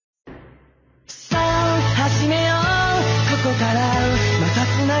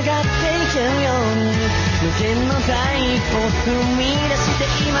がっていけるように無限の第一歩踏み出して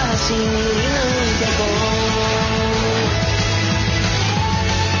今走り抜いてこう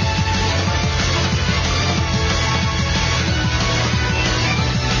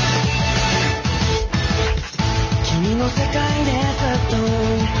君の世界でずっと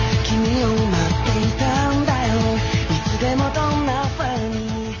君を待っていたんだよいつでもどんな風に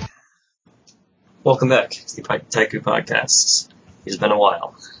Welcome back to the Taiku Podcast. It's been a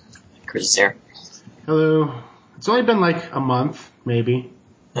while. Chris is here. Hello. It's only been like a month, maybe.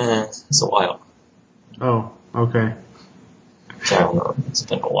 It's a while. Oh, okay. I don't know. It's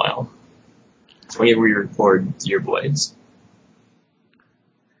been a while. So when did we record Dear Boys?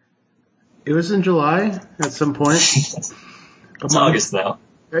 It was in July at some point. It's August now.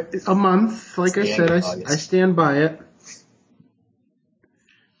 A month, like I said, I stand by it.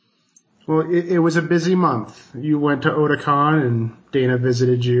 Well, it was a busy month. You went to Otakon and Dana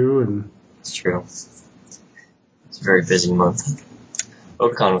visited you and... It's true. It's a very busy month.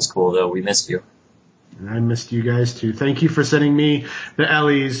 Otakon was cool though. We missed you. And I missed you guys too. Thank you for sending me the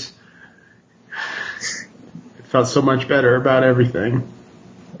Ellies. It felt so much better about everything.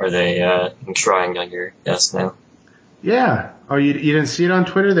 Are they enshrined on your desk now? Yeah. Oh, you didn't see it on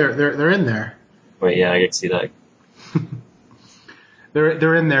Twitter? They're in there. Wait, yeah, I get to see that.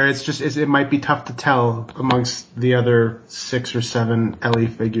 They're in there. It's just it might be tough to tell amongst the other 6 or 7 Ellie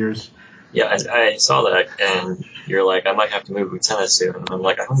figures. Yeah, I saw that, and you're like, I might have to move Utena soon. And I'm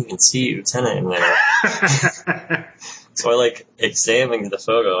like, I don't even see Utena in there. So I examined the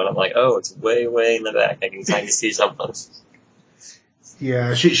photo, and I'm like, oh, it's way, way in the back. I can kind of see something.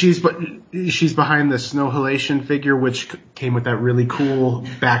 Yeah, she's behind the Snow Halation figure, which came with that really cool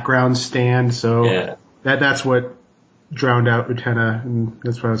background stand. So yeah. That's what drowned out Utena, and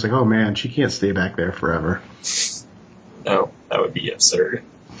that's why I was like, oh man, she can't stay back there forever. No, that would be absurd.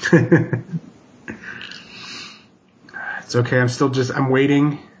 It's okay. I'm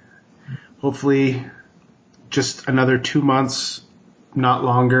waiting. Hopefully just another 2 months, not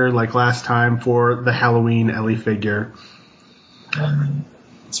longer, like last time, for the Halloween Ellie figure.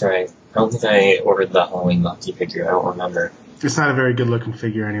 That's right. I don't think I ordered the Halloween Lucky figure. I don't remember. It's not a very good looking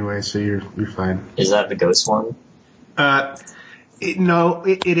figure anyway, so you're fine. Is that the ghost one? No,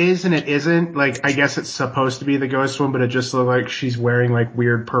 it is and it isn't. Like, I guess it's supposed to be the ghost one, but it just looks like she's wearing like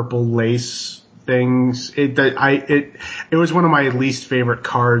weird purple lace things. It was one of my least favorite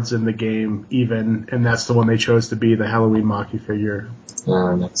cards in the game, even, and that's the one they chose to be the Halloween Maki figure.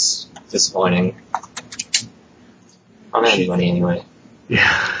 That's disappointing. I'm having money anyway.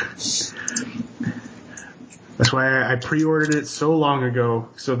 Yeah. That's why I pre-ordered it so long ago,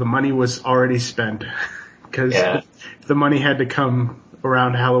 so the money was already spent. Because the money had to come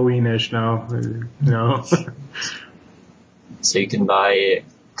around Halloween-ish now, you know. So you can buy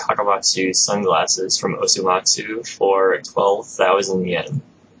Kakamatsu sunglasses from Osumatsu for 12,000 yen.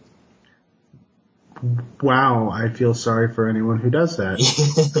 Wow, I feel sorry for anyone who does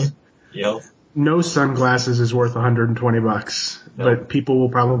that. Yep. No sunglasses is worth $120, but people will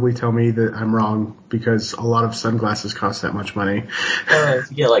probably tell me that I'm wrong because a lot of sunglasses cost that much money.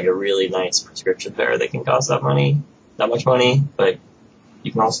 If you get like a really nice prescription pair, they can cost that much money, but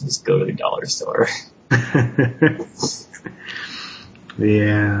you can also just go to the dollar store.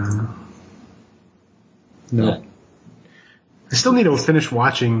 Yeah. No. Yeah. I still need to finish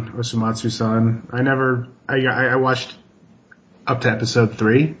watching Osumatsu-san. I watched up to episode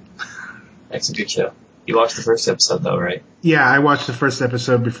 3. That's a good show. You watched the first episode though, right? Yeah, I watched the first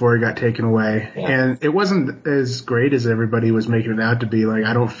episode before it got taken away. Yeah. And it wasn't as great as everybody was making it out to be. Like,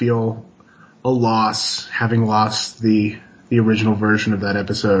 I don't feel a loss having lost the original version of that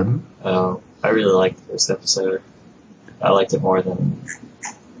episode. Oh, I really liked the first episode. I liked it more than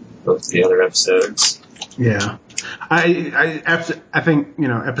both the other episodes. Yeah. I think,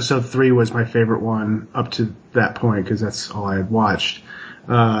 episode 3 was my favorite one up to that point because that's all I had watched.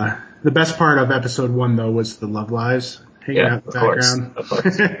 The best part of episode 1, though, was the Love Lives hanging out in the background. Of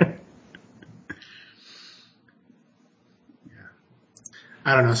course.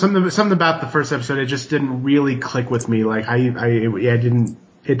 I don't know. Something about the first episode, it just didn't really click with me. Like, it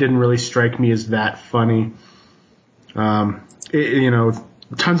didn't really strike me as that funny. Tons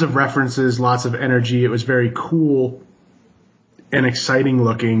of references, lots of energy. It was very cool and exciting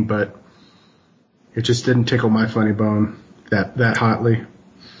looking, but it just didn't tickle my funny bone that hotly.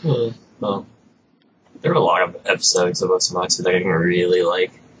 Well, there were a lot of episodes of Osumatsu that I didn't really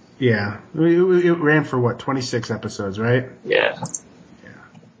like. Yeah. It ran for 26 episodes, right? Yeah.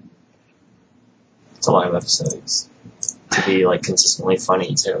 It's a lot of episodes. To be, consistently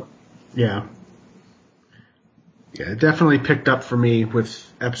funny, too. Yeah. Yeah, it definitely picked up for me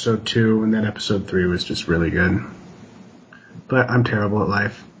with episode 2, and then episode 3 was just really good. But I'm terrible at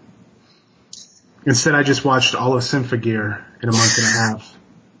life. Instead, I just watched all of Symphogear in a month and a half.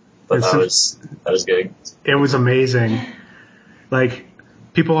 But that was good. It was amazing. Like,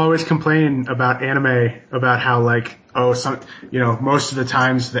 people always complain about anime, about how, like, most of the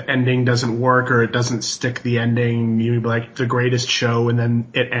times the ending doesn't work or it doesn't stick the ending. You'd be like, the greatest show, and then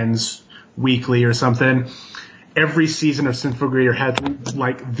it ends weekly or something. Every season of Symphogear had,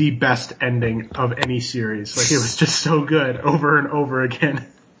 like, the best ending of any series. Like, it was just so good over and over again.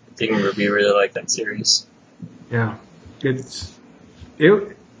 Didn't review really like that series. Yeah. It's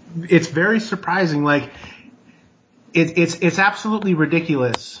very surprising. Like, it's absolutely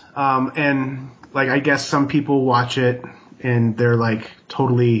ridiculous. And, like, I guess some people watch it and they're, like,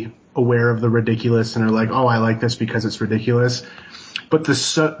 totally aware of the ridiculous and are like, oh, I like this because it's ridiculous. But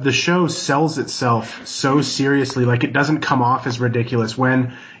the show sells itself so seriously, like it doesn't come off as ridiculous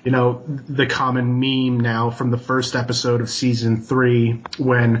when, the common meme now from the first episode of season 3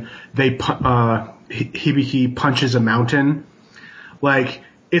 when Hibiki punches a mountain. Like,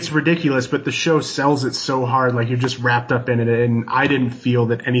 it's ridiculous, but the show sells it so hard, like you're just wrapped up in it, and I didn't feel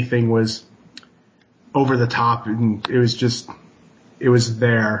that anything was over the top, and it was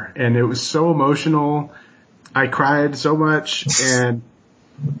there, and it was so emotional. I cried so much, and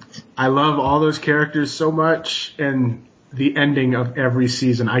I love all those characters so much, and the ending of every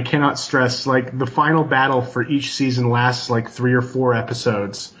season. I cannot stress, like, the final battle for each season lasts, like, 3 or 4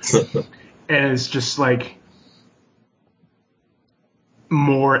 episodes. And it's just, like,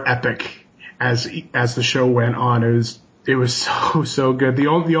 more epic as the show went on. It was so good. The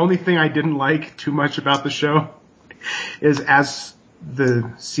only thing I didn't like too much about the show is as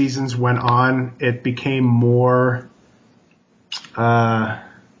the seasons went on, it became more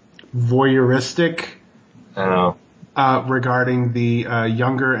voyeuristic regarding the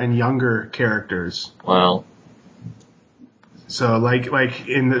younger and younger characters. Wow. So like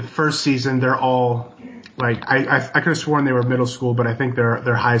in the first season, they're all like I could have sworn they were middle school, but I think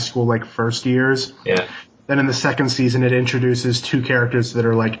they're high school, like, first years. Yeah. Then in the second season, it introduces 2 characters that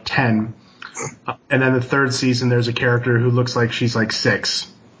are like 10. And then the third season, there's a character who looks like she's like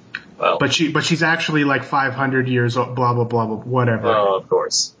 6. Well. But she's actually like 500 years old, blah, blah, blah, blah, whatever. Oh, of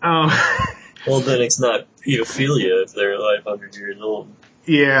course. Well, then it's not pedophilia if they're 500 years old.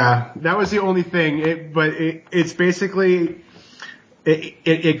 Yeah, that was the only thing. It's basically,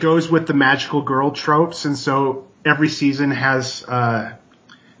 it goes with the magical girl tropes, and so every season has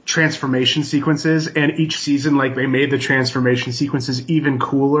transformation sequences, and each season, like, they made the transformation sequences even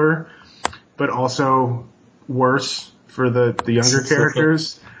cooler, but also worse for the younger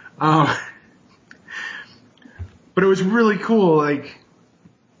characters. But it was really cool, like,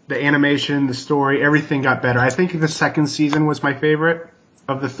 the animation, the story, everything got better. I think the second season was my favorite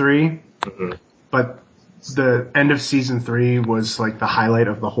of the 3, but the end of season 3 was, like, the highlight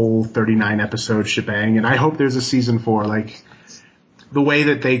of the whole 39 episode shebang, and I hope there's a season 4. Like, the way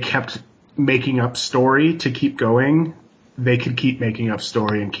that they kept making up story to keep going, they could keep making up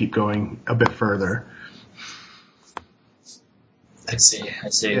story and keep going a bit further. I see.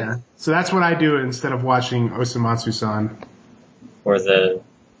 Yeah. So that's what I do instead of watching Osamatsu-san. Or the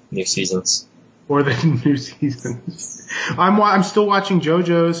new seasons. I'm still watching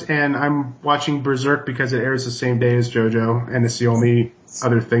JoJo's, and I'm watching Berserk because it airs the same day as JoJo, and it's the only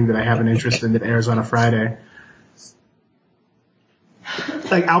other thing that I have an interest in that airs on a Friday.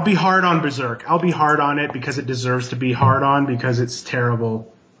 Like, I'll be hard on Berserk. I'll be hard on it because it deserves to be hard on because it's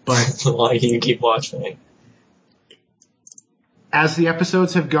terrible. But why do you keep watching? As the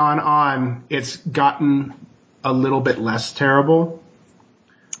episodes have gone on, it's gotten a little bit less terrible.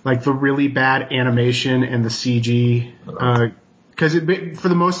 Like, the really bad animation and the CG, because for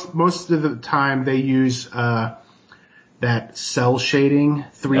the most of the time they use that cell shading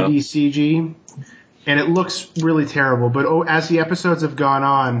 3D CG, and it looks really terrible. But as the episodes have gone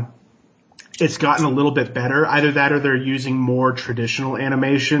on, it's gotten a little bit better. Either that or they're using more traditional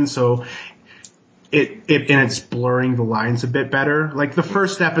animation, so it's blurring the lines a bit better. Like, the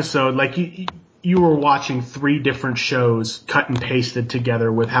first episode, like, you were watching 3 different shows cut and pasted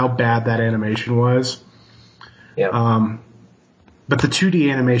together with how bad that animation was. Yeah. But the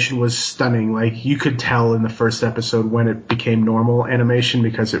 2D animation was stunning. Like, you could tell in the first episode when it became normal animation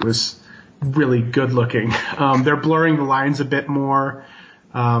because it was really good looking. They're blurring the lines a bit more.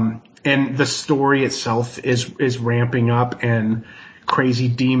 And the story itself is ramping up, and crazy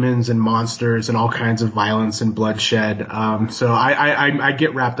demons and monsters and all kinds of violence and bloodshed. So I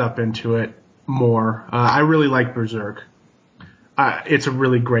get wrapped up into it more. I really like Berserk. It's a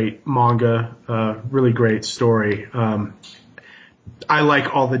really great manga, really great story. I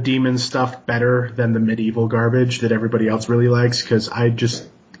like all the demon stuff better than the medieval garbage that everybody else really likes, because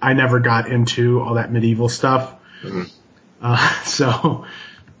I never got into all that medieval stuff. Mm-hmm.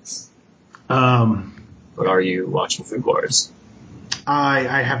 But are you watching Food Wars?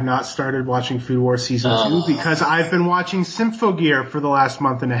 I have not started watching Food Wars Season 2 because I've been watching Symphogear for the last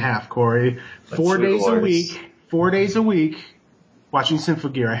month and a half, Corey. 4 days a week, watching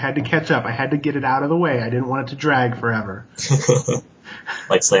Symphogear. I had to catch up. I had to get it out of the way. I didn't want it to drag forever.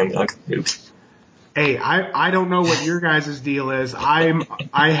 Like Slam Dunk? Hey, I don't know what your guys' deal is. I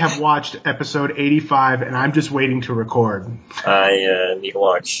have watched episode 85 and I'm just waiting to record. I need to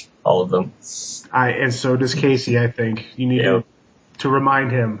watch all of them. And so does Casey, I think. You need to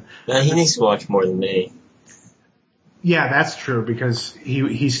remind him. He needs to watch more than me. Yeah, that's true, because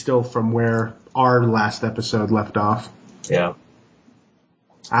he's still from where our last episode left off. Yeah.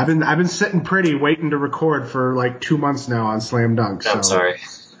 I've been sitting pretty waiting to record for like 2 months now on Slam Dunk. So. I'm sorry.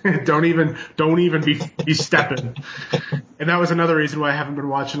 don't even be stepping. And that was another reason why I haven't been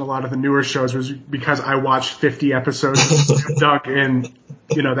watching a lot of the newer shows, was because I watched 50 episodes of Slam Dunk, and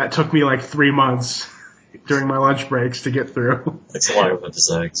that took me like 3 months during my lunch breaks to get through. It's a lot of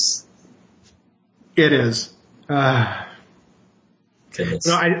episodes. It is. Goodness.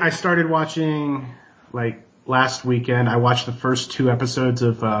 I started watching like last weekend. I watched the first 2 episodes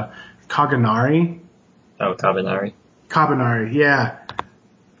of Kaganari. Oh, Kabanari. Kabanari, yeah.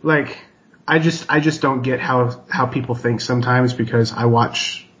 Like, I just don't get how people think sometimes, because I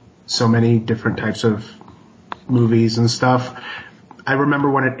watch so many different types of movies and stuff. I remember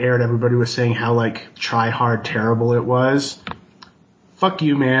when it aired, everybody was saying how like try hard terrible it was. Fuck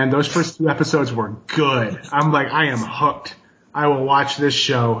you, man. Those first 2 episodes were good. I'm like, I am hooked. I will watch this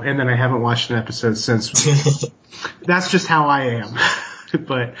show, and then I haven't watched an episode since. That's just how I am.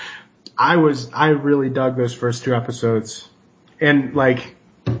 But I really dug those first 2 episodes. And like,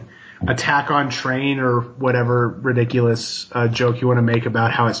 Attack on Train, or whatever ridiculous joke you want to make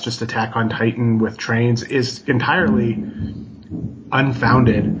about how it's just Attack on Titan with trains, is entirely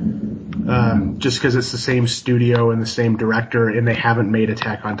unfounded. Just because it's the same studio and the same director, and they haven't made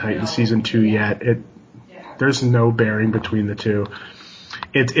Attack on Titan Season 2 yet. There's no bearing between the two.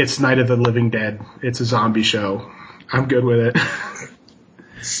 It's Night of the Living Dead. It's a zombie show. I'm good with it.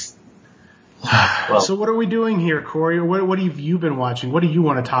 Well, so what are we doing here, Corey? What have you been watching? What do you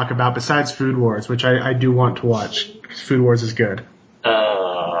want to talk about besides Food Wars, which I do want to watch? Food Wars is good.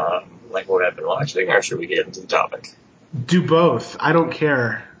 Like what I've been watching, or should we get into the topic? Do both. I don't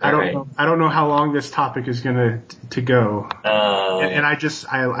care. All right. I don't know how long this topic is going to go. And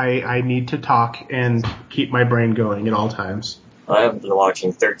I need to talk and keep my brain going at all times. I've been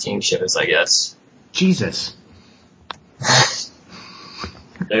watching 13 shows, I guess. Jesus.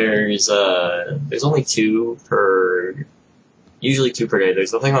 There's only usually 2 per day.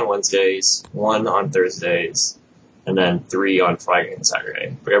 There's nothing on Wednesdays, 1 on Thursdays, and then 3 on Friday and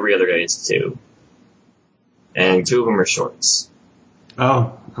Saturday. But every other day is 2. And 2 of them are shorts.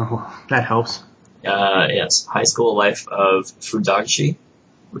 Oh, that helps. Yes. High School Life of Fudachi,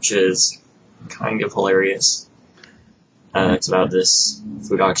 which is kind of hilarious. It's about this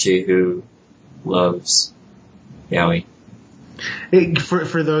Fudachi who loves yaoi. Hey,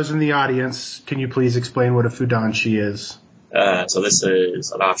 for those in the audience, can you please explain what a Fudanshi is? So this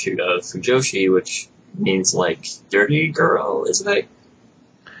is an offshoot of Fujoshi, which means like dirty girl, isn't it?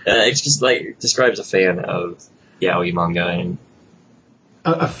 It's just like describes a fan of yaoi manga and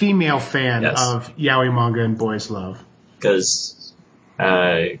a female fan Yes. of yaoi manga and boys love. because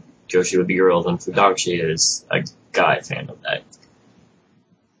Joshi would be girls and Fudachi is a guy fan of that.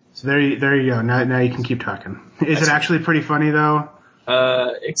 So there you go. Now you can keep talking. Is it actually pretty funny though?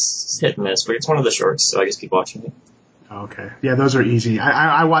 It's hit and miss, but it's one of the shorts, so I just keep watching it. Okay. Yeah, those are easy.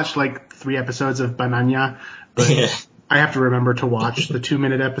 I watched like 3 episodes of Bananya, but Yeah. I have to remember to watch the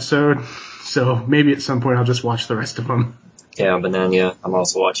 2-minute episode. So maybe at some point I'll just watch the rest of them. Yeah, Banana. I'm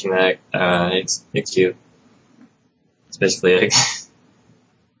also watching that. It's cute. It's basically it.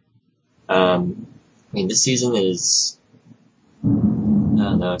 I mean, this season is.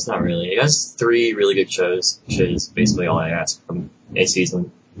 No, it's not really. It has 3 really good shows, which is basically all I ask from a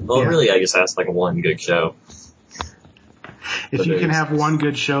season. Well, Yeah. really, I just asked like 1 good show. If But you can there's- have one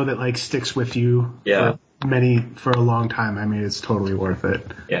good show that like sticks with you Yeah. for a long time, I mean, it's totally worth it.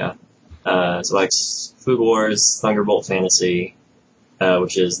 Yeah. So like Food Wars, Thunderbolt Fantasy,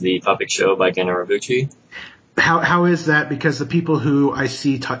 which is the topic show by Gen Urobuchi. How is that? Because the people who I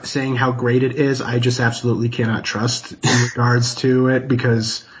see saying how great it is, I just absolutely cannot trust in regards to it,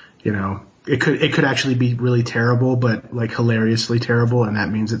 because it could actually be really terrible, but like hilariously terrible, and that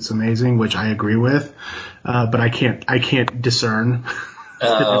means it's amazing, which I agree with. But I can't discern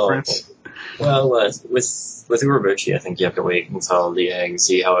the difference. Well, with Urobuchi, I think you have to wait until the end and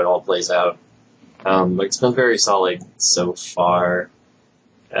see how it all plays out. But it's been very solid so far.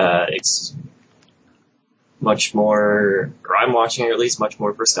 It's much more, or I'm watching it at least much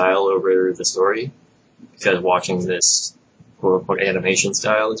more for style over the story, because watching this quote-unquote animation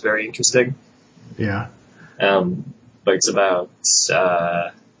style is very interesting. Yeah. But it's about,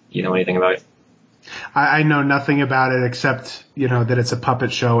 you know anything about it? I know nothing about it except, that it's a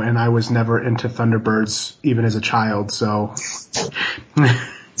puppet show, and I was never into Thunderbirds even as a child, so.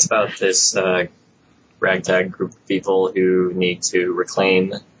 It's about this ragtag group of people who need to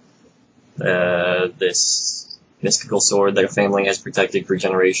reclaim this mystical sword that a family has protected for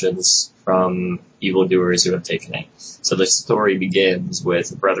generations from evildoers who have taken it. So the story begins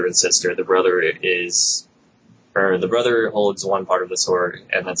with a brother and sister. The brother holds one part of the sword,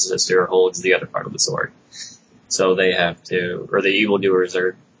 and the sister holds the other part of the sword. So they have to, or the evildoers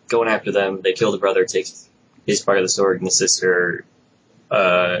are going after them. They kill the brother, takes his part of the sword, and the sister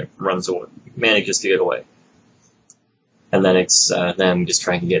runs away, manages to get away. And then it's them just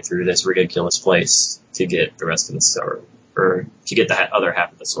trying to get through this ridiculous place to get the rest of the sword, or to get the other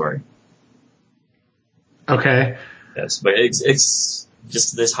half of the sword. Okay. Yes, but it's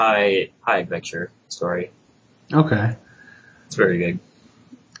just this high adventure story. Okay. It's very good.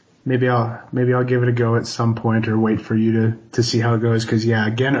 Maybe I'll give it a go at some point, or wait for you to see how it goes. Because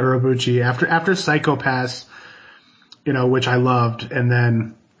again, Urobuchi after Psycho Pass, which I loved, and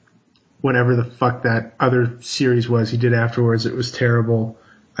then whatever the fuck that other series was he did afterwards, it was terrible.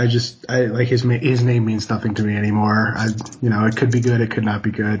 I like his name means nothing to me anymore. It could be good, it could not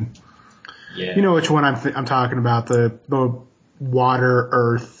be good. Yeah. You know which one I'm talking about? The Water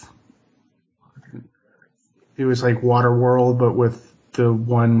Earth. It was like Water World, but with the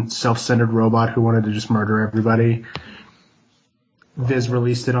one self-centered robot who wanted to just murder everybody. Viz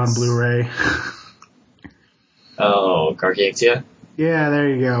released it on Blu-ray. Oh, Gargantia? Yeah, there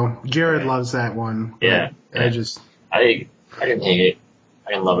you go. Jared loves that one. Yeah. I didn't hate it.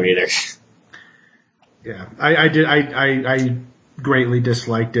 I didn't love it either. Yeah. I greatly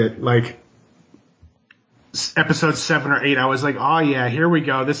disliked it. Like, episode 7 or 8, I was like, oh yeah, here we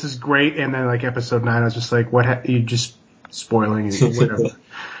go, this is great. And then like episode 9, I was just like, what? You just spoiling it. Whatever.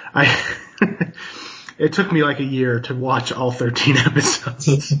 It took me like a year to watch all 13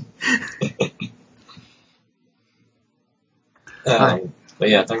 episodes. But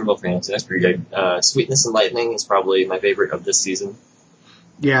yeah, Thunderbolt Fantasy, that's pretty good. Sweetness and Lightning is probably my favorite of this season.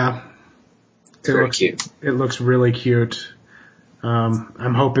 Yeah. It's very cute. It looks really cute.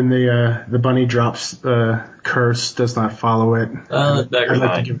 I'm hoping the bunny drops curse does not follow it. I'd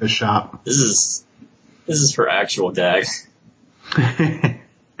like to give it a shot. This is for actual gag.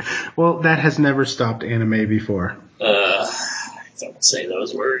 Well, that has never stopped anime before. Don't say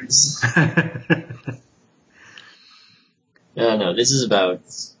those words. No, this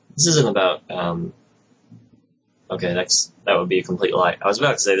isn't about, okay, that would be a complete lie. I was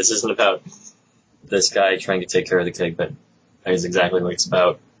about to say this isn't about this guy trying to take care of the kid, but that is exactly what it's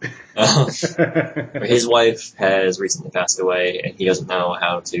about. His wife has recently passed away, and he doesn't know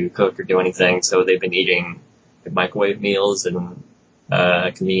how to cook or do anything, so they've been eating microwave meals and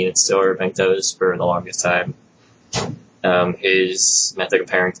convenience store bentos for the longest time. His method of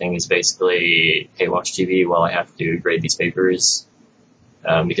parenting is basically, hey, watch TV while I have to grade these papers,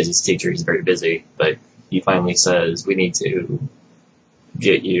 because his teacher is very busy, but he finally says, we need to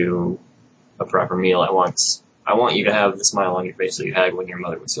get you a proper meal at once. I want you to have the smile on your face that you had when your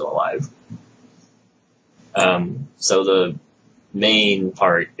mother was still alive. So the main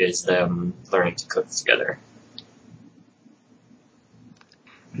part is them learning to cook together.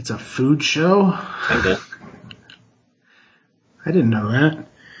 It's a food show? Kinda. I didn't know that.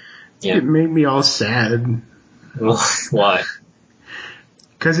 Yeah. It made me all sad. Well, why?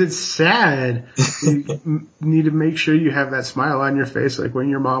 Because it's sad. You need to make sure you have that smile on your face like when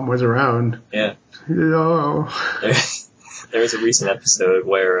your mom was around. Yeah. Oh. There was a recent episode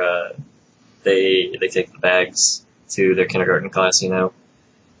where they take the bags to their kindergarten class,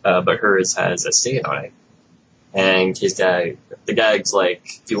 but hers has a stain on it. And the gag's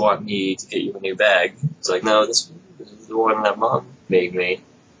like, do you want me to get you a new bag? It's like, no, this is the one that mom made me.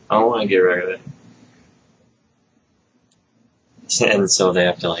 I don't want to get rid of it. And so they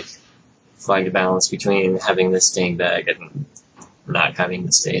have to find a balance between having this stain bag and not having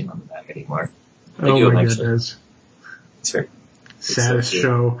the stain on the bag anymore. Oh my goodness. It's very, saddest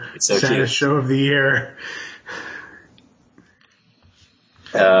show. It's so saddest cute. show of the year.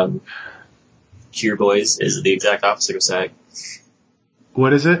 Cheer Boys is the exact opposite of SAG.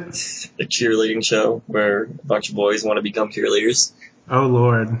 What is it? The cheerleading show where a bunch of boys want to become cheerleaders. Oh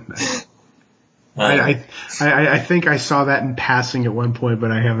Lord. I think I saw that in passing at one point,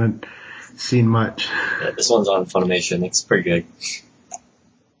 but I haven't seen much. Yeah, this one's on Funimation. It's pretty good.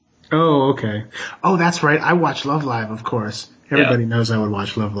 Oh, okay. Oh, that's right. I watch Love Live, of course. Everybody knows I would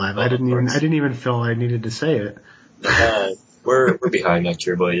watch Love Live. Oh, I didn't even feel I needed to say it. We're behind on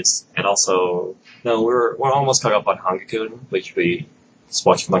Cheer Boys, and also we're almost caught up on Hangakun, which we just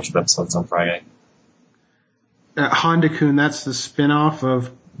watched a bunch of episodes on Friday. Honda-kun, that's the spin-off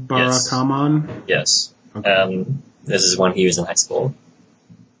of Barakamon? Yes. Okay. This is when he was in high school.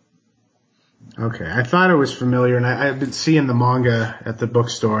 Okay, I thought it was familiar, and I've been seeing the manga at the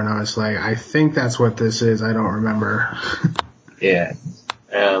bookstore, and I was like, I think that's what this is. I don't remember. Yeah.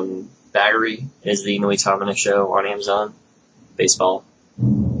 Battery is the Noitamina show on Amazon. Baseball.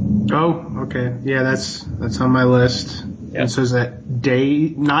 Oh, okay. Yeah, that's on my list. Yeah. It says that day,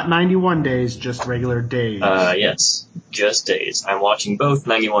 not 91 days, just regular days. Yes. Just days. I'm watching both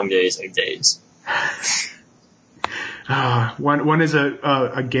 91 days and days. One is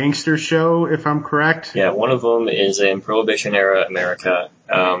a gangster show, if I'm correct. Yeah, one of them is in Prohibition era America.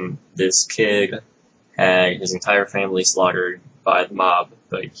 This kid had his entire family slaughtered by the mob,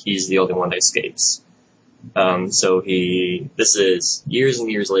 but he's the only one that escapes. This is years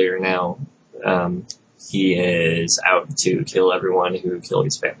and years later now. He is out to kill everyone who killed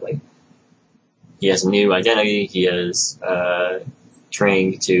his family. He has a new identity. He is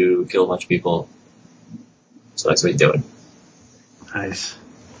trained to kill a bunch of people. So that's what he's doing. Nice.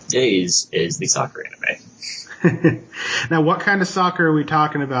 Days is the soccer anime. Now, what kind of soccer are we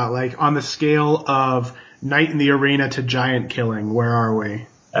talking about? Like, on the scale of Night in the Arena to Giant Killing, where are we?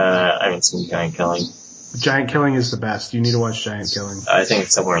 I haven't seen Giant Killing. Giant Killing is the best. You need to watch Giant Killing. I think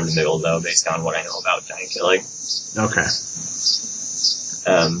it's somewhere in the middle, though, based on what I know about Giant Killing. Okay.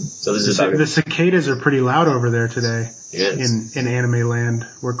 So this is about the cicadas are pretty loud over there today. It is. In anime land,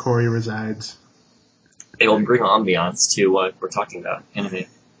 where Corey resides. It'll bring ambiance to what we're talking about, anime.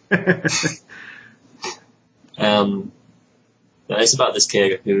 It's about this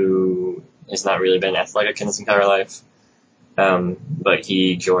kid who has not really been athletic in his entire life. But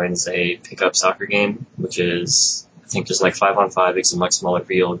he joins a pickup soccer game, which is, I think, just like 5-on-5, makes a much smaller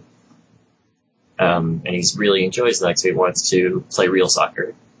field. And he really enjoys that, so he wants to play real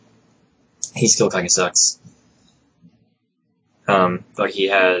soccer. He still kind of sucks. But he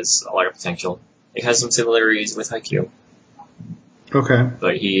has a lot of potential. It has some similarities with Haikyuu. Okay.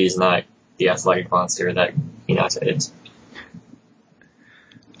 But he is not the athletic monster that Hinata is.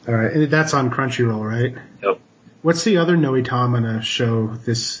 Alright, that's on Crunchyroll, right? Yep. What's the other Noitamina show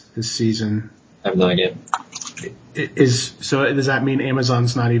this season? I have no idea. So does that mean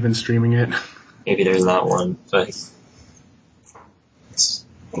Amazon's not even streaming it? Maybe there's not one, but let's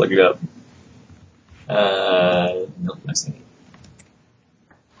look it up. Nope, that's not it.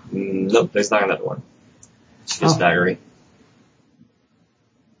 Nope, there's not another one. It's just Battery.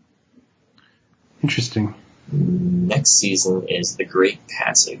 Interesting. Next season is The Great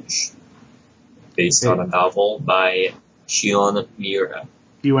Passage, based on a novel by Shion Miura.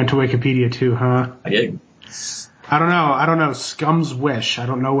 You went to Wikipedia too, huh? I did. I don't know. Scum's Wish. I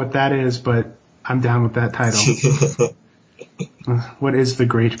don't know what that is, but I'm down with that title. What is The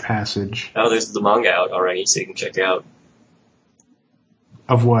Great Passage? Oh, there's the manga out already, so you can check it out.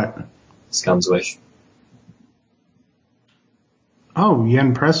 Of what? Scum's Wish. Oh,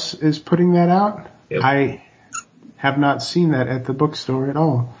 Yen Press is putting that out? Yep. I have not seen that at the bookstore at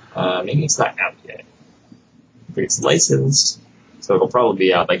all. Maybe it's not out yet. But it's licensed, so it'll probably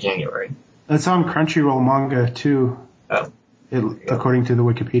be out by January. It's on Crunchyroll manga too. Oh. According to the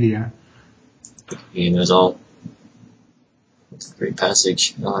Wikipedia. Wikipedia knows all. It's The Great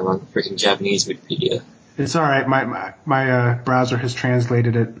Passage. Oh, I'm on freaking Japanese Wikipedia. It's alright. My browser has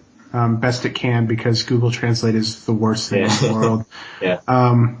translated it best it can because Google Translate is the worst thing in the world. Yeah.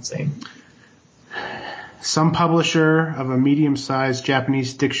 Same. Some publisher of a medium-sized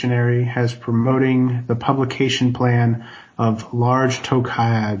Japanese dictionary has promoting the publication plan of large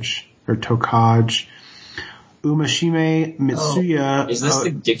Tokaj. Umashime Mitsuya. Is this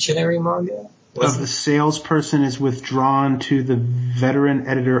the dictionary manga? Of the salesperson is withdrawn to the veteran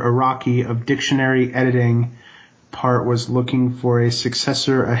editor Araki of dictionary editing part was looking for a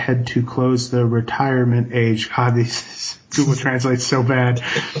successor ahead to close the retirement age. God, these Google Translate's so bad.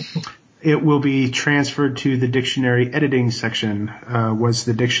 It will be transferred to the dictionary editing section. Was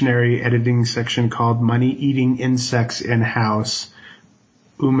the dictionary editing section called Money Eating Insects in-house?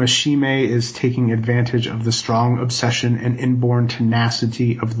 Umeshime is taking advantage of the strong obsession and inborn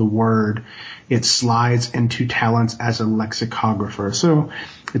tenacity of the word. It slides into talents as a lexicographer. So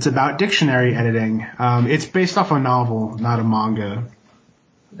it's about dictionary editing. It's based off a novel, not a manga.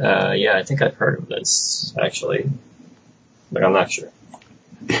 Yeah, I think I've heard of this, actually. But I'm not sure.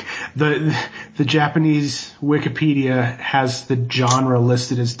 The Japanese Wikipedia has the genre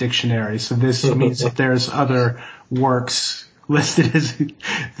listed as dictionary, so this means that there's other works listed as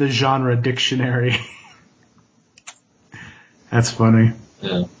the genre dictionary. That's funny.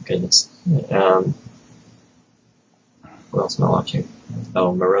 Oh, goodness. What else am I watching?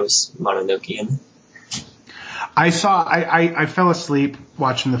 Oh, Morose Mononoke. I fell asleep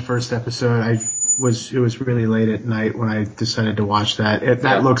watching the first episode. It was really late at night when I decided to watch that.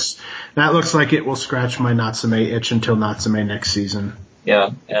 That looks like it will scratch my Natsume itch until Natsume next season. Yeah.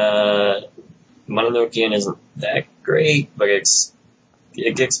 Mononoke isn't that great, but it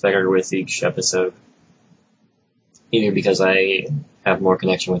gets better with each episode. Either because I have more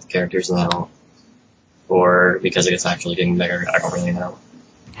connection with the characters now, or because it's actually getting better. I don't really know.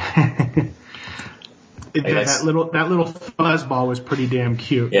 That little fuzzball was pretty damn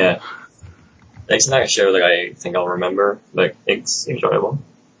cute. Yeah. It's not a show that I think I'll remember, but it's enjoyable.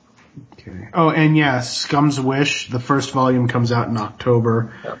 Okay. Oh, and yeah, Scum's Wish, the first volume comes out in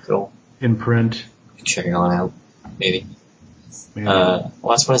October. Oh, cool. In print. Check it on out, maybe.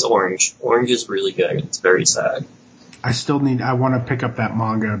 Last one is Orange. Orange is really good. It's very sad. I want to pick up that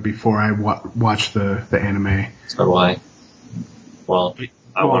manga before I watch the anime. So do I. Well,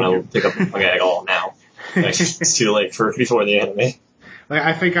 I want to pick up the manga at all now. It's too late before the anime. Like,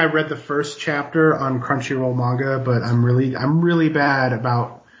 I think I read the first chapter on Crunchyroll manga, but I'm really bad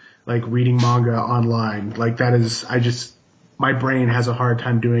about like reading manga online. Like that is, my brain has a hard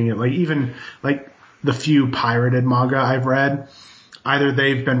time doing it. Like even like the few pirated manga I've read, either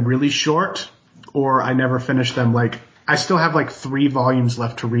they've been really short or I never finished them. Like I still have like 3 volumes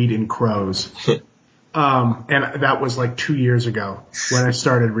left to read in Crows. And that was like 2 years ago when I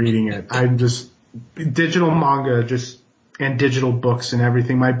started reading it. I'm just digital manga and digital books and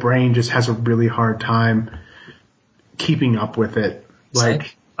everything. My brain just has a really hard time keeping up with it.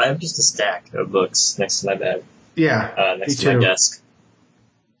 Like I have just a stack of books next to my bed. Yeah. Next to my desk.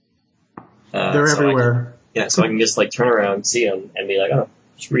 They're everywhere. So I can just like turn around, see them, and be like, oh,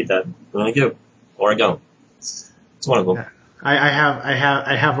 just read that. And then I do. Or I don't. It's one of them. Yeah.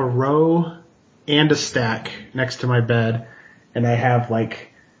 I have a row and a stack next to my bed, and I have like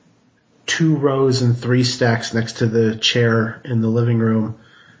 2 rows and 3 stacks next to the chair in the living room,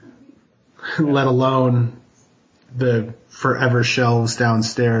 let alone the forever shelves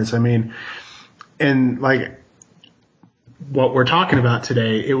downstairs. I mean, and like what we're talking about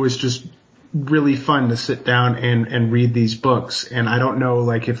today, it was just really fun to sit down and read these books. And I don't know,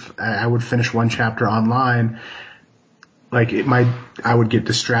 like if I would finish one chapter online, like I would get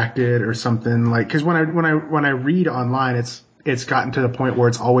distracted or something. Like, cause when I read online, it's gotten to the point where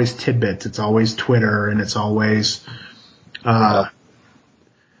it's always tidbits. It's always Twitter and it's always,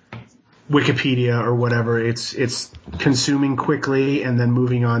 Wikipedia or whatever. It's consuming quickly and then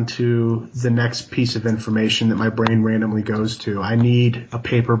moving on to the next piece of information that my brain randomly goes to. I need a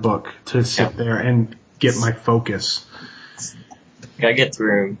paper book to sit there and get my focus. I get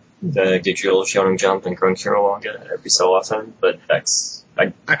through the digital Shonen Jump and Crunchyroll every so often, but I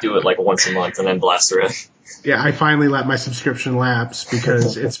do it like once a month and then blast through it. Yeah, I finally let my subscription lapse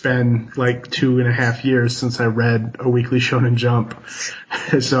because it's been like 2.5 years since I read a weekly Shonen Jump.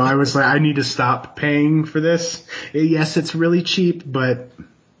 So I was like, I need to stop paying for this. Yes, it's really cheap, but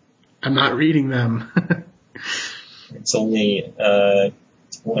I'm not reading them. It's only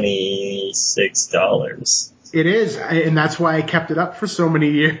 $26. It is, and that's why I kept it up for so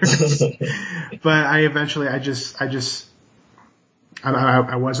many years. But I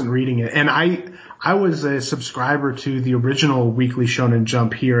wasn't reading it, and I was a subscriber to the original Weekly Shonen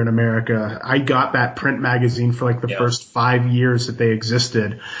Jump here in America. I got that print magazine for like the first 5 years that they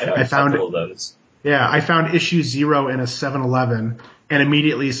existed. I found all those. Yeah, I found issue 0 in a 7-Eleven and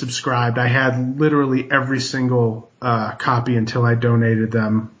immediately subscribed. I had literally every single copy until I donated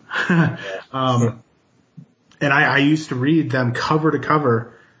them. And I used to read them cover to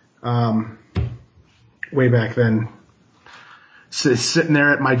cover way back then. Sitting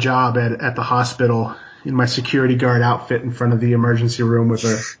there at my job at the hospital in my security guard outfit in front of the emergency room with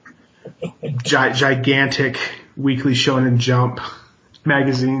a gigantic Weekly Shonen Jump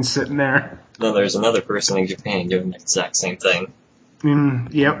magazine sitting there. No, there's another person in Japan doing the exact same thing.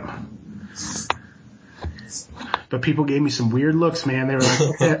 Yep. But people gave me some weird looks, man. They were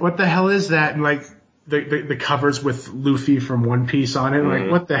like, what the hell is that? And like, the covers with Luffy from One Piece on it. Like,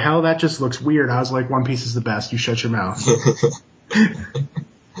 what the hell? That just looks weird. I was like, One Piece is the best. You shut your mouth.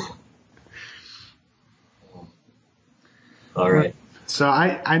 All right. So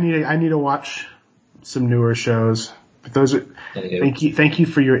I need to watch some newer shows. But those are thank you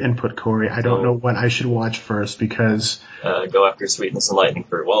for your input, Corey. I don't know what I should watch first because go after Sweetness and Lightning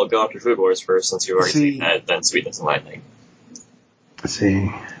first. Well, go after Food Wars first since you've already seen that. Then Sweetness and Lightning. Let's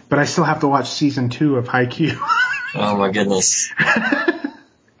see, but I still have to watch season 2 of Haikyuu. Oh my goodness.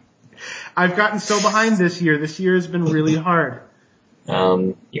 I've gotten so behind this year. This year has been really hard.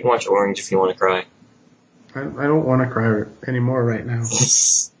 You can watch Orange if you want to cry. I don't want to cry anymore right now.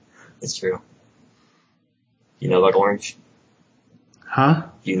 It's true. You know about Orange? Huh?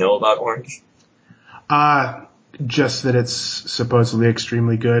 You know about Orange? Just that it's supposedly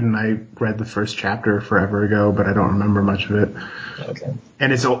extremely good, and I read the first chapter forever ago, but I don't remember much of it. Okay.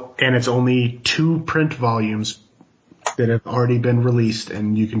 And it's only 2 print volumes that have already been released,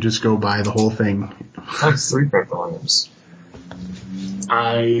 and you can just go buy the whole thing. That's 3 print volumes.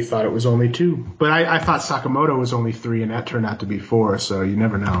 I thought it was only 2, but I thought Sakamoto was only 3, and that turned out to be 4. So you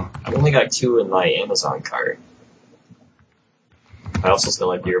never know. I've only got 2 in my Amazon cart. I also still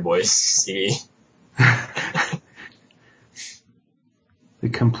like Dear Boys CD. The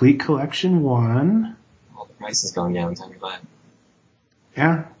Complete Collection 1. Well, the price is going down. Time to buy it.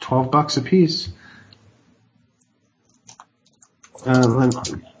 Yeah, $12 a piece.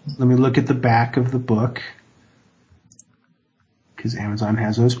 Let me look at the back of the book. Because Amazon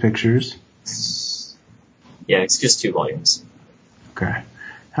has those pictures. Yeah, it's just 2 volumes. Okay.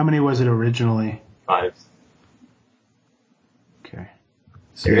 How many was it originally? 5. Okay.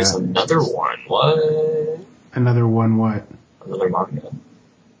 So There's another one. What? Another one what? Another manga.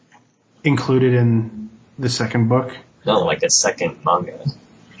 Included in the second book? No, like a second manga.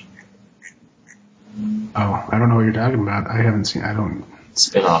 Oh, I don't know what you're talking about. I haven't seen. I don't.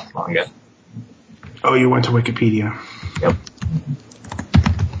 Spin-off manga. Oh, you went to Wikipedia. Yep.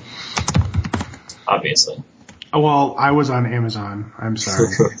 Obviously. Oh, well, I was on Amazon. I'm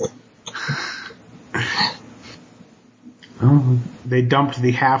sorry. Oh, they dumped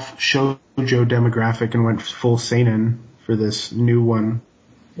the half shoujo demographic and went full seinen for this new one.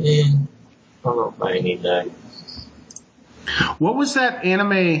 I don't know if I need that. What was that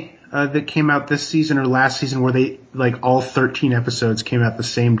anime that came out this season or last season where they, like, all 13 episodes came out the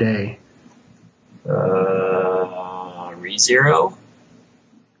same day? ReZero?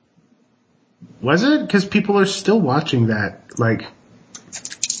 Was it? Because people are still watching that. Like,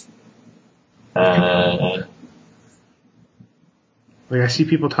 I see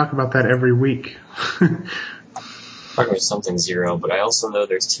people talk about that every week. Talking about something zero, but I also know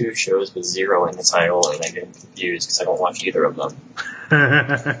there's 2 shows with zero in the title, and I get confused because I don't watch either of them.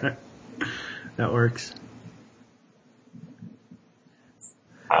 That works.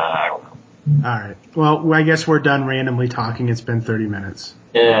 I don't know. Alright. Well, I guess we're done randomly talking. It's been 30 minutes.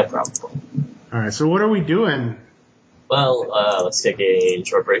 Yeah, probably. Alright, so what are we doing? Well, let's take a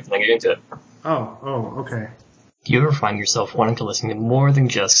short break and then get into it. Oh, okay. Do you ever find yourself wanting to listen to more than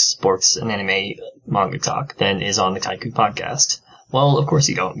just sports and anime manga talk than is on the Kaiku podcast? Well, of course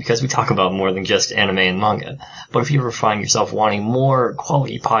you don't, because we talk about more than just anime and manga. But if you ever find yourself wanting more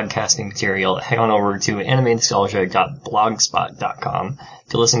quality podcasting material, head on over to animenostalgia.blogspot.com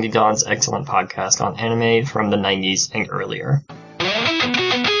to listen to Don's excellent podcast on anime from the 90s and earlier.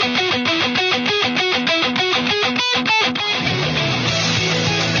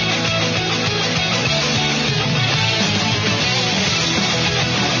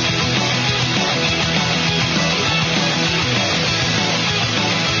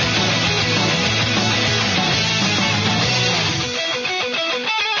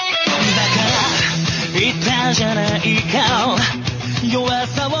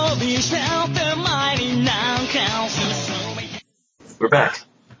 We're back.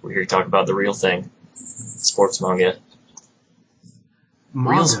 We're here to talk about the real thing. Sports manga.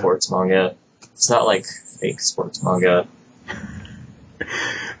 Real sports manga. It's not like fake sports manga.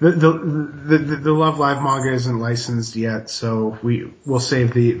 The Love Live manga isn't licensed yet, so we'll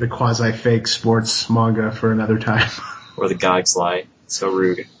save the quasi-fake sports manga for another time. Or the Geigs lie. So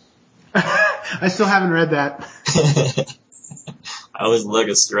rude. I still haven't read that. I was led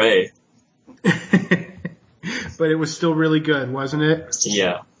astray. But it was still really good, wasn't it?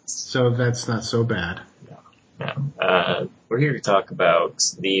 Yeah. So that's not so bad. Yeah. We're here to talk about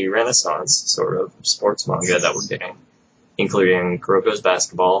the renaissance sort of sports manga that we're getting, including Kuroko's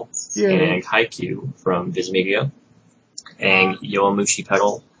Basketball and Haikyuu from Viz Media and Yowamushi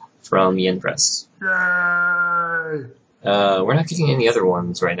Pedal from Yen Press. Yay! We're not getting any other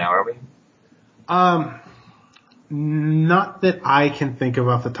ones right now, are we? Not that I can think of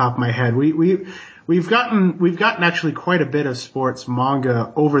off the top of my head. We've gotten actually quite a bit of sports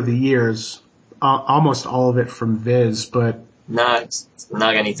manga over the years. Almost all of it from Viz, but not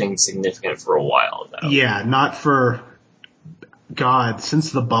anything significant for a while though. Yeah, not for God,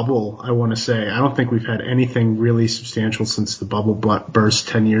 since the bubble, I want to say. I don't think we've had anything really substantial since the bubble burst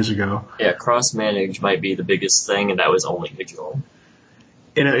 10 years ago. Yeah, Cross Manage might be the biggest thing, and that was only digital.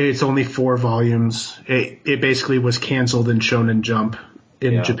 And it's only 4 volumes. It basically was canceled in Shonen Jump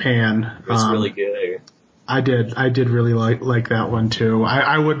in Japan. It was really good. I did really like that one too.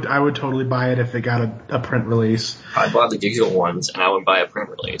 I would totally buy it if they got a print release. I bought the digital ones, and I would buy a print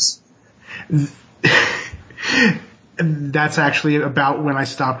release. That's actually about when I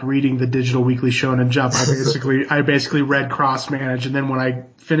stopped reading the digital weekly Shonen Jump. I basically read Cross Manage, and then when I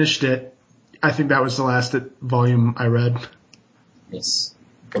finished it, I think that was the last volume I read. Yes.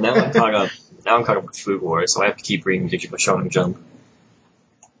 And now I'm caught up with Food Wars, so I have to keep reading digital Shonen Jump.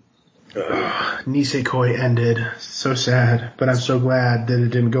 Nisekoi ended. So sad, but I'm so glad that it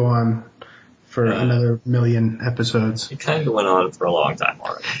didn't go on for another million episodes. It kind of went on for a long time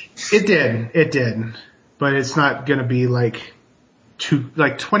already. It did. But it's not gonna be like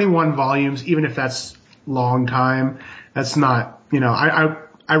 21 volumes, even if that's long time. That's not, I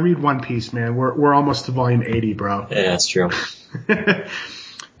read One Piece, man. We're almost to volume 80, bro. Yeah, that's true.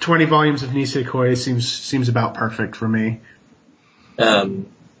 20 volumes of Nisekoi seems about perfect for me.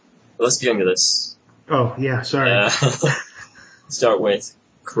 Let's get into this. Oh, yeah, sorry. Start with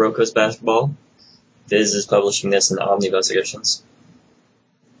Kuroko's Basketball. Viz is publishing this in omnibus editions.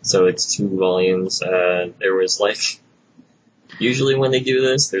 So it's 2 volumes. There was usually when they do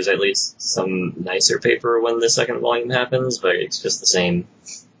this, there's at least some nicer paper when the second volume happens, but it's just the same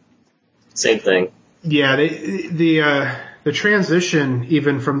thing. Yeah, the transition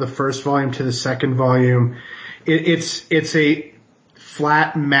even from the first volume to the second volume, it's a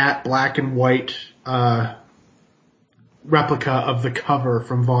flat, matte, black and white replica of the cover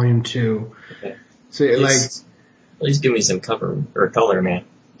from volume 2. Okay. So at least give me some cover or color, man.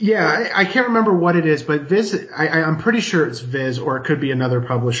 Yeah, I can't remember what it is, but Viz, I'm pretty sure it's Viz, or it could be another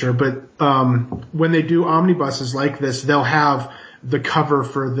publisher, but when they do omnibuses like this, they'll have the cover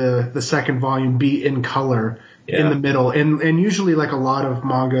for the second volume be in color in the middle. And usually, like a lot of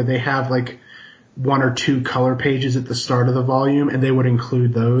manga, they have like 1 or 2 color pages at the start of the volume, and they would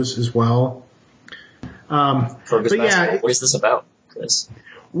include those as well. But yeah, what is this about, Chris?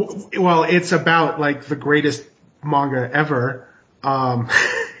 Well, it's about like the greatest manga ever.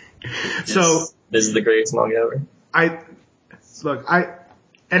 So this is the greatest manga ever.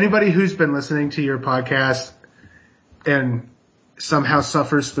 Anybody who's been listening to your podcast and somehow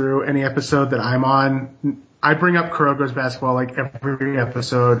suffers through any episode that I'm on, I bring up Kuroko's Basketball like every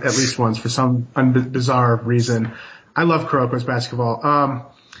episode at least once for some bizarre reason. I love Kuroko's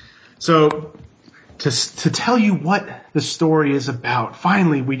Basketball. So to tell you what the story is about,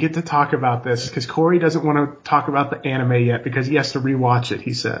 finally we get to talk about this because Corey doesn't want to talk about the anime yet because he has to rewatch it,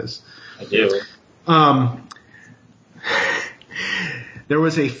 he says. I do. There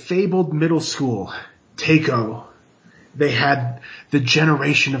was a fabled middle school, Teiko. They had the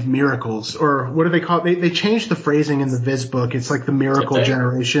generation of miracles, or what do they call it? They changed the phrasing in the Viz book. It's like the miracle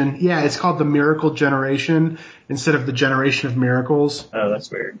generation. Yeah, it's called the miracle generation instead of the generation of miracles. Oh,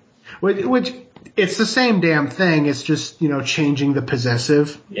 that's weird. Which it's the same damn thing. It's just, changing the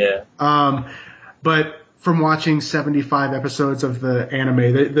possessive. Yeah. But from watching 75 episodes of the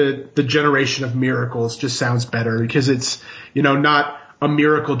anime, the generation of miracles just sounds better because it's, not a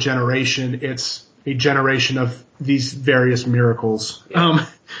miracle generation. It's a generation of these various miracles. Yeah.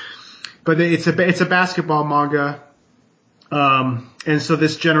 But it's a basketball manga. And so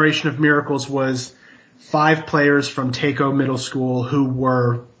this generation of miracles was 5 players from Teiko Middle School who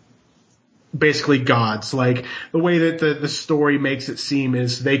were basically gods. Like the way that the story makes it seem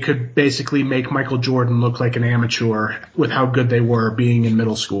is they could basically make Michael Jordan look like an amateur with how good they were being in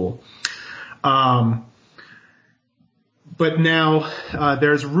middle school. But now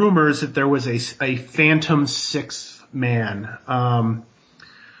there's rumors that there was a phantom 6th man.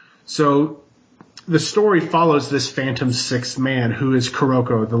 So the story follows this phantom 6th man who is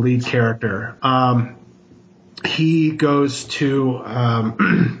Kuroko, the lead character. He goes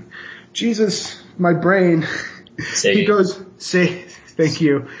to Jesus, my brain. He goes, thank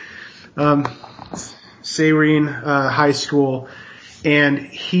you. Seirin High School, and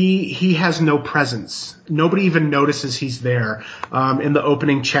he has no presence. Nobody even notices he's there. In the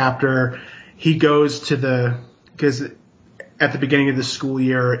opening chapter, he goes to because at the beginning of the school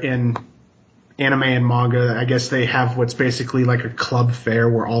year in anime and manga, I guess they have what's basically like a club fair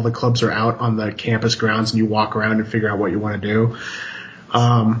where all the clubs are out on the campus grounds and you walk around and figure out what you want to do.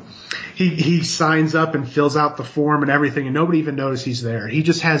 He signs up and fills out the form and everything, and nobody even knows he's there. He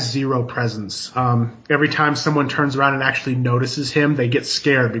just has zero presence. Every time someone turns around and actually notices him, they get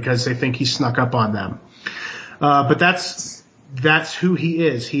scared because they think he snuck up on them. But that's who he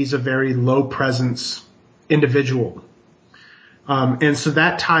is. He's a very low presence individual. And so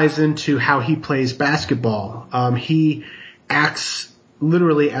that ties into how he plays basketball. He acts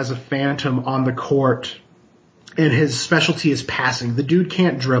literally as a phantom on the court, and his specialty is passing. The dude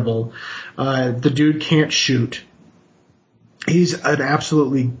can't dribble. The dude can't shoot. He's an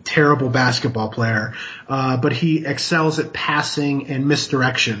absolutely terrible basketball player, but he excels at passing and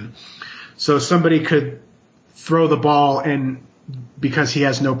misdirection. So somebody could throw the ball, and because he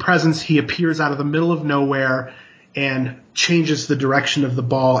has no presence, he appears out of the middle of nowhere and changes the direction of the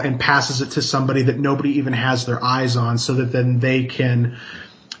ball and passes it to somebody that nobody even has their eyes on, so that then they can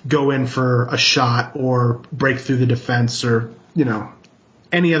go in for a shot or break through the defense, or, you know,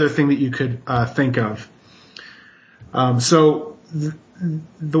 any other thing that you could think of. So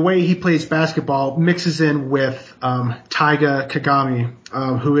the way he plays basketball mixes in with Taiga Kagami,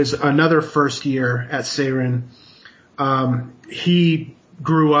 who is another first year at Seirin. He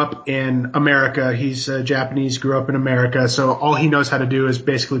grew up in America. He's Japanese, grew up in America, so all he knows how to do is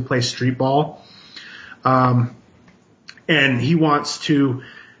basically play street ball. And he wants to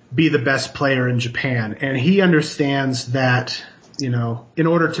be the best player in Japan. And he understands that, you know, in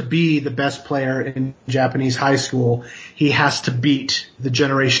order to be the best player in Japanese high school, he has to beat the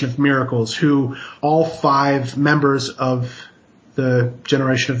Generation of Miracles, who all 5 members of the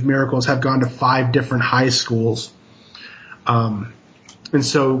Generation of Miracles have gone to 5 different high schools. And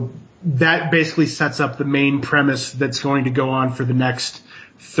so that basically sets up the main premise that's going to go on for the next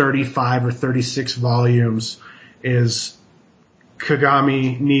 35 or 36 volumes, is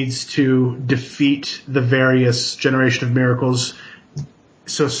Kagami needs to defeat the various Generation of Miracles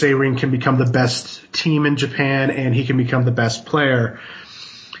so Seirin can become the best team in Japan and he can become the best player.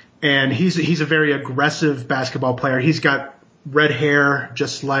 And he's a very aggressive basketball player. He's got red hair,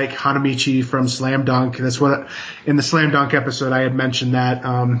 just like Hanamichi from Slam Dunk. That's what, in the Slam Dunk episode, I had mentioned that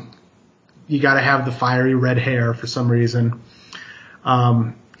you got to have the fiery red hair for some reason.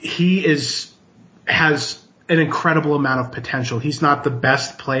 He has an incredible amount of potential. He's not the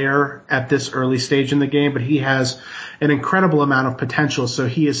best player at this early stage in the game, but he has an incredible amount of potential. So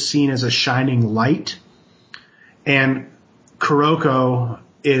he is seen as a shining light, and Kuroko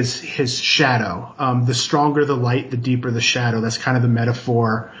is his shadow. The stronger the light, the deeper the shadow. That's kind of the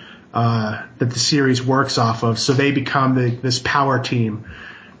metaphor that the series works off of. So they become this power team.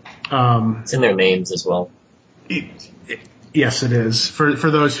 It's in their names as well. Yes, it is. For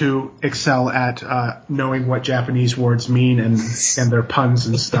those who excel at knowing what Japanese words mean and their puns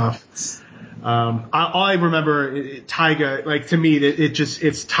and stuff. All I remember, Taiga, like, to me,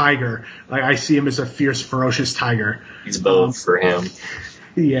 it's Tiger. Like, I see him as a fierce, ferocious tiger. He's both for him.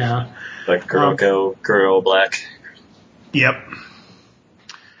 Yeah. Like Kuro Black. Yep.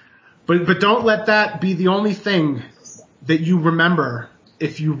 But don't let that be the only thing that you remember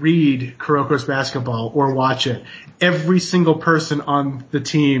if you read Kuroko's Basketball or watch it. Every single person on the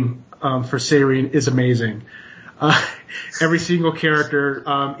team for Seirin is amazing. Every single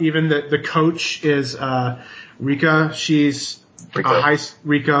character, even the coach is Rika. She's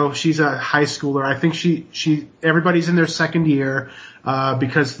Rico. She's a high schooler. I think everybody's in their second year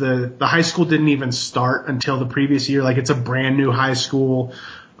because the high school didn't even start until the previous year. Like, it's a brand new high school.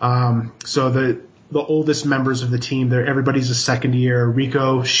 So the oldest members of the team, everybody's a second year.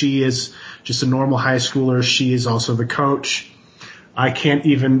 Rico, she is just a normal high schooler. She is also the coach. I can't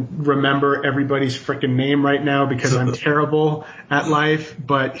even remember everybody's freaking name right now because I'm terrible at life,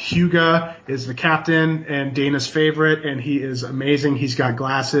 but Hyuga is the captain and Dana's favorite, and he is amazing. He's got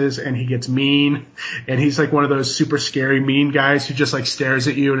glasses and he gets mean, and he's like one of those super scary mean guys who just like stares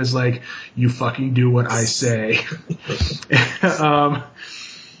at you and is like, "You fucking do what I say."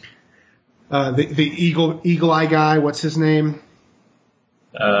 The eagle eye guy, what's his name?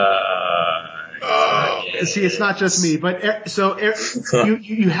 See, it's not just me, but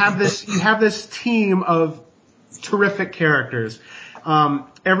you have this team of terrific characters.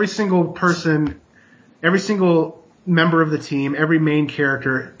 Every single member of the team, every main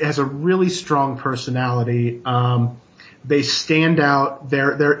character has a really strong personality. They stand out.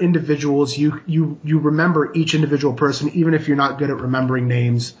 They're individuals. You remember each individual person, even if you're not good at remembering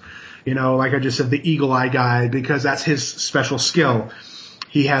names. You know, like I just said, the eagle eye guy, because that's his special skill.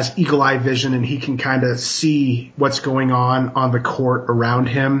 he has eagle eye vision and he can kind of see what's going on the court around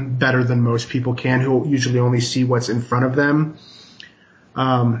him better than most people can, who usually only see what's in front of them.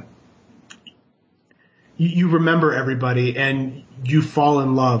 You remember everybody and you fall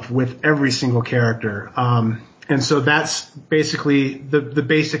in love with every single character. And so that's basically the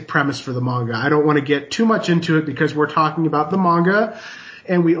basic premise for the manga. I don't want to get too much into it because we're talking about the manga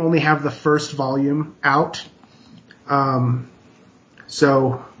and we only have the first volume out.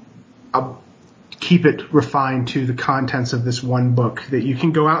 So I'll keep it refined to the contents of this one book that you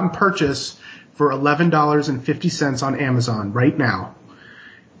can go out and purchase for $11.50 on Amazon right now.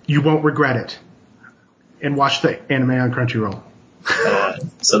 You won't regret it. And watch the anime on Crunchyroll. I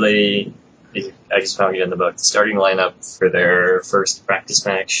just found it in the book. The starting lineup for their first practice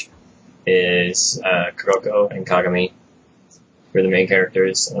match is Kuroko and Kagami for the main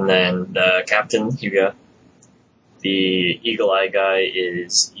characters, and then the captain, Hyuga. The Eagle Eye guy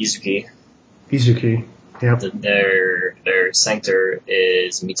is Izuki. Izuki, yep. Their center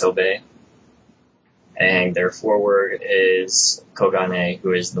is Mitobe. And their forward is Kogane,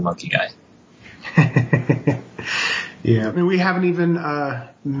 who is the monkey guy. Yeah, I mean, we haven't even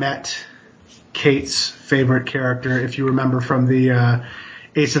met Kate's favorite character, if you remember from the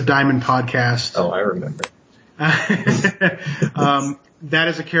Ace of Diamond podcast. Oh, I remember. That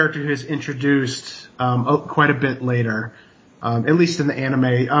is a character who is introduced quite a bit later, at least in the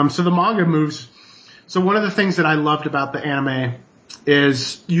anime. So the manga moves. So one of the things that I loved about the anime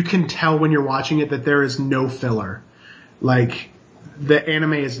is you can tell when you're watching it that there is no filler. Like, the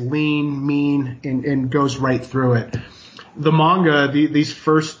anime is lean, mean, and goes right through it. The manga, these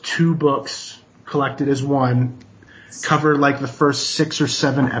first 2 books collected as one, cover like the first 6 or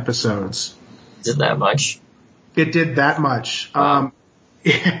 7 episodes. Did that much? It did that much. Wow.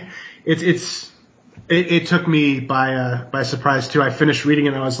 It took me by surprise too. I finished reading it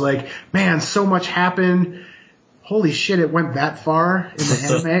and I was like, man, so much happened. Holy shit, it went that far in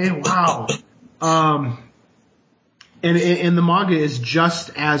the anime. Wow. And the manga is just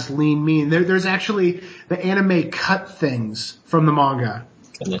as lean, mean. There's actually, the anime cut things from the manga.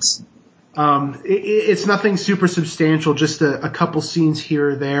 Goodness. It's nothing super substantial, just a couple scenes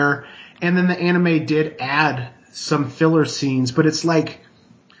here or there. And then the anime did add some filler scenes, but it's like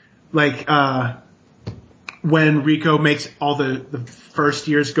when Rico makes all the first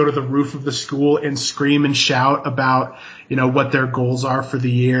years go to the roof of the school and scream and shout about, what their goals are for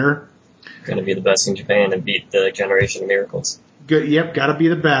the year. Going to be the best in Japan and beat the Generation of Miracles. Good. Yep. Got to be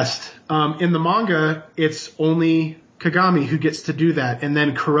the best. In the manga, it's only Kagami who gets to do that. And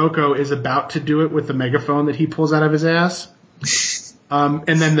then Kuroko is about to do it with the megaphone that he pulls out of his ass. And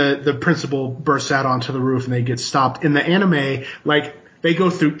then the principal bursts out onto the roof and they get stopped. In the anime, they go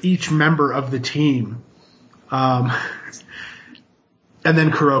through each member of the team. And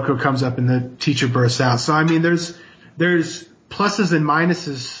then Kuroko comes up and the teacher bursts out. So, I mean, there's pluses and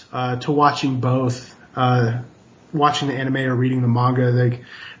minuses to watching both, watching the anime or reading the manga.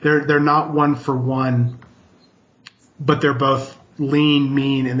 They're not one for one, but they're both lean,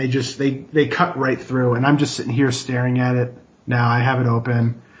 mean, and they cut right through. And I'm just sitting here staring at it now. I have it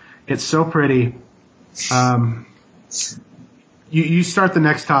open. It's so pretty. You start the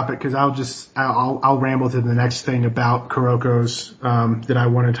next topic because I'll ramble to the next thing about Kuroko's that I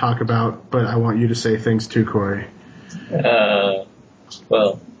want to talk about, but I want you to say things too, Corey.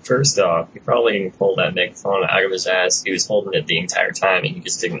 Well, first off, he probably didn't pull that megaphone out of his ass. He was holding it the entire time and he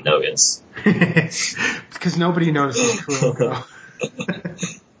just didn't notice. Because nobody notices Kuroko.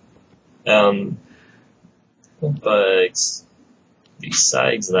 But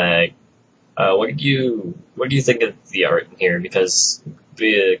besides that, what do you think of the art in here? Because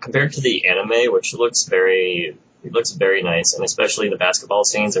compared to the anime, which looks very nice, and especially the basketball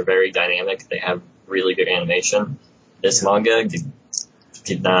scenes are very dynamic. They have really good animation. This manga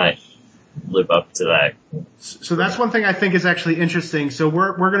did not live up to that. So that's one thing I think is actually interesting. So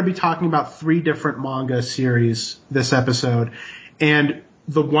we're going to be talking about 3 different manga series this episode, and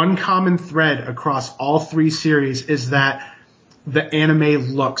the one common thread across all 3 series is that the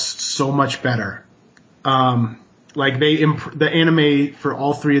anime looks so much better. The anime for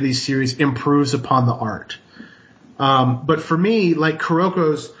all 3 of these series improves upon the art. But for me, like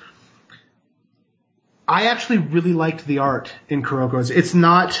Kuroko's, I actually really liked the art in Kuroko's. It's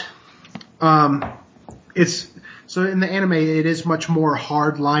not, so in the anime, it is much more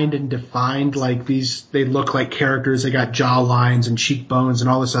hard-lined and defined. Like they look like characters. They got jaw lines and cheekbones and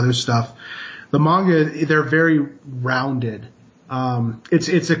all this other stuff. The manga, they're very rounded.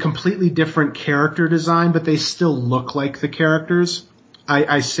 It's a completely different character design, but they still look like the characters.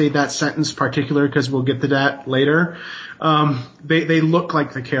 I say that sentence particular because we'll get to that later. They look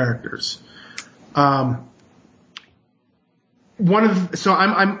like the characters. I'm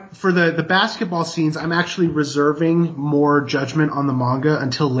for the basketball scenes, I'm actually reserving more judgment on the manga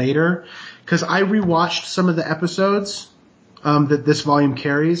until later, because I rewatched some of the episodes that this volume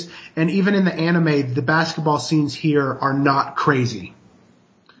carries, and even in the anime, the basketball scenes here are not crazy.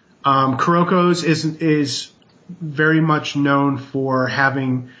 Kuroko's is very much known for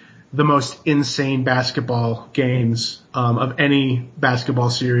having the most insane basketball games of any basketball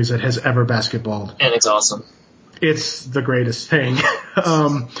series that has ever basketballed. And it's awesome. It's the greatest thing.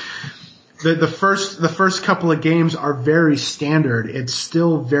 The first couple of games are very standard. It's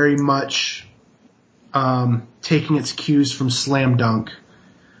still very much taking its cues from Slam Dunk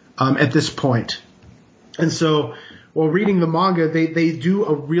at this point. And so while reading the manga, they do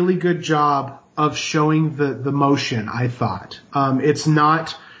a really good job of showing the motion, I thought. It's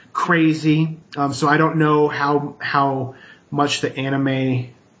not crazy, so I don't know how much the anime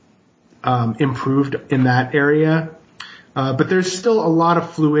improved in that area. But there's still a lot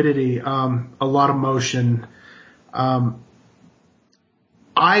of fluidity, a lot of motion.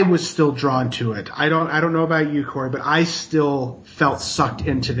 I was still drawn to it. I don't know about you, Corey, but I still felt sucked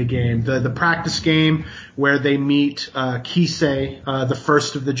into the game. The practice game where they meet Kisei, the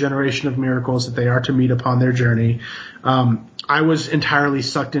first of the generation of miracles that they are to meet upon their journey. I was entirely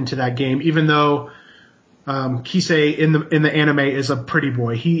sucked into that game, even though Kisei in the anime is a pretty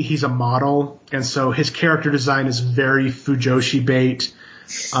boy. He's a model, and so his character design is very Fujoshi bait,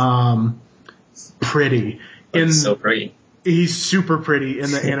 pretty. So pretty. He's super pretty in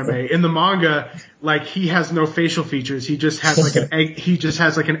the anime. In the manga, like, he has no facial features. He just has like an egg. He just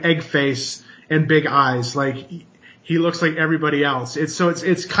has like an egg face and big eyes. Like, he looks like everybody else.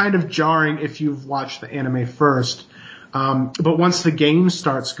 It's kind of jarring if you've watched the anime first. But once the game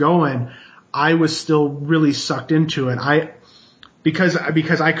starts going, I was still really sucked into it. Because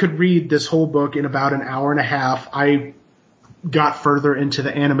I could read this whole book in about an hour and a half. I got further into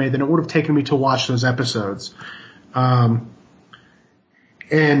the anime than it would have taken me to watch those episodes.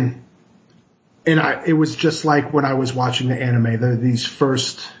 It was just like when I was watching the anime, these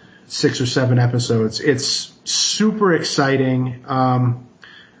first 6 or 7 episodes. It's super exciting,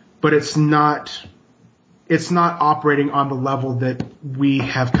 but it's not operating on the level that we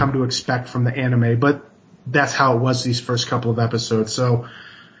have come to expect from the anime, but that's how it was these first couple of episodes. So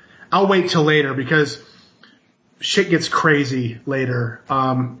I'll wait till later because shit gets crazy later,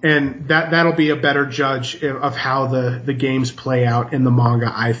 and that'll be a better judge of how the games play out in the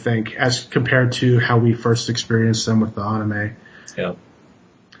manga, I think, as compared to how we first experienced them with the anime. Yeah.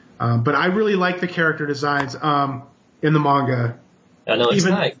 But I really like the character designs in the manga. No, it's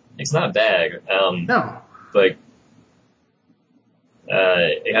not bad. No, but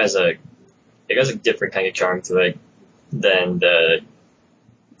it has a different kind of charm to it than the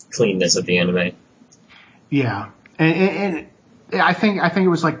cleanness of the anime. Yeah, and I think it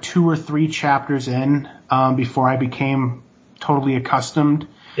was like 2 or 3 chapters in before I became totally accustomed.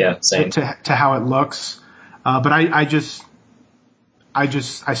 Yeah, same. to how it looks. But I was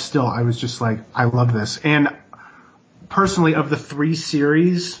just like, I love this. And personally, of the 3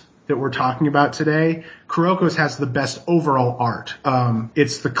 series that we're talking about today, Kuroko's has the best overall art.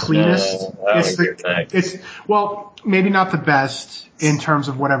 It's the cleanest. Well, maybe not the best in terms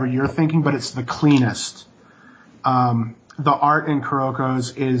of whatever you're thinking, but it's the cleanest. The art in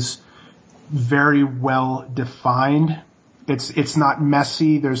Kuroko's is very well defined. It's not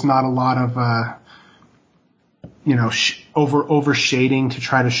messy. There's not a lot of, over shading to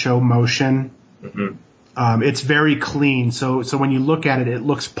try to show motion. Mm-hmm. It's very clean. So when you look at it, it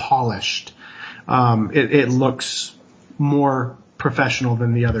looks polished. It looks more professional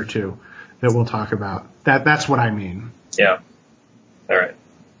than the other 2 that we'll talk about. That's what I mean. Yeah. All right.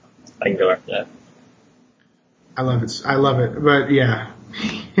 I can go after that. I love it. But yeah.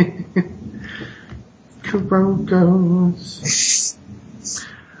 Kuroko's.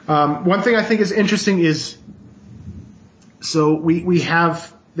 One thing I think is interesting is, so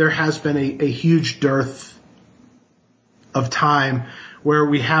there has been a huge dearth of time where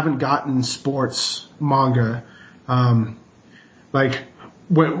we haven't gotten sports manga. Like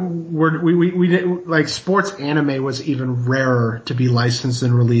sports anime was even rarer to be licensed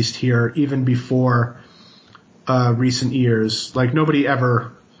and released here even before recent years. Like, nobody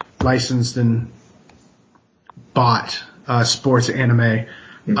ever licensed and bought sports anime.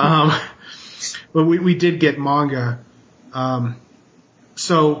 Mm-hmm. But we did get manga.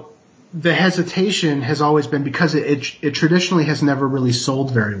 So the hesitation has always been because it traditionally has never really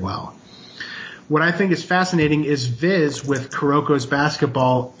sold very well. what I think is fascinating is Viz with Kuroko's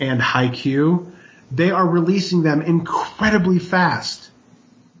Basketball and Haikyuu. They are releasing them incredibly fast.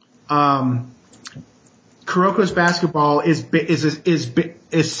 Kuroko's Basketball is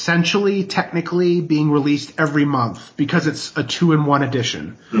essentially technically being released every month because it's a 2-in-1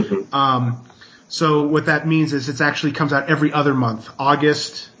 edition. Mm-hmm. So what that means is it actually comes out every other month.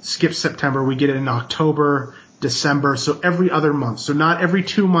 August, skips September, we get it in October, December, so every other month. So not every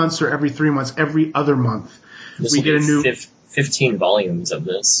 2 months or every 3 months, every other month. This We will get a be new 15 volumes of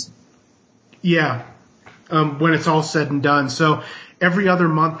this. Yeah. When it's all said and done. So every other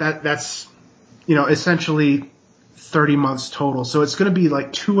month that's essentially 30 months total. So it's going to be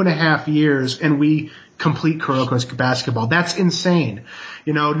like 2.5 years and we complete Kuroko's Basketball. That's insane.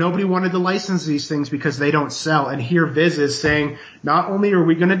 Nobody wanted to license these things because they don't sell. And here Viz is saying, not only are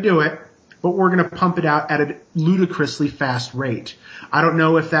we going to do it, but we're going to pump it out at a ludicrously fast rate. I don't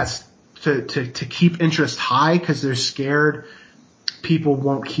know if that's to keep interest high because they're scared people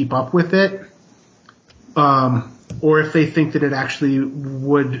won't keep up with it. Or if they think that it actually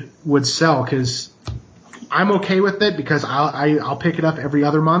would sell, because I'm okay with it because I'll pick it up every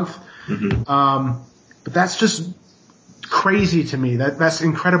other month. Mm-hmm. But that's just crazy to me. That's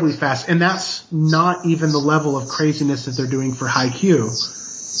incredibly fast, and that's not even the level of craziness that they're doing for Haikyuu.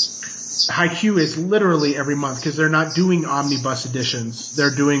 Haikyuu is literally every month because they're not doing omnibus editions.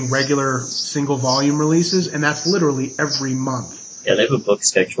 They're doing regular single volume releases, and that's literally every month. Yeah, they have a book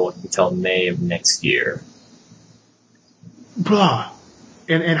scheduled until May of next year. Blah.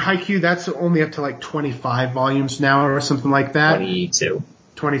 And Haikyuu, that's only up to like 25 volumes now or something like that.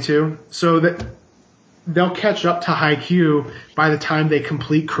 22. So that they'll catch up to Haikyuu by the time they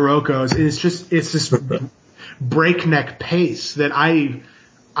complete Kuroko's. It's this breakneck pace that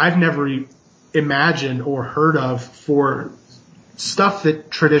I've never imagined or heard of for stuff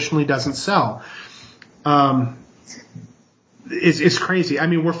that traditionally doesn't sell. It's crazy. I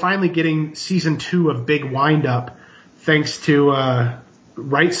mean, we're finally getting season 2 of Big Wind Up thanks to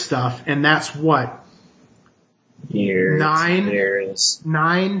Right Stuff, and that's what? 10 years,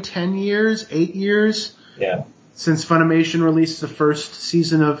 8 years? Yeah. Since Funimation released the first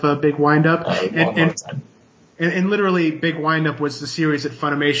season of Big Wind Up. Long time. And literally, Big Wind Up was the series at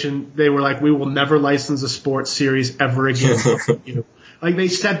Funimation. They were like, we will never license a sports series ever again. Like, they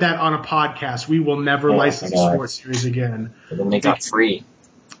said that on a podcast. We will never license a sports series again. And then they got free.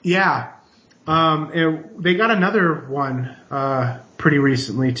 Yeah. And they got another one pretty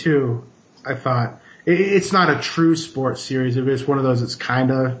recently, too, I thought. It's not a true sports series. It's one of those that's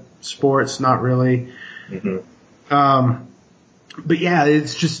kind of sports, not really. Mm-hmm. But yeah,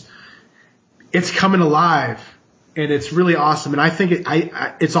 it's coming alive, and it's really awesome. And I think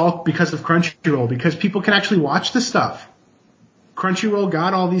it's all because of Crunchyroll, because people can actually watch this stuff. Crunchyroll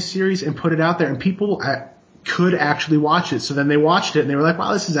got all these series and put it out there, and people could actually watch it. So then they watched it, and they were like,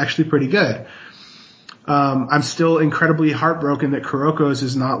 wow, this is actually pretty good. I'm still incredibly heartbroken that Kuroko's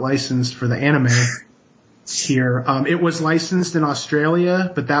is not licensed for the anime here. It was licensed in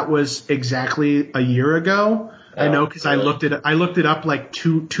Australia, but that was exactly a year ago. I know because I looked it up like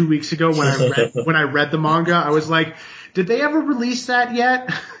two weeks ago when I read the manga. I was like, did they ever release that yet?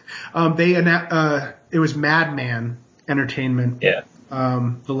 It was Madman Entertainment. Yeah.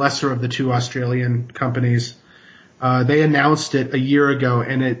 The lesser of the two Australian companies. They announced it a year ago,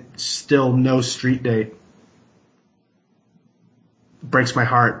 and it's still no street date. Breaks my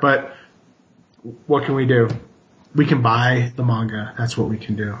heart, but what can we do? We can buy the manga. That's what we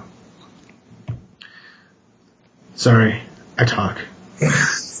can do. Sorry, I talk.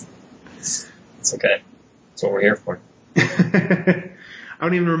 It's okay. That's what we're here for. I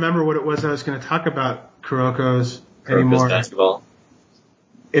don't even remember what it was I was going to talk about Kuroko's anymore. Basketball.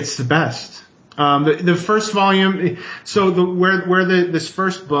 It's the best. The first volume, so this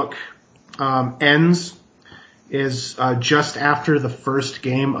first book ends is just after the first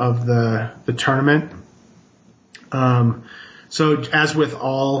game of the tournament. So as with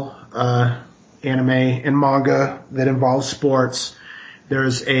all anime and manga that involves sports,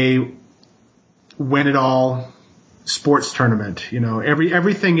 there's a win it all sports tournament.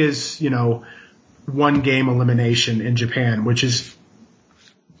 Everything is one game elimination in Japan, which is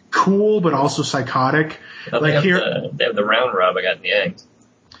cool but also psychotic. They have the round robin at the end.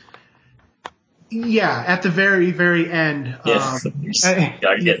 Yeah, at the very, very end. Yeah, you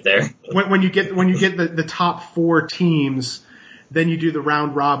gotta get there. When you get the top 4 teams, then you do the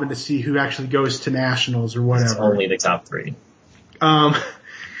round robin to see who actually goes to nationals or whatever. It's only the top 3. God,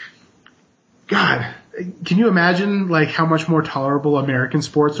 can you imagine like how much more tolerable American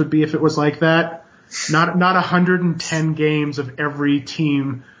sports would be if it was like that? Not 110 games of every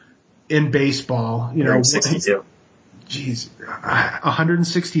team in baseball. 162. Geez,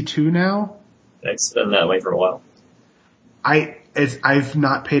 162 now? It's been that way for a while. I've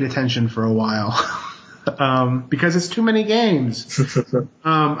not paid attention for a while. Because it's too many games.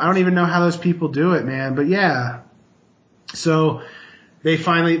 I don't even know how those people do it, man. But yeah. So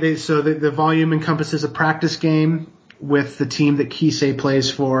the volume encompasses a practice game with the team that Kisei plays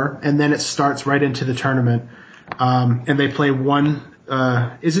for, and then it starts right into the tournament. And they play one,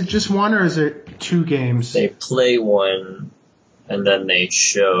 is it just one or is it 2 games? They play one, and then they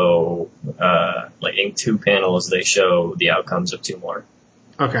show, in 2 panels, they show the outcomes of 2 more.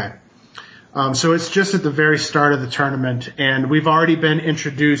 Okay. So it's just at the very start of the tournament, and we've already been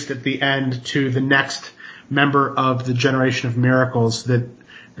introduced at the end to the next member of the Generation of Miracles that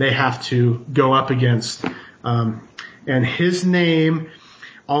they have to go up against. And his name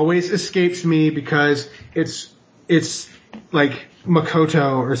always escapes me because it's like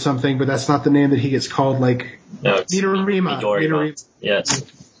Makoto or something, but that's not the name that he gets called, No, it's Midorima. Yes.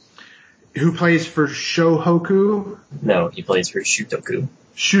 Who plays for Shohoku? No, he plays for Shutoku.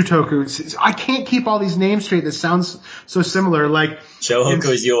 Shutoku. I can't keep all these names straight. That sounds so similar. Like Shohoku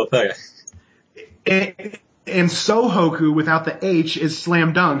is Yoapega. And Sohoku without the H is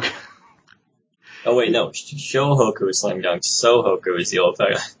Slam Dunk. Oh wait, no. Shohoku is Slam Dunk. Sohoku is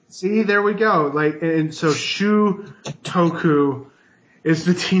Yoapega. See, there we go. And so Shutoku is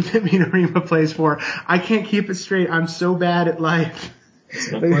the team that Midorima plays for. I can't keep it straight. I'm so bad at life.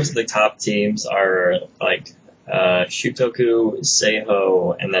 So of course the top teams are Shutoku,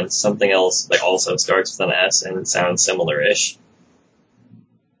 Seiho, and then something else that also starts with an S and sounds similar-ish.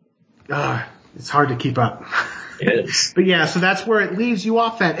 It's hard to keep up. It is. But yeah, so that's where it leaves you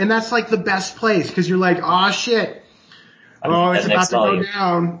off at. And that's like the best place because you're like, shit. It's about to go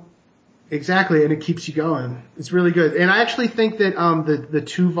down. Exactly, and it keeps you going. It's really good. And I actually think that the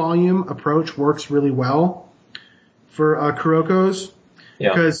 2-volume approach works really well for Kuroko's. Yeah.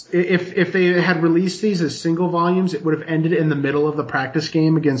 Because if they had released these as single volumes, it would have ended in the middle of the practice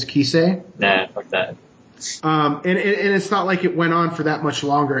game against Kisei. Nah, fuck that. And it's not like it went on for that much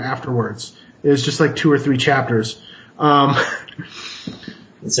longer afterwards. It was just like 2 or 3 chapters.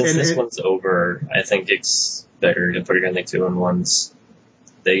 Since this one's over, I think it's better to put it in the 2-in-1s.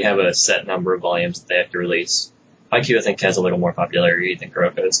 They have a set number of volumes that they have to release. IQ, I think, has a little more popularity than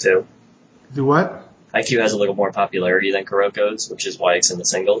Kuroko's, too. Do what? IQ has a little more popularity than Kuroko's, which is why it's in the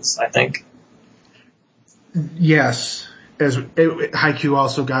singles, I think. Yes. Haikyuu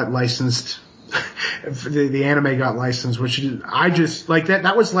also got licensed. The anime got licensed, which I just, like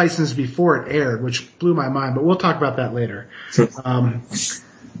that was licensed before it aired, which blew my mind, but we'll talk about that later. But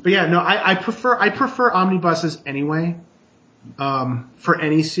yeah, no, I prefer omnibuses anyway. For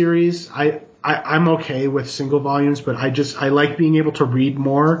any series, I'm okay with single volumes, but I like being able to read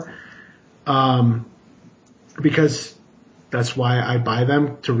more. Because that's why I buy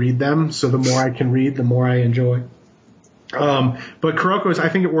them, to read them. So the more I can read, the more I enjoy. But Kuroko's, I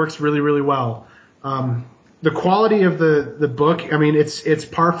think it works really, really well. The quality of the book, I mean, it's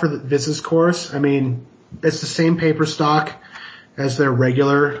par for the Viz's course. I mean, it's the same paper stock as their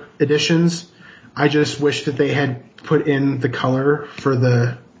regular editions. I just wish that they had put in the color for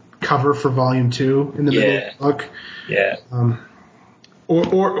the cover for volume 2 in the middle of the book. Yeah.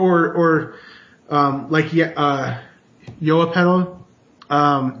 Yoapedal,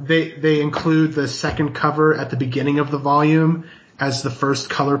 they include the second cover at the beginning of the volume as the first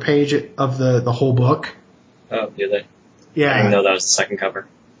color page of the whole book. Oh, do they? Yeah. I didn't know that was the second cover.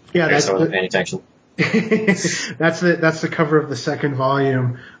 Yeah, I wasn't paying attention. That's the cover of the second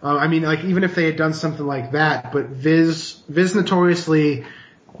volume. I mean, like, even if they had done something like that, but Viz notoriously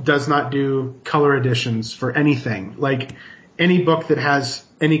does not do color editions for anything. Like, any book that has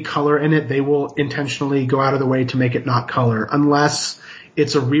any color in it, they will intentionally go out of the way to make it not color, unless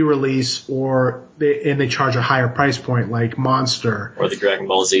it's a re-release or they charge a higher price point, like Monster. Or the Dragon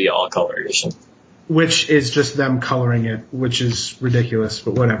Ball Z all-color edition. Which is just them coloring it, which is ridiculous,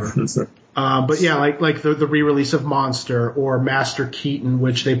 but whatever. But yeah, like the re-release of Monster or Master Keaton,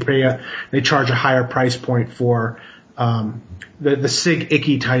 which they charge a higher price point for. The Sig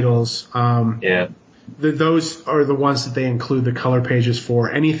Icky titles. Yeah. Those are the ones that they include the color pages for.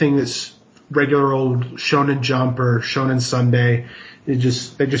 Anything that's regular old Shonen Jump or Shonen Sunday, they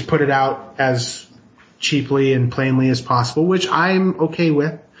just put it out as cheaply and plainly as possible, which I'm okay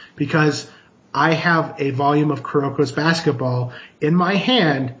with because I have a volume of Kuroko's Basketball in my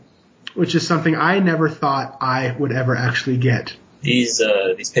hand, which is something I never thought I would ever actually get. These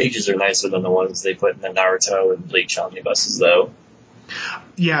pages are nicer than the ones they put in the Naruto and Bleach omnibuses, though.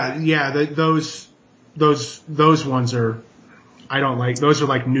 Yeah, those ones are. I don't like. Those are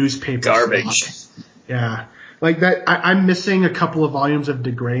like newspaper Garbage. slop. Yeah. Like that, I'm missing a couple of volumes of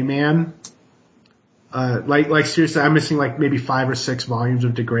DeGray Man. Like seriously, I'm missing like maybe 5 or 6 volumes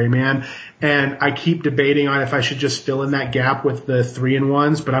of DeGray Man, and I keep debating on if I should just fill in that gap with the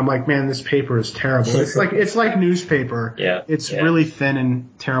 3-in-1s, but I'm like, man, this paper is terrible. It's like newspaper. Yeah. It's really thin and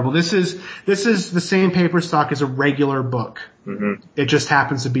terrible. This is the same paper stock as a regular book. Mm-hmm. It just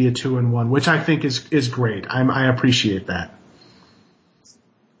happens to be a 2-in-1, which I think is great. I appreciate that.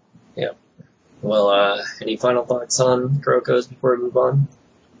 Yeah. Well, any final thoughts on Kuroko's before we move on?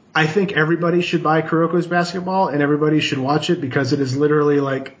 I think everybody should buy Kuroko's Basketball, and everybody should watch it because it is literally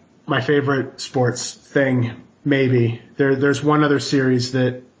like my favorite sports thing, maybe. There's one other series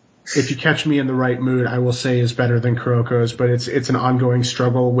that, if you catch me in the right mood, I will say is better than Kuroko's, but it's an ongoing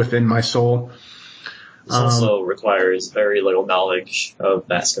struggle within my soul. This also requires very little knowledge of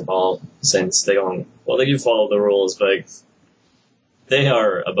basketball, since they do follow the rules, but they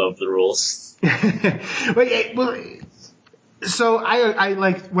are above the rules. So I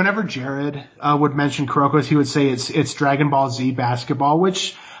like, whenever Jared would mention Kuroko's, he would say it's Dragon Ball Z basketball,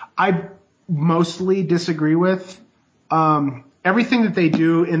 which I mostly disagree with. Everything that they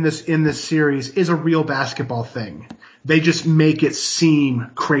do in this series is a real basketball thing. They just make it seem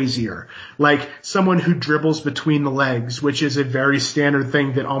crazier. Like someone who dribbles between the legs, which is a very standard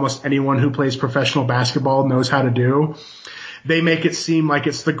thing that almost anyone who plays professional basketball knows how to do. They make it seem like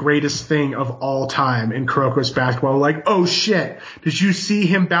it's the greatest thing of all time in Kuroko's Basketball. Like, oh shit, did you see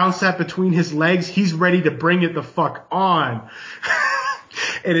him bounce that between his legs? He's ready to bring it the fuck on.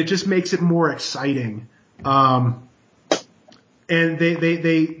 And it just makes it more exciting. And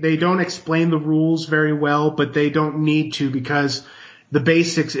they don't explain the rules very well, but they don't need to, because the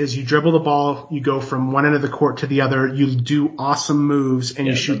basics is you dribble the ball, you go from one end of the court to the other, you do awesome moves, and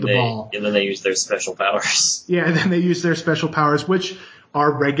you shoot the ball. And then they use their special powers. Yeah, and then they use their special powers, which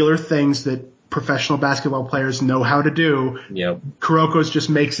are regular things that professional basketball players know how to do. Yep. Kuroko's just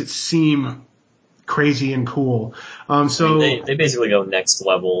makes it seem crazy and cool. They basically go next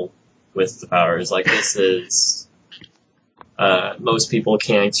level with the powers. Like, this is... most people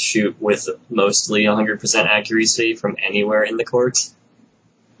can't shoot with mostly 100% accuracy from anywhere in the court.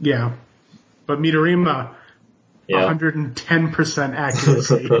 Yeah. But Midorima, 110%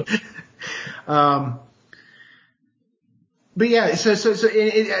 accuracy. But yeah,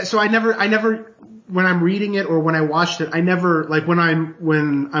 so I never, when I'm reading it or when I watched it, I never, like,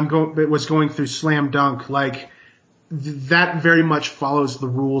 was going through Slam Dunk, like, that very much follows the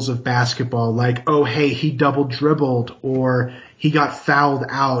rules of basketball. Like, oh, hey, he double dribbled, or he got fouled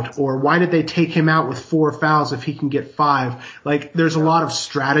out, or why did they take him out with 4 fouls if he can get 5? Like, there's a lot of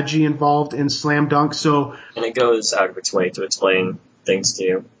strategy involved in Slam Dunk, so. And it goes out of its way to explain things to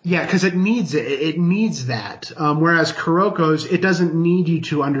you. Yeah, because it needs it. It needs that. Whereas Kuroko's, it doesn't need you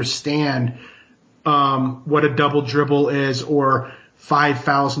to understand what a double dribble is, or 5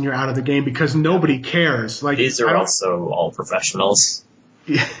 fouls and you're out of the game, because nobody cares. Like, these are also all professionals.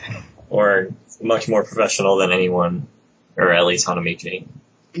 Yeah. Or much more professional than anyone, or at least Hanamichi.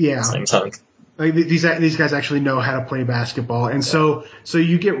 Yeah. Slam Dunk. Like, these guys actually know how to play basketball, and so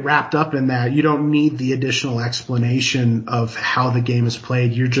you get wrapped up in that. You don't need the additional explanation of how the game is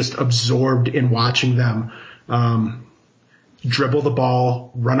played. You're just absorbed in watching them dribble the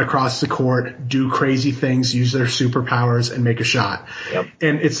ball, run across the court, do crazy things, use their superpowers, and make a shot. Yep.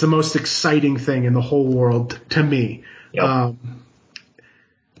 And it's the most exciting thing in the whole world to me. Yep.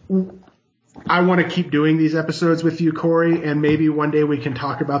 I want to keep doing these episodes with you, Corey, and maybe one day we can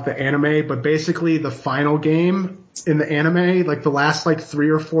talk about the anime, but basically the final game in the anime, like the last 3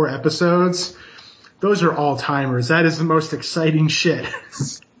 or 4 episodes, those are all-timers. That is the most exciting shit.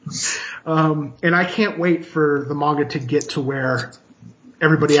 And I can't wait for the manga to get to where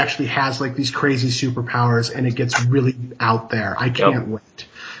everybody actually has these crazy superpowers and it gets really out there. I can't wait.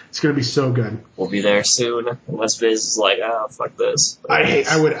 It's going to be so good. We'll be there soon, unless Viz is like, fuck this. Viz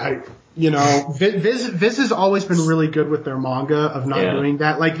has always been really good with their manga of not doing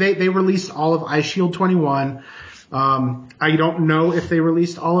that. Like, they released all of Ice Shield 21. I don't know if they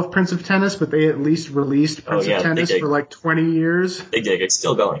released all of Prince of Tennis, but they at least released Prince of Tennis for 20 years. They did. It's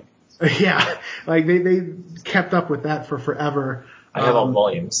still going. Yeah. They kept up with that for forever. I have all the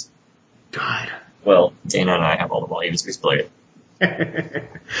volumes. God. Well, Dana and I have all the volumes. We split it.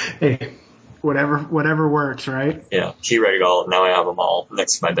 Hey, whatever works, right? Yeah, she read it all. Now I have them all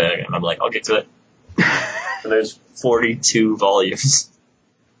next to my bed, and I'm like, I'll get to it. And there's 42 volumes.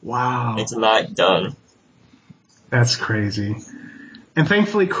 Wow. It's not done. That's crazy. And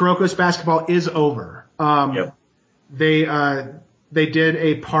thankfully, Kuroko's Basketball is over. Yep. they did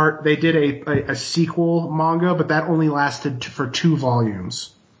a sequel manga, but that only lasted for 2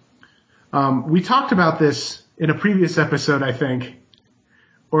 volumes. We talked about this in a previous episode, I think.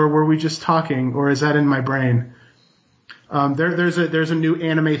 Or were we just talking, or is that in my brain? There's a new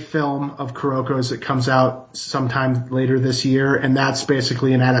anime film of Kuroko's that comes out sometime later this year, and that's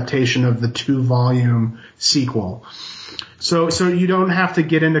basically an adaptation of the 2-volume sequel. So you don't have to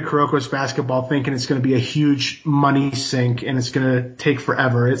get into Kuroko's Basketball thinking it's going to be a huge money sink and it's going to take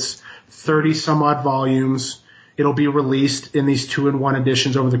forever. It's 30 some odd volumes. It'll be released in these 2-in-1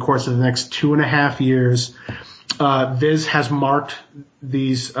 editions over the course of the next 2.5 years. Viz has marked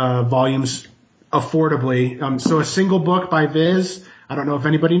these volumes affordably. So a single book by Viz, I don't know if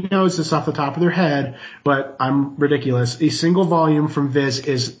anybody knows this off the top of their head, but I'm ridiculous. A single volume from Viz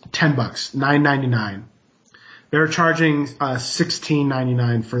is $10, $9.99. They're charging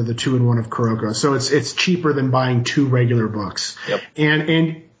 $16.99 for the 2-in-1 of Kuroko, so it's cheaper than buying 2 regular books. Yep.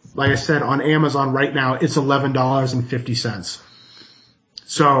 And like I said, on Amazon right now, it's $11.50.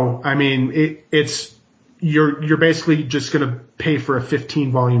 So I mean, you're basically just going to pay for a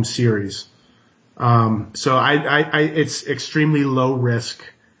 15-volume series. So it's extremely low risk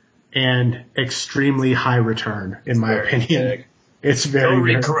and extremely high return, in my opinion. Big. It's very Go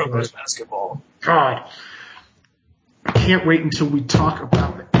read very Kuroko's good. Basketball. God. I can't wait until we talk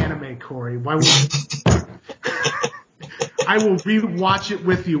about the anime, Corey. Why would I will rewatch it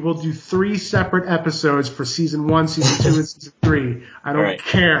with you. We'll do 3 separate episodes for season 1, season 2, and season 3. I don't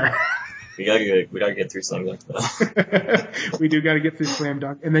care. We gotta get through Slam Dunk though. We do gotta get through Slam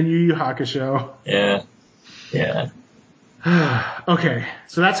Dunk. And then Yu Yu Hakusho. Yeah. Okay,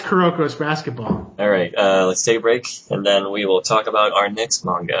 so that's Kuroko's Basketball. Alright, let's take a break, and then we will talk about our next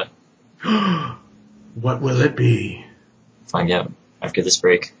manga. What will it be? Find out after this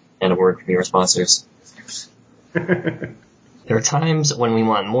break, and a word from your sponsors. There are times when we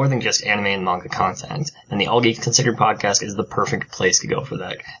want more than just anime and manga content, and the All Geeks Considered podcast is the perfect place to go for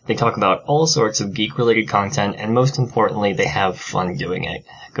that. They talk about all sorts of geek-related content, and most importantly, they have fun doing it.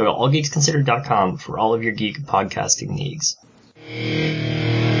 Go to allgeeksconsidered.com for all of your geek podcasting needs. 今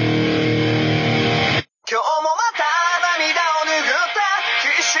日もまた涙を拭った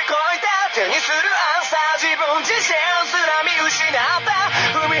必死こいた手にするアンサー自分自身すら見失った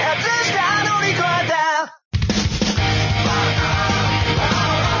踏み外した乗り越えた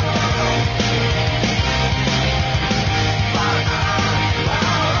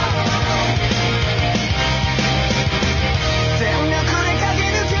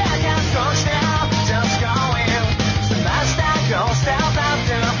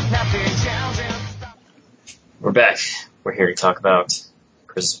We're back. We're here to talk about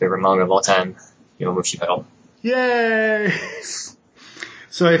Chris's favorite manga of all time, Yowamushi Pedal. Yay!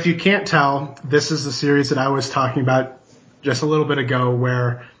 So if you can't tell, this is the series that I was talking about just a little bit ago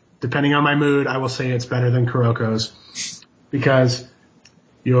where, depending on my mood, I will say it's better than Kuroko's. Because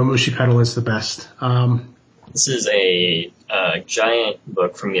Yowamushi Pedal is the best. This is a giant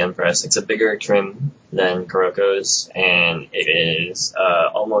book from the Empress. It's a bigger trim than Kuroko's, and it is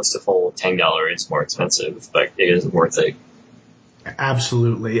almost a full $10 more expensive, but it is worth it.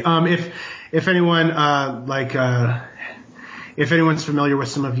 Absolutely. If anyone if anyone's familiar with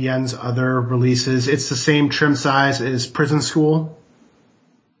some of Yen's other releases, it's the same trim size as Prison School.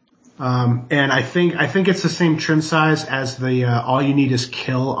 And I think it's the same trim size as the All You Need Is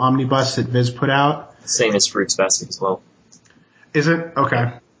Kill omnibus that Viz put out. Same as Fruits Basket as well. Is it?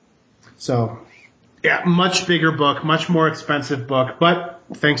 Okay. So, yeah, much bigger book, much more expensive book, but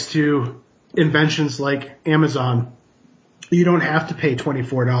thanks to inventions like Amazon, you don't have to pay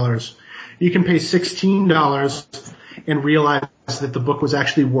 $24. You can pay $16 and realize that the book was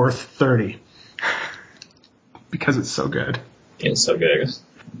actually worth $30. Because it's so good. It's so good.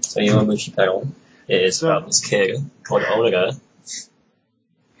 So Yowamushi Pedal is about this kid called Onaga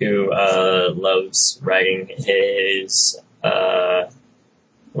who loves riding his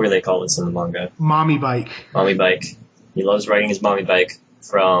what do they call this in the manga? Mommy bike. Mommy bike. He loves riding his mommy bike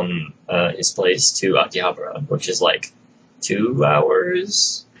from his place to Akihabara, which is like 2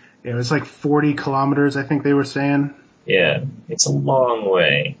 hours. Yeah, it was like 40 kilometers, I think they were saying. Yeah, it's a long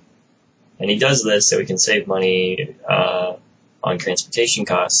way. And he does this so he can save money on transportation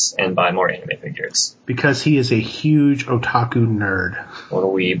costs and buy more anime figures. Because he is a huge otaku nerd. What a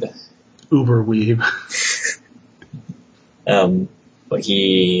weeb. Uber weeb. But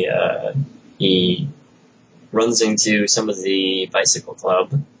he runs into some of the bicycle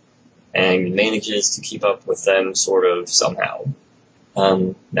club and manages to keep up with them sort of somehow.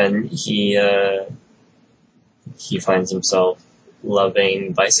 And he finds himself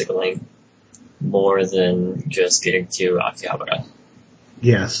loving bicycling more than just getting to Akihabara.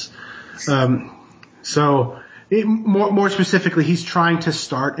 Yes. More specifically, he's trying to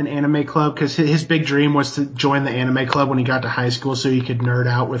start an anime club because his big dream was to join the anime club when he got to high school so he could nerd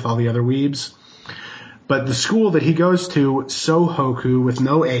out with all the other weebs. But the school that he goes to, Sohoku with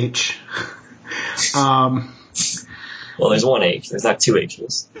no H. Well, there's one H. There's not two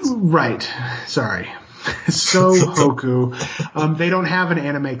H's. Right. Sorry. Sohoku. They don't have an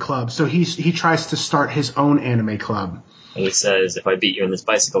anime club, so he tries to start his own anime club. And he says, if I beat you in this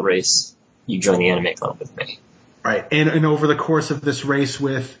bicycle race, you join the anime club with me. Right. And over the course of this race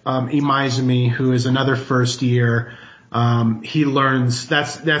with Imaizumi, who is another first year, he learns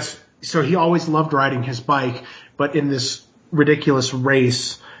so he always loved riding his bike, but in this ridiculous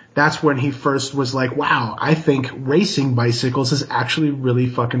race, that's when he first was like, wow, I think racing bicycles is actually really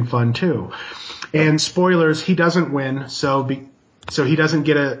fucking fun too. And spoilers, he doesn't win, so he doesn't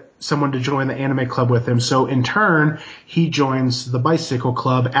get someone to join the anime club with him. So in turn, he joins the bicycle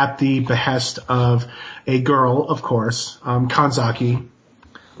club at the behest of a girl, of course, Kanzaki.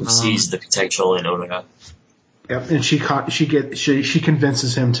 Who sees the potential in Onoga. Yep, and she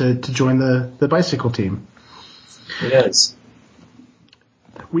convinces him to join the bicycle team. He does.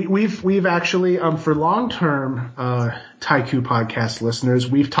 We've actually for long-term Taiku podcast listeners,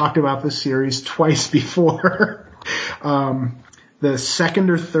 we've talked about this series twice before. The second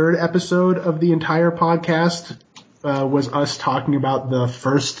or third episode of the entire podcast was us talking about the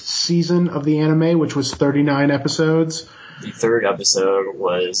first season of the anime, which was 39 episodes. The third episode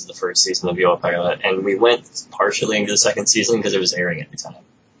was the first season of Yopara, and we went partially into the second season because it was airing at the time.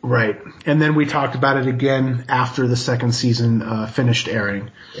 Right. And then we talked about it again after the second season finished airing.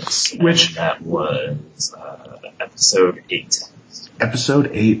 Yes. Which that was episode 8.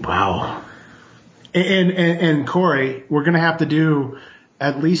 Episode 8, wow. And Corey, we're going to have to do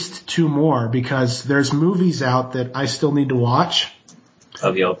at least 2 more because there's movies out that I still need to watch.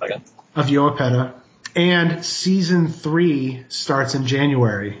 Of Yopara. And season 3 starts in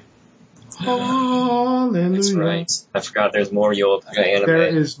January. Hallelujah. That's right. I forgot there's more Yopara anime. There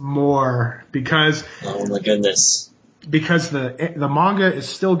is more because... Oh my goodness. Because the manga is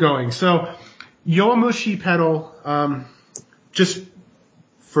still going. So, Yowamushi Pedal, just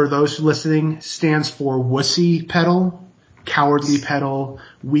for those listening, stands for wussy pedal, cowardly pedal,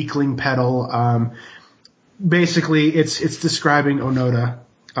 weakling pedal. Basically, it's describing Onoda.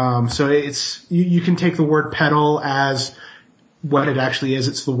 So you can take the word pedal as what it actually is.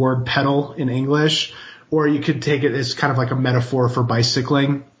 It's the word pedal in English, or you could take it as kind of like a metaphor for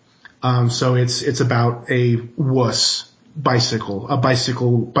bicycling. So it's about a wuss bicycle,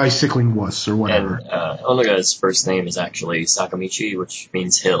 bicycling wuss or whatever. And Onoga's first name is actually Sakamichi, which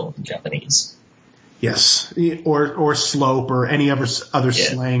means hill in Japanese. Yes, or slope or any other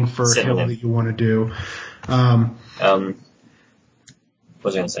slang for hill that you want to do. What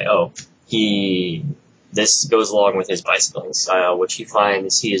was I going to say? This goes along with his bicycling style, which he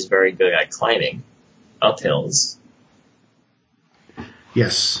finds he is very good at climbing up hills.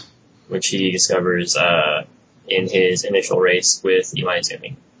 Yes. Which he discovers in his initial race with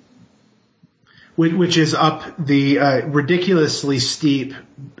Imaizumi. Which is up the ridiculously steep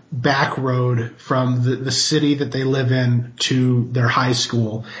back road from the city that they live in to their high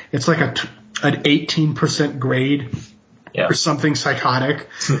school. It's like an 18% grade. Yeah. Or something psychotic.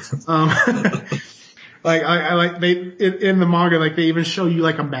 In the manga, like they even show you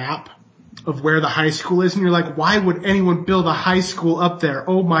like a map of where the high school is, and you're like, why would anyone build a high school up there?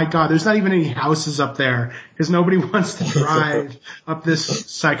 Oh my god, there's not even any houses up there because nobody wants to drive up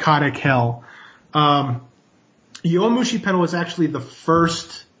this psychotic hill. Yowamushi Pedal was actually the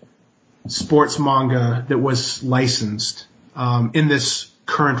first sports manga that was licensed in this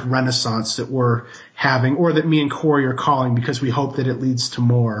current renaissance that we're having, or that me and Corey are calling because we hope that it leads to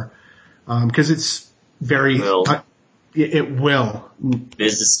more. Because it's very... It will.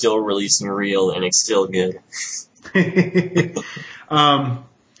 Biz is still releasing real, and it's still good.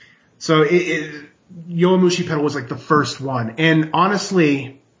 So Yowamushi Pedal was like the first one. And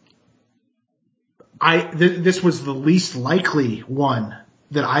honestly, this was the least likely one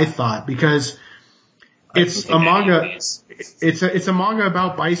that I thought, because it's a manga. It's a manga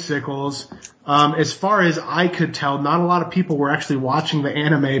about bicycles. As far as I could tell, not a lot of people were actually watching the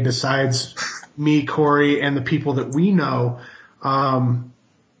anime besides me, Corey, and the people that we know. And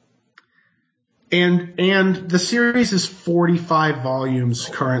the series is 45 volumes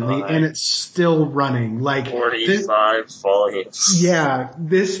currently, and it's still running. Like 45 volumes. Yeah,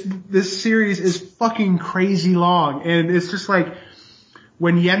 this series is fucking crazy long, and it's just like,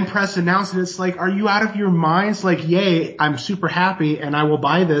 when Yen Press announced it, it's like, are you out of your minds? Like, yay, I'm super happy and I will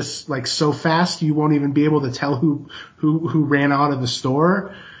buy this like so fast you won't even be able to tell who ran out of the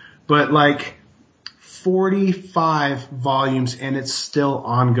store. But like 45 volumes and it's still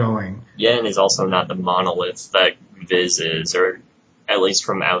ongoing. Yen is also not the monolith that Viz is, or at least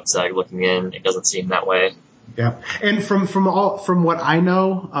from outside looking in, it doesn't seem that way. Yeah, and from what I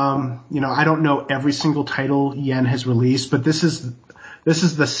know, I don't know every single title Yen has released, but this is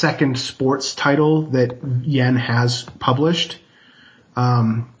the second sports title that Yen has published.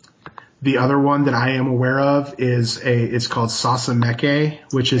 The other one that I am aware of it's called Sasameke,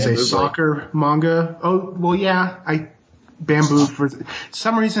 which is a soccer manga. Oh, well, yeah, Bamboo, for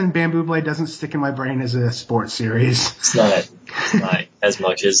some reason, Bamboo Blade doesn't stick in my brain as a sports series. It's not as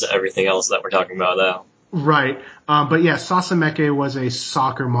much as everything else that we're talking about though. Right. But yeah, Sasameke was a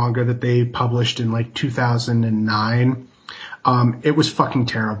soccer manga that they published in like 2009. It was fucking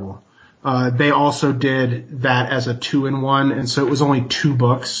terrible. They also did that as a 2-in-1, and so it was only 2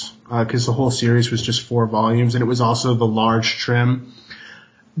 books, cause the whole series was just 4 volumes, and it was also the large trim.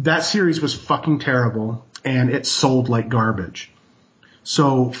 That series was fucking terrible, and it sold like garbage.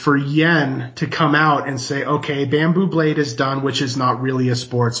 So for Yen to come out and say, okay, Bamboo Blade is done, which is not really a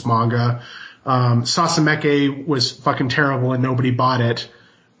sports manga. Sasameke was fucking terrible and nobody bought it.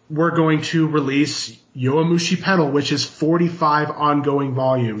 We're going to release Yowamushi Pedal, which is 45 ongoing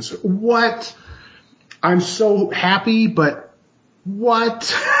volumes. What? I'm so happy, but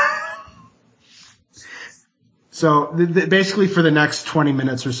what? So basically for the next 20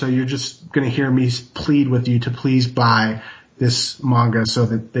 minutes or so, you're just going to hear me plead with you to please buy this manga so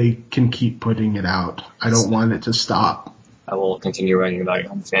that they can keep putting it out. I don't want it to stop. I will continue writing about it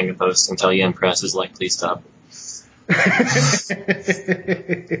on the Fanga Post until Yen Press is like, please stop.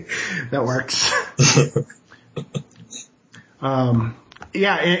 That works.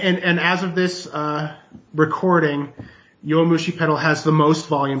 Yeah, and as of this recording, Yowamushi Pedal has the most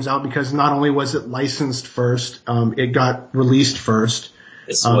volumes out because not only was it licensed first, it got released first.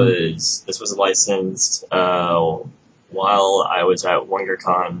 This was licensed while I was at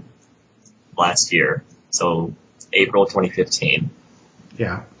WonderCon last year, so April 2015.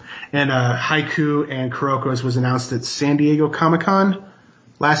 Yeah. And Haiku and Kuroko's was announced at San Diego Comic-Con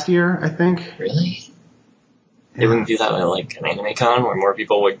last year, I think. Really? They wouldn't do that at like an anime con where more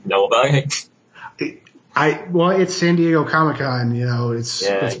people would know about it? Well, it's San Diego Comic-Con, it's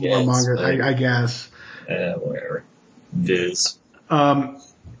more manga, I guess. Whatever. It is.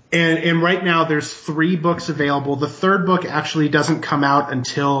 And right now there's 3 books available. The third book actually doesn't come out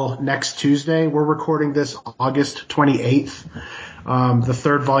until next Tuesday. We're recording this August 28th. The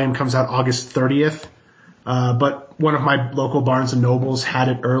third volume comes out August 30th. But one of my local Barnes and Nobles had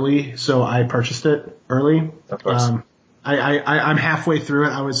it early, so I purchased it early. Of course. I'm halfway through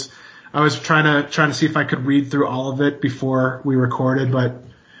it. I was trying to see if I could read through all of it before we recorded, but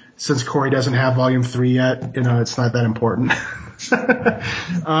since Corey doesn't have volume 3 yet, it's not that important. But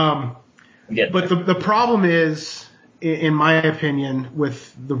the problem is, in my opinion,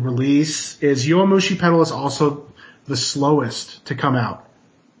 with the release is Yowamushi Pedal is also the slowest to come out.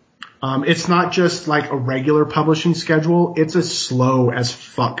 It's not just like a regular publishing schedule. It's a slow as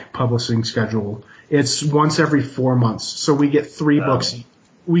fuck publishing schedule. It's once every 4 months. So we get 3 books.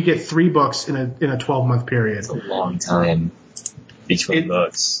 We get 3 books in a 12-month period. It's a long time between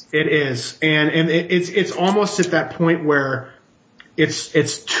books. It is. And it's almost at that point where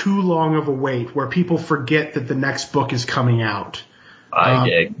it's too long of a wait, where people forget that the next book is coming out. I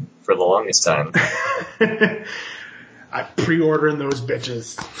did for the longest time. I'm pre-ordering those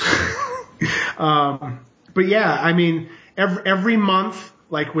bitches. But yeah, I mean, every month,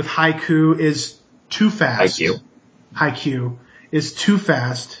 like with Haiku, is too fast. Haiku is too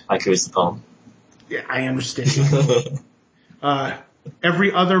fast. Haiku is the poem. Yeah, I understand.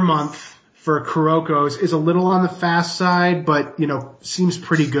 Every other month for Kuroko's is a little on the fast side, but, seems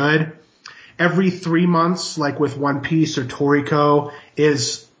pretty good. Every 3 months, like with One Piece or Toriko,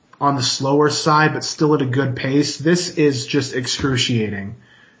 is on the slower side, but still at a good pace. This is just excruciating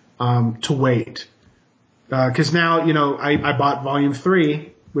to wait. Because now, I bought volume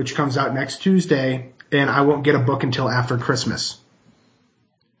 3, which comes out next Tuesday, and I won't get a book until after Christmas.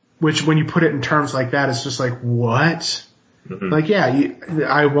 Which, when you put it in terms like that, it's just like, what? Mm-hmm. Like, yeah,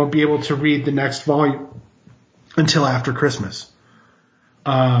 I won't be able to read the next volume until after Christmas.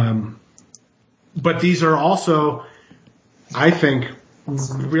 But these are also, I think,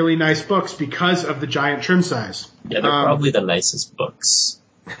 really nice books because of the giant trim size. Yeah, they're probably the nicest books.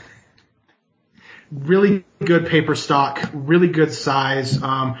 Really good paper stock, really good size.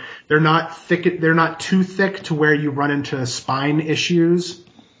 They're not thick. They're not too thick to where you run into spine issues.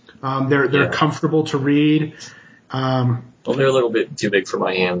 They're comfortable to read. Well, they're a little bit too big for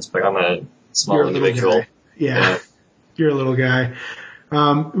my hands, but I'm a small individual. Yeah. You're a little guy.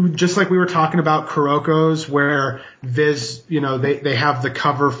 Just like we were talking about Kuroko's, where Viz, they have the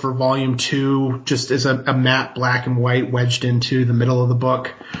cover for volume 2 just as a matte black and white wedged into the middle of the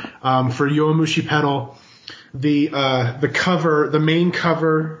book. For Yowamushi Pedal, the cover, the main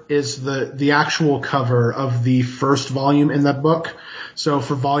cover is the actual cover of the first volume in that book. So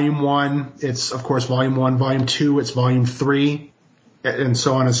for volume 1, it's of course volume 1, volume 2, it's volume 3, and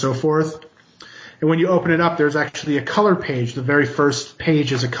so on and so forth. And when you open it up, there's actually a color page. The very first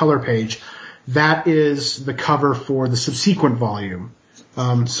page is a color page. That is the cover for the subsequent volume.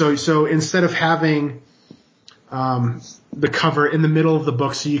 So instead of having the cover in the middle of the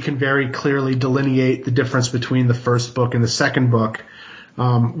book so you can very clearly delineate the difference between the first book and the second book,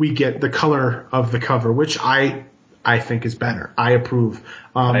 we get the color of the cover, which I think is better. I approve.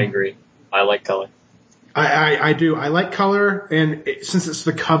 I agree. I like color. I do. I like color, and since it's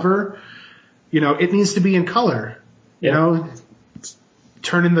the cover, it needs to be in color.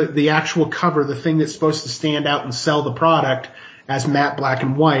 Turning the actual cover, the thing that's supposed to stand out and sell the product, as matte black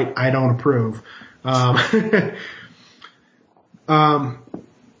and white, I don't approve. Where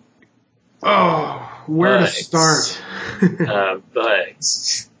to start?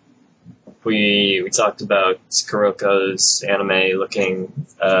 Bugs. We talked about Kuroko's anime looking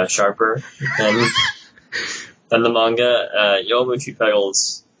sharper than the manga. Yowamushi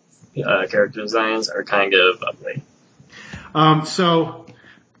Pedal's character designs are kind of ugly.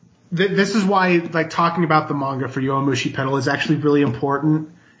 This is why talking about the manga for Yowamushi Pedal is actually really important,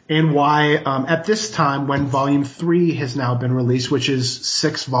 and why at this time, when volume 3 has now been released, which is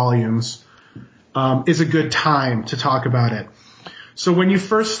 6 volumes, is a good time to talk about it. So when you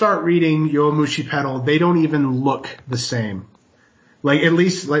first start reading Yowamushi Pedal, they don't even look the same.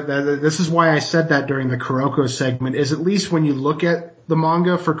 This is why I said that during the Kuroko segment, is at least when you look at the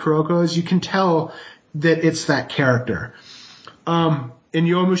manga for Kuroko's, you can tell that it's that character. In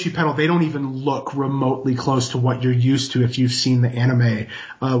Yowamushi Pedal, they don't even look remotely close to what you're used to if you've seen the anime.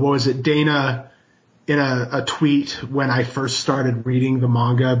 What was it? Dana, in a tweet when I first started reading the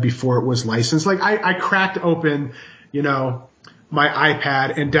manga before it was licensed, I cracked open, my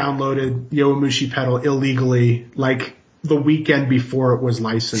iPad and downloaded Yowamushi Pedal illegally, the weekend before it was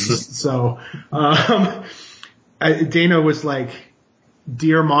licensed. So, Dana was like,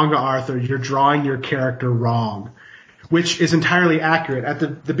 "Dear manga Arthur, you're drawing your character wrong," which is entirely accurate. At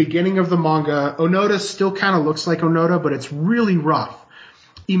the beginning of the manga, Onoda still kind of looks like Onoda, but it's really rough.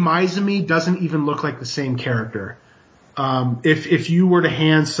 Imaizumi doesn't even look like the same character. If you were to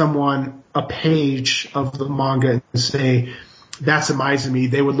hand someone a page of the manga and say, "That's Imaizumi,"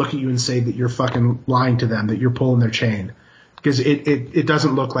 they would look at you and say that you're fucking lying to them, that you're pulling their chain, because it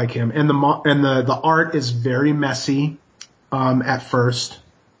doesn't look like him. And the art is very messy at first.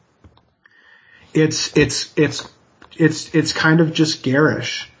 It's kind of just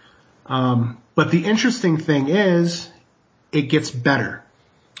garish. But the interesting thing is, it gets better.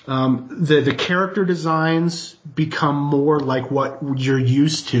 The character designs become more like what you're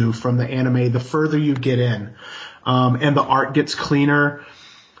used to from the anime the further you get in. And the art gets cleaner.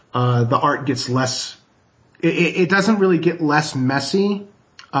 The art gets less, it doesn't really get less messy,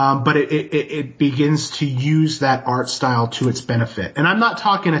 but it begins to use that art style to its benefit. And I'm not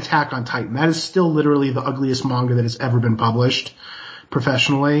talking Attack on Titan. That is still literally the ugliest manga that has ever been published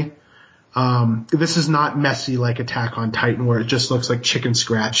professionally. This is not messy like Attack on Titan, where it just looks like chicken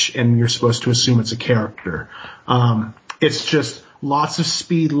scratch and you're supposed to assume it's a character. It's just lots of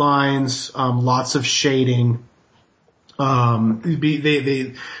speed lines, lots of shading. A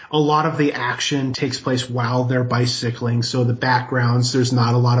lot of the action takes place while they're bicycling, so the backgrounds, there's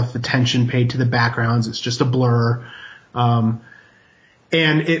not a lot of attention paid to the backgrounds. It's just a blur. And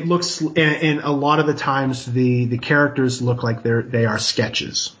it looks, and a lot of the times the characters look like they are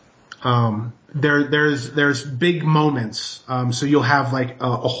sketches. There's big moments. So you'll have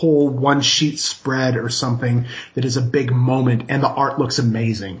a whole one sheet spread or something that is a big moment, and the art looks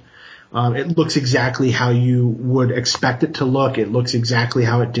amazing. It looks exactly how you would expect it to look. It looks exactly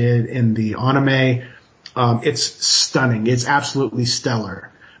how it did in the anime. It's stunning. It's absolutely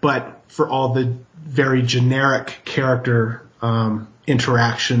stellar. But for all the very generic character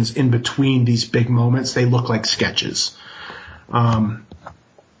interactions in between these big moments, they look like sketches.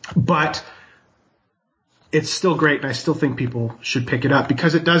 But it's still great, and I still think people should pick it up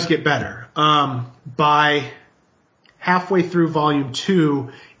because it does get better. By halfway through volume 2,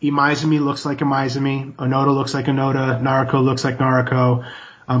 Imaizumi looks like Imaizumi, Onoda looks like Onoda, Naruko looks like Naruko.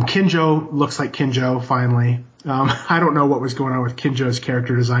 Kinjo looks like Kinjo finally. I don't know what was going on with Kinjo's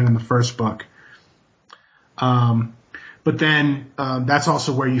character design in the first book. But then that's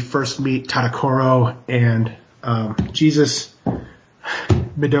also where you first meet Tadakoro and Jesus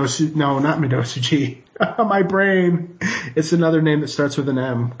Midosu. No, not Midosuji. My brain. It's another name that starts with an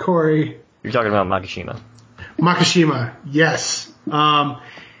M. Corey. You're talking about Makishima. Makishima, yes.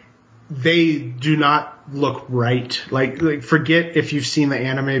 They do not look right. Like forget if you've seen the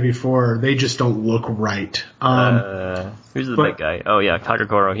anime before. They just don't look right. Who's the big guy? Oh yeah,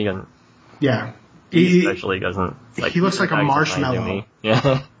 Tadakoro. He doesn't. Yeah. He especially doesn't. Like, he looks like a marshmallow.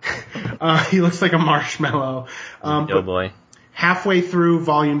 Yeah. He looks like a marshmallow. Doughboy. Halfway through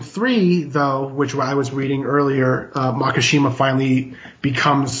volume 3, though, which I was reading earlier, Makishima finally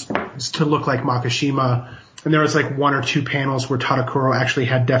becomes to look like Makishima. And there was like 1 or 2 panels where Tadakoro actually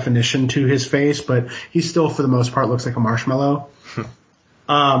had definition to his face, but he still, for the most part, looks like a marshmallow.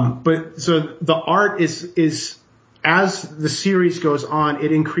 But so the art is as the series goes on,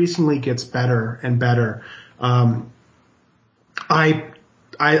 it increasingly gets better and better. I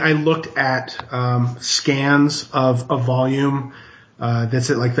looked at scans of a volume that's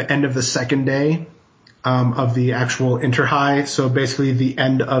at like the end of the second day of the actual Interhigh, so basically the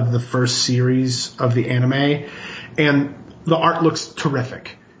end of the first series of the anime, and the art looks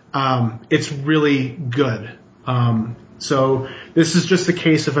terrific. It's really good. So this is just a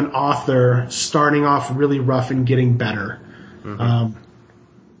case of an author starting off really rough and getting better. Mm-hmm.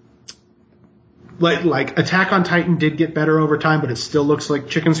 Like Attack on Titan did get better over time, but it still looks like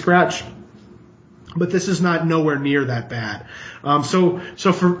chicken scratch. But this is not nowhere near that bad. So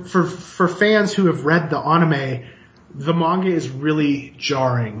for fans who have read the anime, the manga is really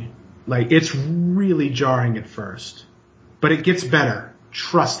jarring. Like, it's really jarring at first, but it gets better.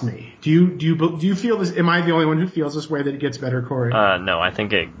 Trust me. Do you feel this? Am I the only one who feels this way, that it gets better, Corey? No, I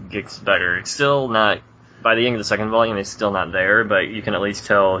think it gets better. It's still not, by the end of the second volume, it's still not there, but you can at least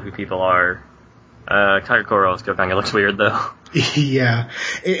tell who people are. Tadakoro still kind of looks weird, though. Yeah,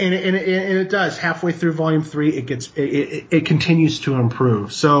 and it does. Halfway through volume 3, it continues to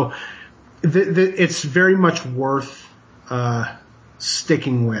improve. So it's very much worth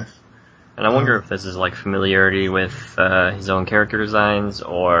sticking with. And I wonder if this is like familiarity with his own character designs,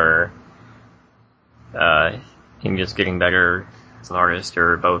 or him just getting better as an artist,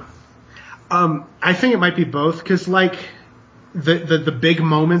 or both. I think it might be both, because like the big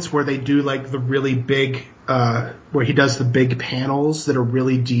moments where they do like the really big, where he does the big panels that are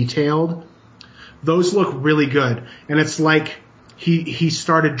really detailed, those look really good. And it's like he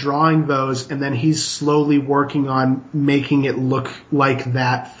started drawing those, and then he's slowly working on making it look like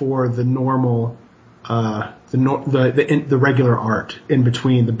that for the normal, the regular art in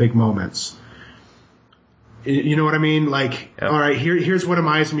between the big moments. You know what I mean? Like, yep. All right, here's what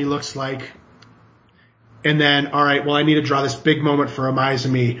Amaizumi looks like. And then, all right, well, I need to draw this big moment for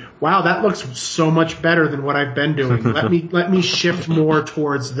Amaizumi. Wow, that looks so much better than what I've been doing. Let me shift more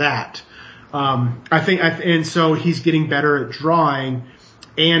towards that. And so he's getting better at drawing,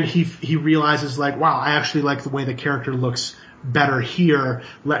 and he realizes, like, wow, I actually like the way the character looks better here.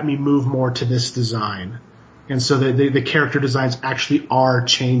 Let me move more to this design. And so the character designs actually are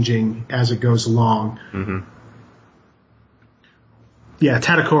changing as it goes along. Mm-hmm. Yeah,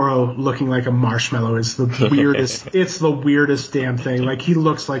 Tadakoro looking like a marshmallow is the weirdest. It's the weirdest damn thing. Like, he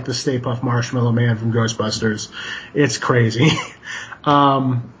looks like the Stay Puft Marshmallow Man from Ghostbusters. It's crazy.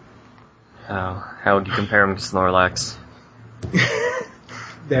 How would you compare him to Snorlax?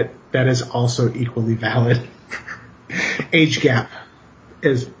 That is also equally valid. Age gap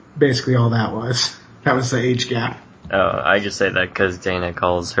is basically all that was. That was the age gap. Oh, I just say that because Dana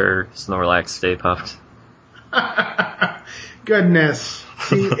calls her Snorlax Stay Puft. Goodness.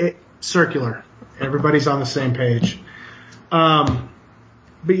 See, circular. Everybody's on the same page. But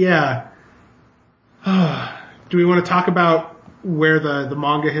yeah. Do we want to talk about where the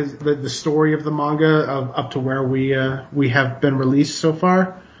manga has, the story of the manga up to where we have been released so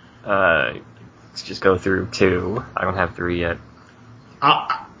far? Let's just go through 2. I don't have 3 yet.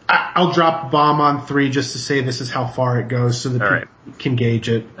 I'll drop a bomb on 3 just to say this is how far it goes, so that people can gauge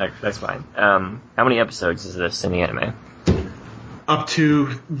it. That's fine. How many episodes is this in the anime? Up to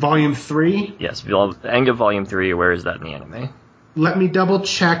volume 3? Yes, the end of volume 3. Where is that in the anime? Let me double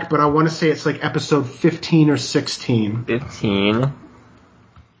check, but I want to say it's like episode 15 or 16. 15?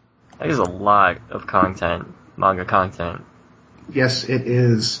 That is a lot of content, manga content. Yes, it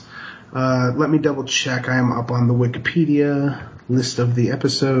is. Let me double check. I am up on the Wikipedia list of the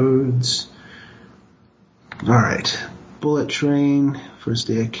episodes. All right. Bullet Train, First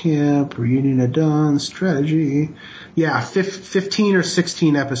Day of Camp, Reunion at Dawn, Strategy. Yeah, 15 or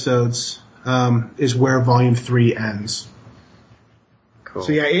 16 episodes is where Volume 3 ends. Cool.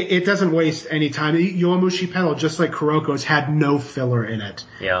 So yeah, it doesn't waste any time. Yowamushi Pedal, just like Kuroko's, had no filler in it.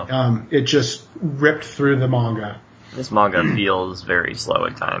 Yeah. It just ripped through the manga. This manga feels very slow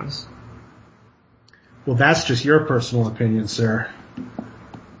at times. Well, that's just your personal opinion, sir.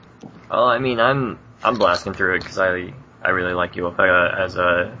 Well, I mean, I'm blasting through it because I really like Uopega as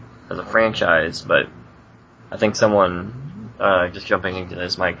a franchise, but I think someone just jumping into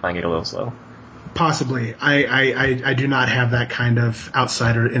this might find it a little slow. Possibly. I do not have that kind of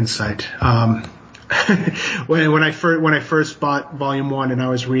outsider insight. When I first bought Volume 1 and I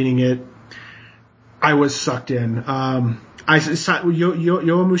was reading it, I was sucked in.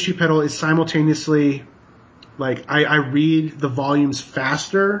 Yowamushi Pedal is simultaneously, like, I read the volumes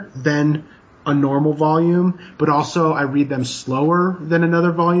faster than a normal volume, but also I read them slower than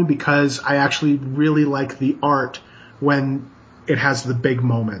another volume because I actually really like the art when it has the big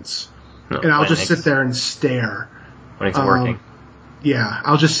moments. No, and I'll just sit there and stare. When it's working. Yeah,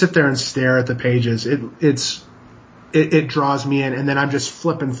 I'll just sit there and stare at the pages. It draws me in, and then I'm just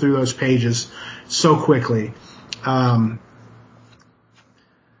flipping through those pages so quickly.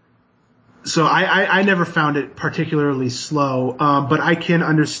 So I never found it particularly slow, but I can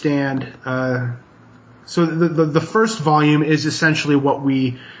understand. So the first volume is essentially what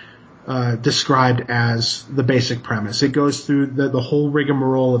we described as the basic premise. It goes through the whole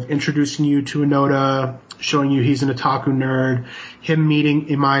rigmarole of introducing you to Onoda, showing you he's an otaku nerd, him meeting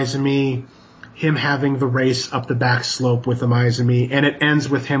Imaizumi, him having the race up the back slope with Imaizumi, and it ends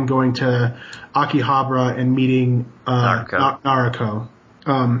with him going to Akihabara and meeting Naruko.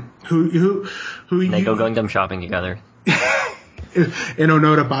 Who they go Gundam shopping together. And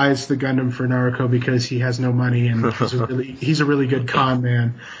Onoda buys the Gundam for Naruko because he has no money and he's a really good con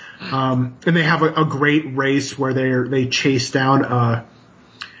man. And they have a great race where they chase down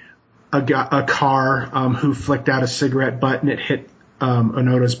a car who flicked out a cigarette butt and it hit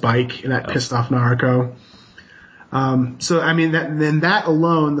Onoda's bike, and that pissed off Naruko. So I mean that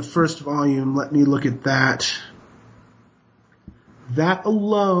alone, the first volume, let me look at that. That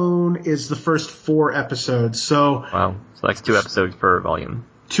alone is the first 4 episodes. So wow, so that's 2 episodes per volume.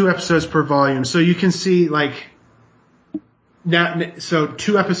 2 episodes per volume. So you can see like that. So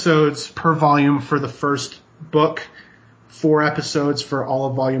 2 episodes per volume for the first book, 4 episodes for all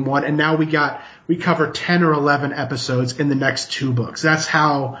of Volume 1, and now we cover 10 or 11 episodes in the next 2 books. That's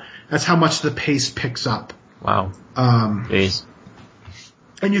how much the pace picks up. Wow. Jeez.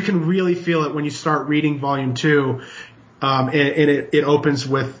 And you can really feel it when you start reading Volume 2. And it opens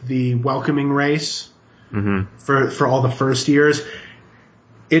with the welcoming race for all the first years.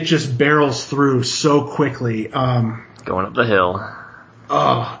 It just barrels through so quickly. Going up the hill.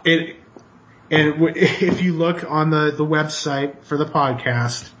 If you look on the website for the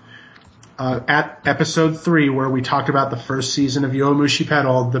podcast, at episode 3, where we talked about the first season of Yowamushi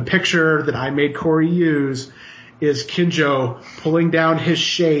Pedal, the picture that I made Corey use is Kinjo pulling down his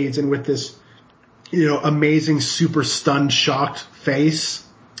shades and with this, amazing, super stunned, shocked face.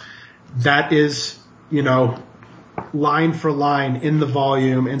 That is, line for line in the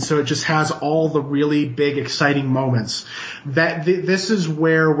volume, and so it just has all the really big, exciting moments. This is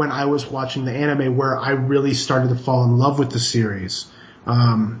where, when I was watching the anime, where I really started to fall in love with the series.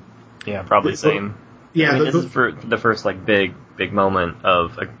 Yeah, probably the same. Yeah, I mean, this is for the first big moment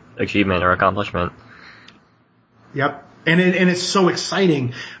of achievement or accomplishment. Yep. And it's so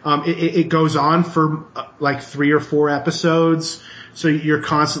exciting. It goes on for 3 or 4 episodes, so you're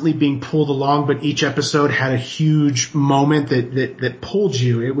constantly being pulled along. But each episode had a huge moment that pulled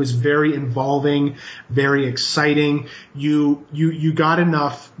you. It was very involving, very exciting. You got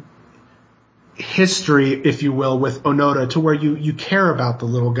enough history, if you will, with Onoda to where you care about the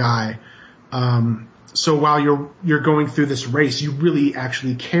little guy. So while you're going through this race, you really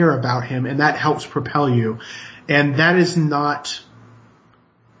actually care about him, and that helps propel you. And that is not,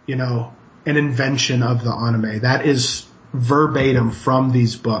 an invention of the anime. That is verbatim from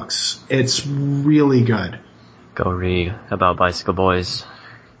these books. It's really good. Go read about Bicycle Boys.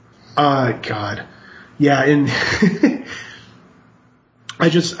 God. Yeah, and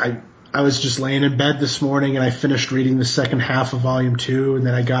I was just laying in bed this morning and I finished reading the second half of Volume 2, and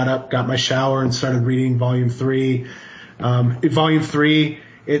then I got up, got my shower, and started reading Volume 3. Volume 3,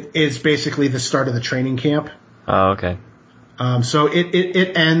 it is basically the start of the training camp. Oh, okay. So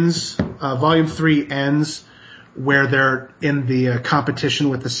it ends, Volume 3 ends where they're in the competition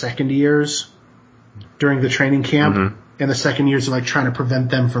with the second years during the training camp, and the second years are trying to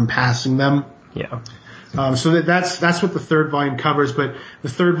prevent them from passing them. Yeah. So that's what the third volume covers. But the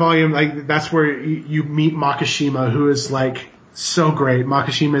third volume, like, that's where you meet Makishima, who is like so great.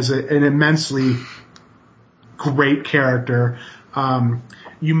 Makishima is an immensely great character.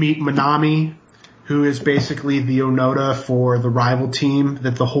 You meet Manami, who is basically the Onoda for the rival team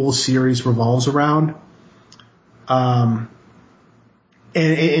that the whole series revolves around. And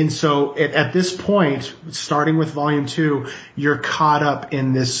so at this point, starting with volume 2, you're caught up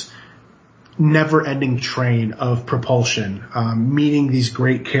in this never-ending train of propulsion, meeting these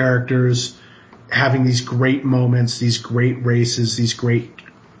great characters, having these great moments, these great races, these great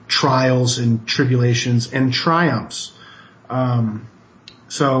trials and tribulations and triumphs.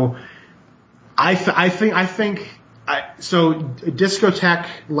 So Discotek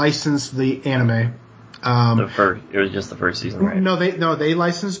licensed the anime. It was just the first season, right? No, they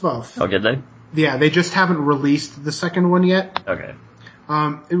licensed both. Oh, did they? Yeah, they just haven't released the second one yet. Okay.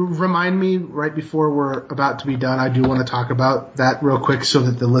 Remind me right before we're about to be done. I do want to talk about that real quick so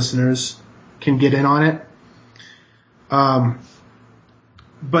that the listeners can get in on it.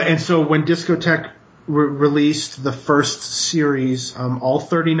 So when Discotek released the first series, all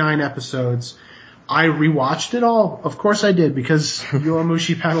 39 episodes, I rewatched it all. Of course I did, because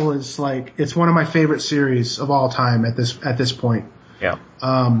Yowamushi Pedal is like, it's one of my favorite series of all time at this point. Yeah.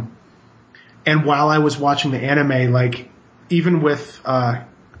 And while I was watching the anime, like, even with my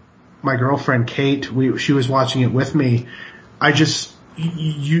girlfriend Kate, she was watching it with me.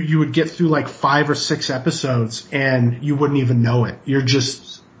 You would get through like 5 or 6 episodes and you wouldn't even know it. You're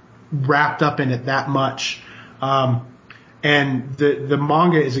just wrapped up in it that much. And the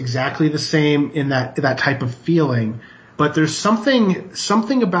manga is exactly the same in that type of feeling. But there's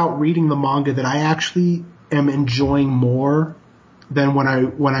something about reading the manga that I actually am enjoying more than when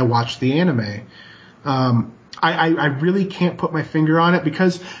I watch the anime. I really can't put my finger on it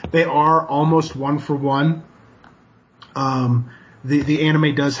because they are almost one for one. The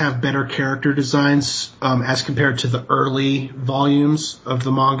anime does have better character designs as compared to the early volumes of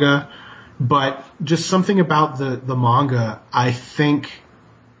the manga, but just something about the manga, I think,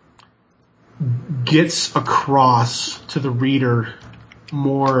 gets across to the reader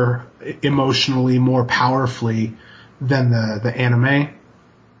more emotionally, more powerfully than the anime.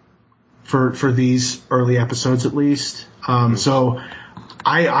 For these early episodes, at least. So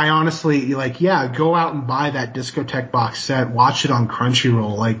I honestly, like, yeah, go out and buy that Discotek box set. Watch it on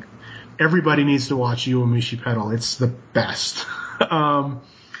Crunchyroll. Like, everybody needs to watch Yowamushi Pedal. It's the best.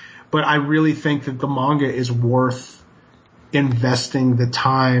 But I really think that the manga is worth investing the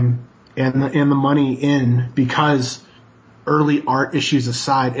time and the money in, because early art issues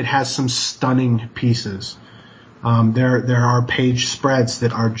aside, it has some stunning pieces. There are page spreads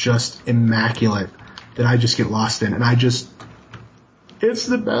that are just immaculate that I just get lost in, and it's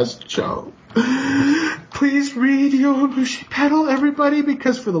the best show. Please read Yowamushi Pedal, everybody,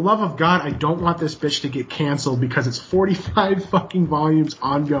 because for the love of God, I don't want this bitch to get canceled because it's 45 fucking volumes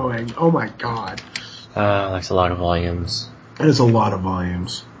ongoing. Oh my God. That's a lot of volumes. It is a lot of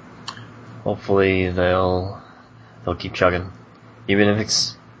volumes. Hopefully they'll keep chugging. Even if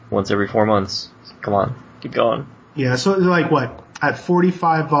it's once every 4 months. Come on, keep going. Yeah, so like what? At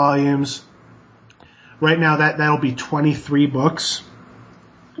 45 volumes, right now that'll be 23 books.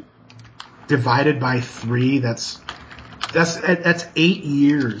 Divided by 3, that's 8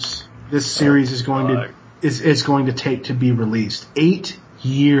 years this series is going to take to be released. 8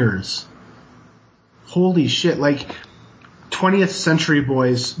 years. Holy shit, like 20th Century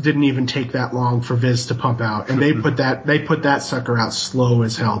Boys didn't even take that long for Viz to pump out, and they put that sucker out slow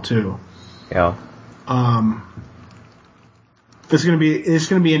as hell too. Yeah. It's gonna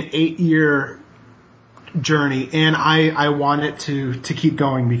be an 8-year journey, and I want it to keep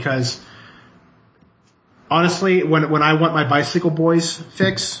going, because honestly, when I want my Bicycle Boys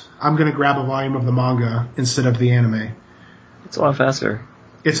fix, I'm gonna grab a volume of the manga instead of the anime. It's a lot faster.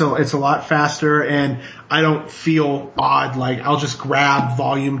 It's a lot faster, and I don't feel odd. Like, I'll just grab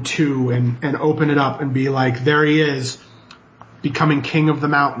volume 2 and open it up and be like, there he is, becoming king of the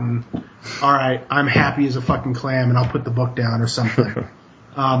mountain. All right, I'm happy as a fucking clam, and I'll put the book down or something.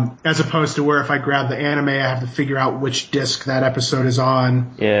 As opposed to where if I grab the anime, I have to figure out which disc that episode is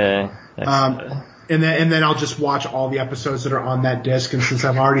on. Yeah. And then I'll just watch all the episodes that are on that disc. And since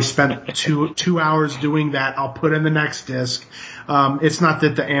I've already spent two hours doing that, I'll put in the next disc. It's not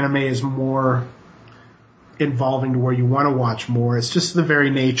that the anime is more involving to where you want to watch more. It's just the very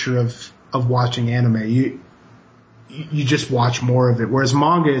nature of watching anime. You just watch more of it. Whereas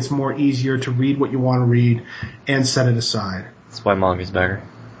manga, it's more easier to read what you want to read and set it aside. That's why manga's better.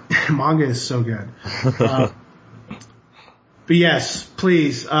 Manga is so good. But yes,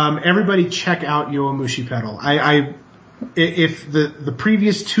 please, everybody check out Yowamushi Pedal. If the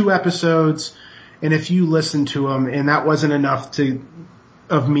previous 2 episodes, and if you listen to them, and that wasn't enough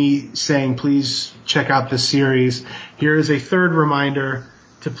of me saying, please check out this series, here is a third reminder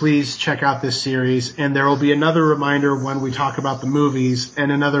to please check out this series, and there will be another reminder when we talk about the movies, and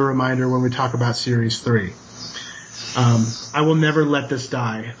another reminder when we talk about Series 3. I will never let this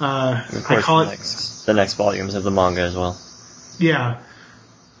die. Of course, the next volumes of the manga as well. Yeah.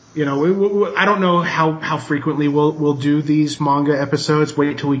 You know, I don't know how frequently we'll do these manga episodes.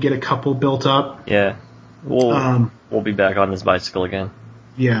 Wait till we get a couple built up. Yeah. We'll be back on this bicycle again.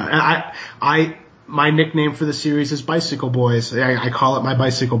 Yeah. My nickname for the series is Bicycle Boys. I call it my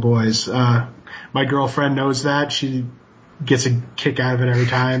Bicycle Boys. My girlfriend knows that. She gets a kick out of it every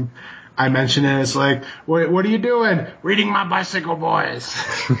time I mention it. It's like, what are you doing? Reading my Bicycle Boys.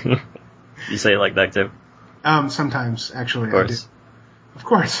 You say it like that too? Sometimes, actually. Of course. I do. Of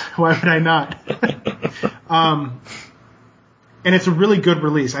course. Why would I not? And it's a really good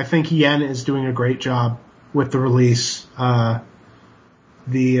release. I think Yen is doing a great job with the release.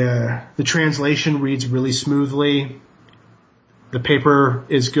 The translation reads really smoothly. The paper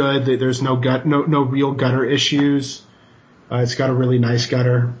is good. There's no real gutter issues. It's got a really nice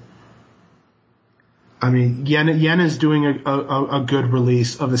gutter. I mean, Yen is doing a good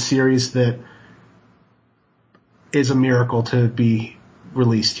release of a series that is a miracle to be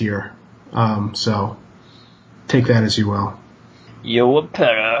released here. So take that as you will.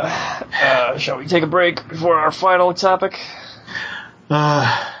 Yowapera. Shall we take a break before our final topic?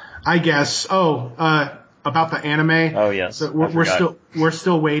 I guess. About the anime. Oh yes. So we're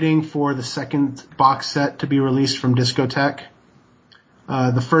still waiting for the second box set to be released from Discotek.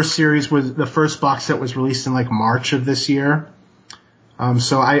 The first box set was released in like March of this year.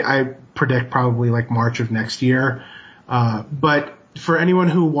 So I predict probably like March of next year. But for anyone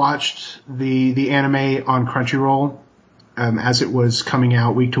who watched the anime on Crunchyroll, as it was coming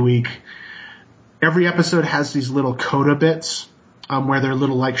out week to week, every episode has these little coda bits, where they're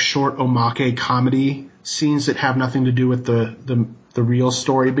little like short omake comedy scenes that have nothing to do with the real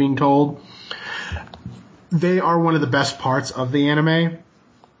story being told. They are one of the best parts of the anime.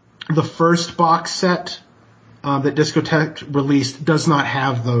 The first box set that Discotek released does not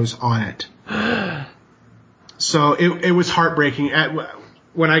have those on it. So it was heartbreaking.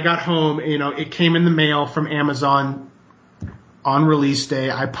 When I got home, it came in the mail from Amazon on release day.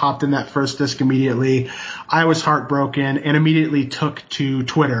 I popped in that first disc immediately. I was heartbroken and immediately took to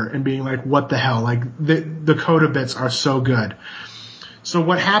Twitter and being like, what the hell? Like, the coda bits are so good. So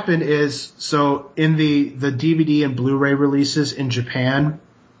what happened is, in the DVD and Blu-ray releases in Japan,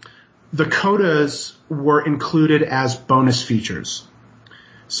 the codas were included as bonus features.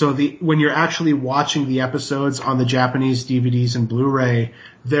 So when you're actually watching the episodes on the Japanese DVDs and Blu-ray,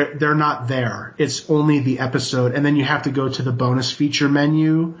 they're not there. It's only the episode, and then you have to go to the bonus feature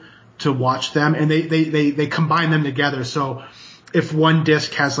menu to watch them, and they combine them together. So if one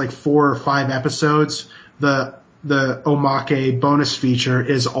disc has like 4 or 5 episodes, the omake bonus feature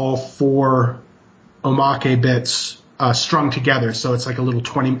is all 4 omake bits strung together. So it's like a little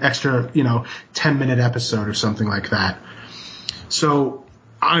 20 extra, 10-minute episode or something like that. So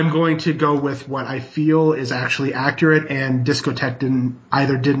I'm going to go with what I feel is actually accurate, and Discotek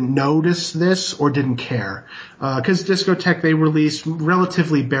didn't notice this or didn't care. Because Discotek, they release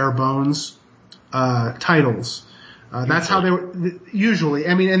relatively bare bones titles. That's how they were usually.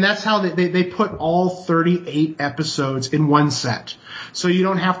 I mean, and that's how they put all 38 episodes in one set. So you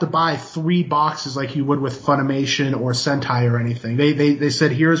don't have to buy 3 boxes like you would with Funimation or Sentai or anything. They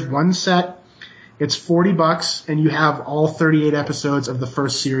said, here's one set. It's $40, and you have all 38 episodes of the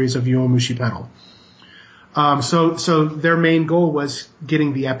first series of Yowamushi Pedal. So their main goal was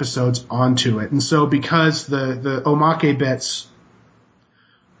getting the episodes onto it. And so because the omake bits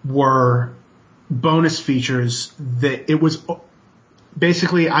were bonus features, that it was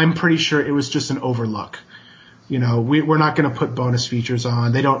basically, I'm pretty sure it was just an overlook. We're not going to put bonus features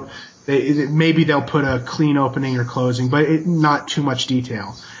on. Maybe they'll put a clean opening or closing, but not too much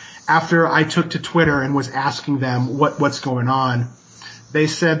detail. After I took to Twitter and was asking them what's going on, they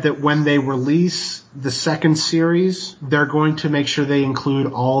said that when they release the second series, they're going to make sure they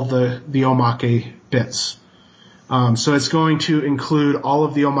include all the omake bits. So it's going to include all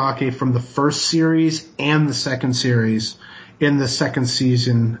of the omake from the first series and the second series in the second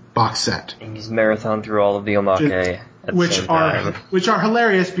season box set. And he's marathon through all of the omake at the same time. Which are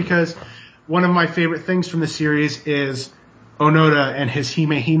hilarious, because one of my favorite things from the series is Onoda and his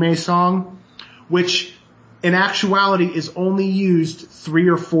Hime Hime song, which in actuality is only used 3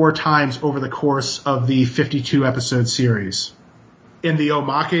 or 4 times over the course of the 52 episode series. in the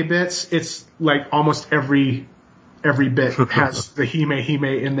Omake bits, it's like almost every bit has the Hime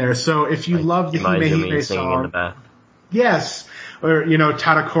in there. So if you love the Hime singing song, in the bath. yes. Or,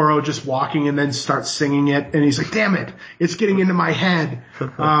 Tadakoro just walking and then starts singing it, and he's like, damn it, it's getting into my head.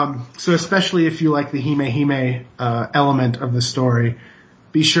 So especially if you like the Hime element of the story,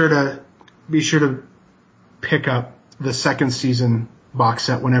 be sure to pick up the second season box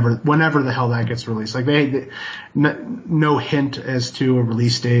set whenever the hell that gets released. Like no hint as to a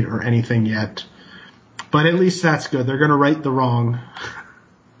release date or anything yet. But at least that's good. They're gonna right the wrong.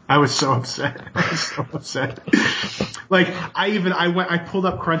 I was so upset. Like I pulled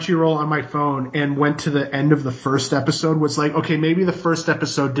up Crunchyroll on my phone and went to the end of the first episode. Was like, okay, maybe the first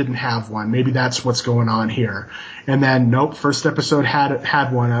episode didn't have one. Maybe that's what's going on here. And then nope, first episode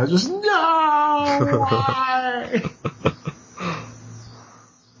had one. I was just no. Why?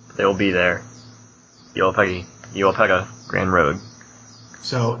 They will be there. Iwapega Grand Road.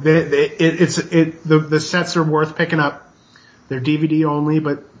 So the sets are worth picking up. They're DVD only,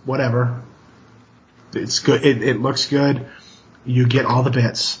 but whatever. It's good. It looks good. You get all the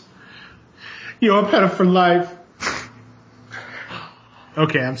bits. Iwapega for life.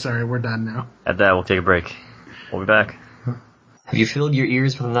 Okay, I'm sorry. We're done now. At that, we'll take a break. We'll be back. Have you filled your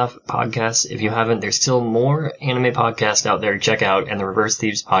ears with enough podcasts? If you haven't, there's still more anime podcasts out there to check out, and the Reverse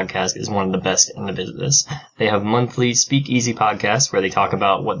Thieves podcast is one of the best in the business. They have monthly Speakeasy podcasts where they talk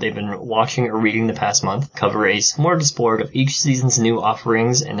about what they've been watching or reading the past month, cover a smorgasbord of each season's new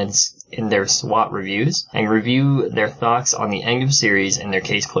offerings and in their SWAT reviews, and review their thoughts on the end of series and their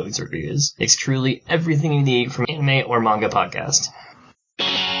case closed reviews. It's truly everything you need from anime or manga podcast.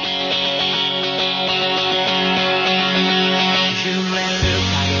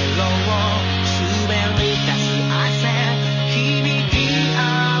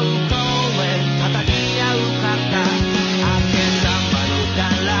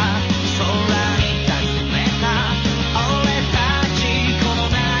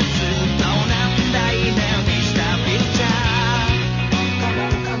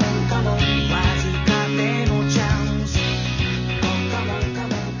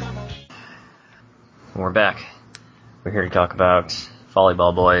 We're back. We're here to talk about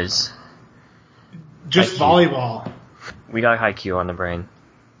Volleyball Boys. Just volleyball. We got Haikyuu on the brain.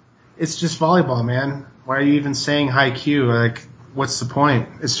 It's just volleyball, man. Why are you even saying Haikyuu? Like, what's the point?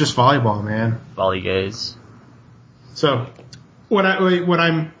 It's just volleyball, man. Volley gaze. So, what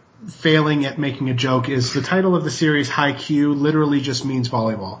I'm failing at making a joke is the title of the series, Haikyuu, literally just means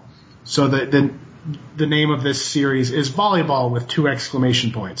volleyball. So the name of this series is Volleyball with 2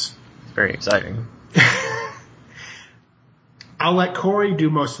 exclamation points. Very exciting. I'll let Corey do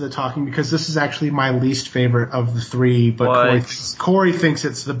most of the talking because this is actually my least favorite of the 3, but Corey thinks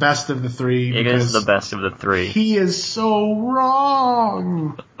it's the best of the 3. It is the best of the 3. He is so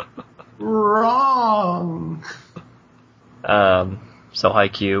wrong. Wrong. So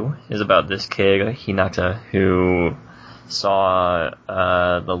Haikyuu is about this kid, Hinata, who saw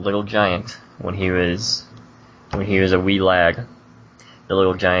the Little Giant when he was a wee lad. The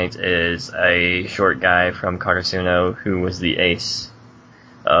Little Giant is a short guy from Karasuno who was the ace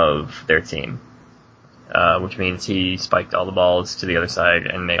of their team, which means he spiked all the balls to the other side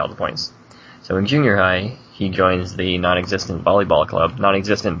and made all the points. So in junior high, he joins the non-existent boys volleyball club.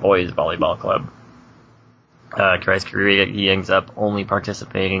 Throughout his career, he ends up only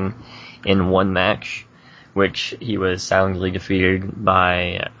participating in one match, which he was soundly defeated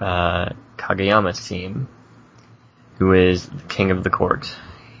by Kageyama's team, who is the king of the court.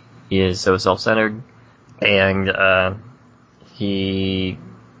 He is so self-centered, and he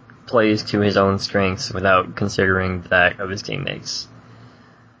plays to his own strengths without considering that of his teammates.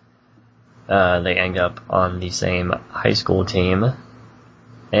 They end up on the same high school team.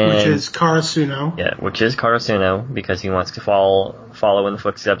 Which is Karasuno. Yeah, which is Karasuno, because he wants to follow in the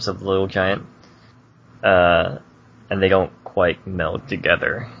footsteps of the Little Giant. And they don't quite meld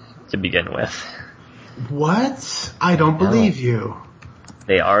together to begin with. What? I don't believe you.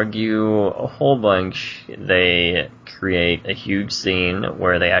 They argue a whole bunch. They create a huge scene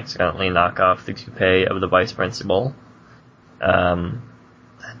where they accidentally knock off the toupee of the vice principal.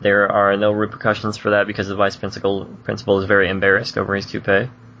 There are no repercussions for that because the vice principal is very embarrassed over his toupee.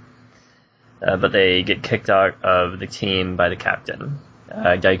 But they get kicked out of the team by the captain,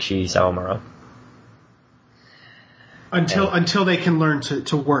 Daichi Sawamura. Until they can learn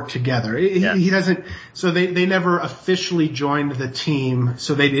to work together. He doesn't. So they never officially joined the team.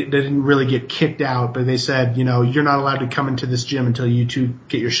 So they didn't really get kicked out. But they said, you're not allowed to come into this gym until you two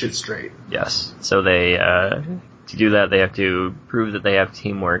get your shit straight. Yes. So they to do that, they have to prove that they have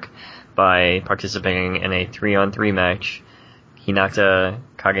teamwork by participating in a 3-on-3 match, Hinata,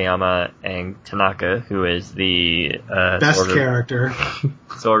 Kageyama, and Tanaka, who is the Best character.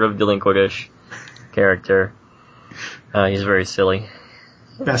 sort of delinquentish character. He's very silly.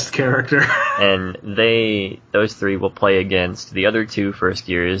 Best character. And those three will play against the other two first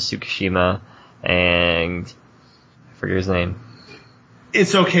years, Tsukishima and I forget his name.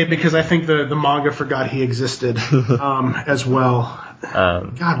 It's okay because I think the manga forgot he existed as well.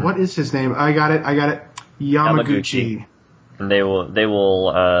 God, what is his name? I got it. Yamaguchi. And they will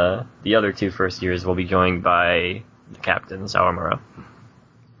the other two first years will be joined by the captain, Sawamura.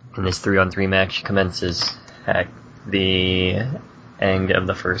 And this 3-on-3 match commences at the end of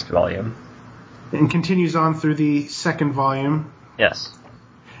the first volume. And continues on through the second volume. Yes.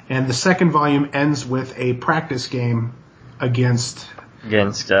 And the second volume ends with a practice game against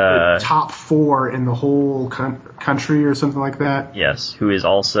the top 4 in the whole country or something like that. Yes, who is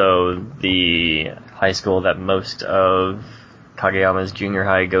also the high school that most of Kageyama's junior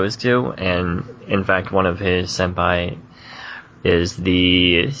high goes to, and in fact one of his senpai is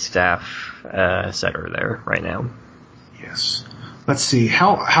the staff setter there right now. Yes. Let's see,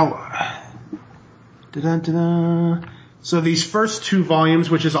 So these first 2 volumes,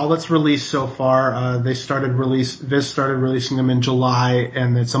 which is all that's released so far, Viz started releasing them in July,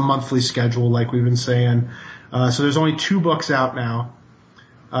 and it's a monthly schedule, like we've been saying. So there's only 2 books out now.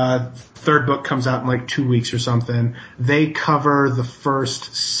 Third book comes out in like 2 weeks or something. They cover the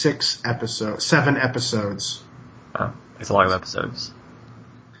first 7 episodes. Oh, it's a lot of episodes.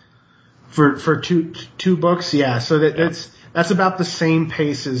 For two books, yeah. So that's about the same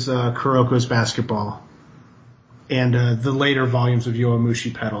pace as Kuroko's Basketball and the later volumes of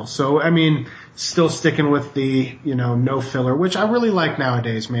Yowamushi Pedal. So I mean, still sticking with the no filler, which I really like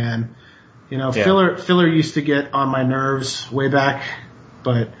nowadays, man. Filler used to get on my nerves way back,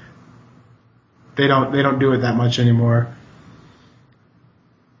 but they don't do it that much anymore.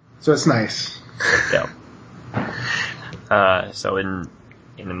 So it's nice. Yeah. So in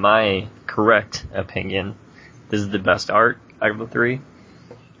my correct opinion, this is the best art out of the 3.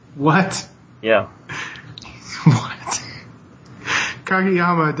 What? Yeah. What?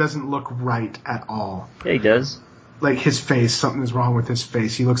 Kageyama doesn't look right at all. Yeah, he does. Like his face, something is wrong with his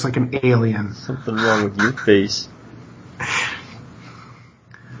face. He looks like an alien. Something wrong with your face.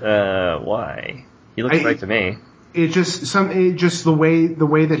 Why? He looks right to me. It just the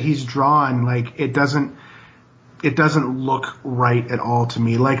way that he's drawn, like it doesn't look right at all to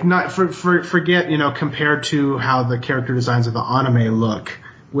me. Like not forget, compared to how the character designs of the anime look,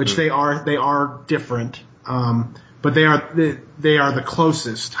 which they are different. But they are the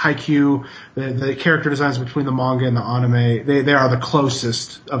closest. Haikyuu, the character designs between the manga and the anime, they are the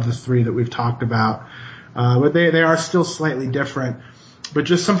closest of the 3 that we've talked about. But they are still slightly different. But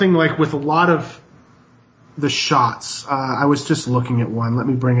just something like with a lot of the shots, I was just looking at one. Let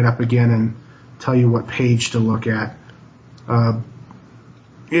me bring it up again and tell you what page to look at.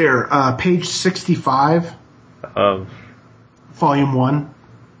 Page 65 of Volume 1.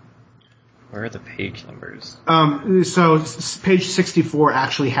 Where are the page numbers? So page 64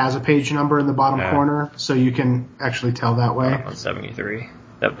 actually has a page number in the bottom corner, so you can actually tell that way. On 73.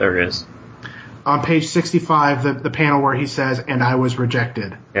 Yep, there it is. On page 65, the panel where he says, "And I was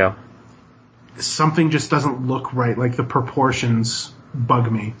rejected." Yeah. Something just doesn't look right. Like the proportions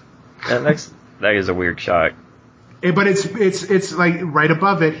bug me. That is a weird shot. But it's like right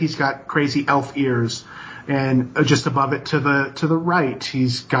above it, he's got crazy elf ears. And just above it to the right,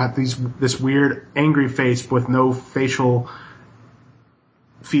 he's got this weird angry face with no facial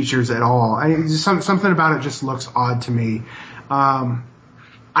features at all. Something about it just looks odd to me.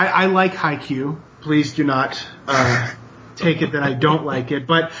 I like Haikyuu. Please do not take it that I don't like it,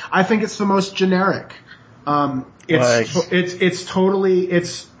 but I think it's the most generic.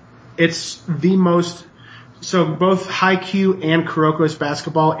 It's the most. So both Haikyuu and Kuroko's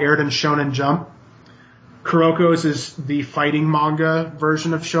Basketball aired in Shonen Jump. Kuroko's is the fighting manga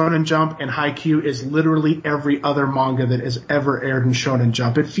version of Shonen Jump, and Haikyuu is literally every other manga that has ever aired in Shonen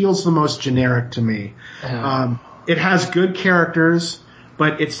Jump. It feels the most generic to me. It has good characters,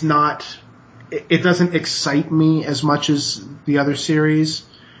 but it's not. It doesn't excite me as much as the other series.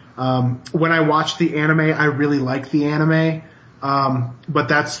 When I watch the anime, I really like the anime, but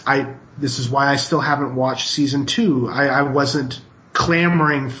this is why I still haven't watched season 2. I wasn't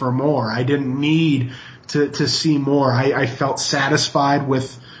clamoring for more. I didn't need to see more. I felt satisfied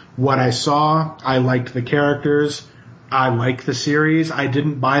with what I saw. I liked the characters. I like the series. I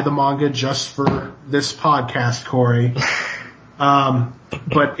didn't buy the manga just for this podcast, Corey.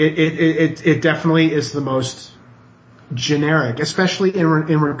 But it definitely is the most generic, especially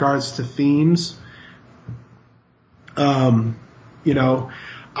in regards to themes. you know,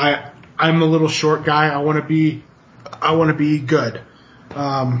 I'm a little short guy. I want to be good.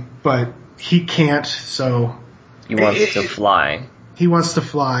 But he can't, so. He wants to fly. He wants to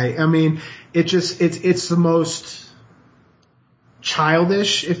fly. I mean, it's the most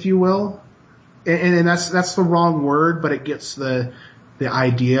childish, if you will. And that's the wrong word, but it gets the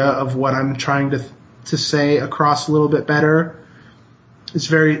idea of what I'm trying to say across a little bit better. It's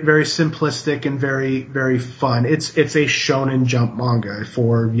very, very simplistic and very, very fun. It's a Shonen Jump manga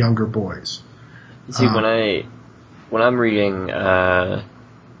for younger boys. See, when I'm reading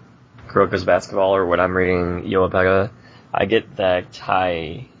Kuroko's Basketball or when I'm reading Yoapeka, I get that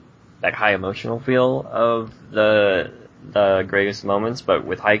high emotional feel of the greatest moments, but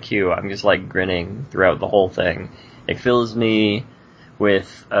with Haikyuu, I'm just like grinning throughout the whole thing. It fills me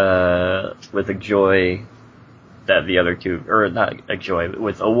with a joy that the other two, or not a joy, but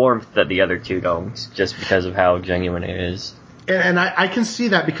with a warmth that the other two don't, just because of how genuine it is. And I can see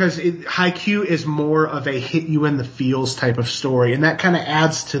that because Haikyuu is more of a hit you in the feels type of story, and that kind of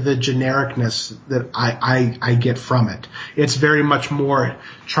adds to the genericness that I get from it. It's very much more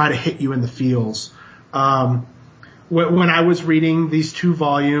try to hit you in the feels. When I was reading these 2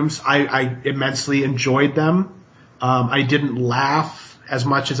 volumes, I immensely enjoyed them. I didn't laugh as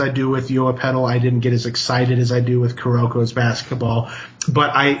much as I do with Yoapedal. I didn't get as excited as I do with Kuroko's Basketball,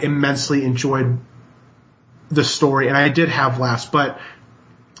 but I immensely enjoyed the story, and I did have laughs, but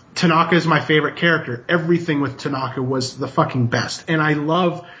Tanaka is my favorite character. Everything with Tanaka was the fucking best, and I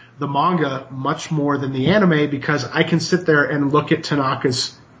love the manga much more than the anime because I can sit there and look at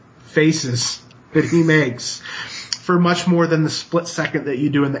Tanaka's faces that he makes for much more than the split second that you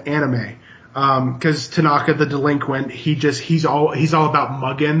do in the anime. Because Tanaka, the delinquent, he's all about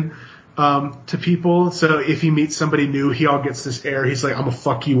mugging to people. So if he meets somebody new, he all gets this air. He's like, I'm gonna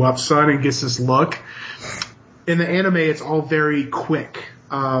fuck you up, son, and gets this look. In the anime, it's all very quick,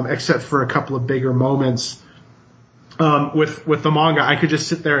 except for a couple of bigger moments. With the manga, I could just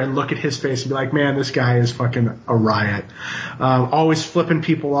sit there and look at his face and be like, man, this guy is fucking a riot. Always flipping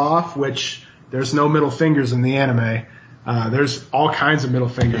people off, which there's no middle fingers in the anime. There's all kinds of middle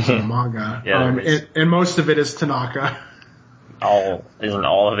fingers in the manga. Yeah, and most of it is Tanaka. Isn't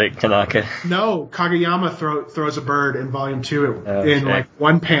all of it Tanaka? No, Kageyama throws a bird in volume 2 in like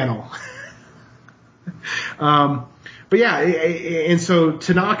one panel. But yeah, and so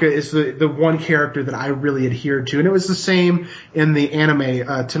Tanaka is the one character that I really adhered to, and it was the same in the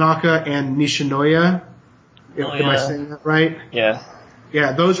anime. Tanaka and Nishinoya. Am I saying that right? Yeah.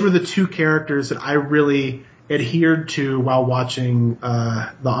 Yeah, those were the 2 characters that I really adhered to while watching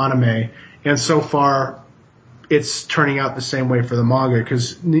the anime, and so far it's turning out the same way for the manga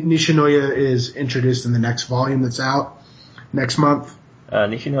because Nishinoya is introduced in the next volume that's out next month.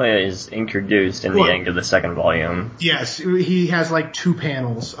 Nishinoya is introduced in the end of the 2nd volume. Yes, he has like 2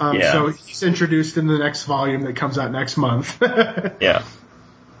 panels. So he's introduced in the next volume that comes out next month. Yeah.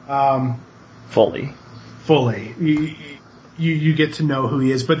 Fully. You get to know who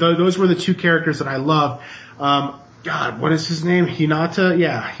he is. But those were the 2 characters that I love. God, what is his name? Hinata?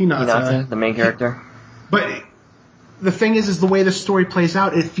 Yeah, Hinata, the main character. But the thing is the way the story plays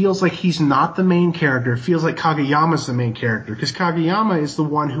out, it feels like he's not the main character. It feels like Kageyama's the main character, because Kageyama is the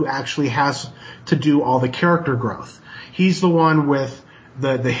one who actually has to do all the character growth. He's the one with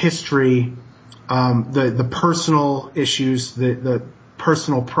the history, the personal issues, the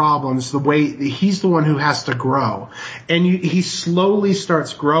personal problems, the way he's the one who has to grow. And he slowly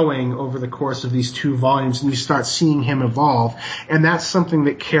starts growing over the course of these 2 volumes, and you start seeing him evolve. And that's something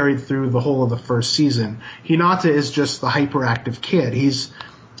that carried through the whole of the first season. Hinata is just the hyperactive kid. He's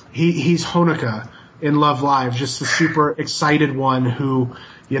Honoka in Love Live, just the super excited one who,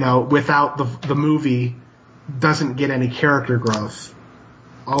 without the movie doesn't get any character growth.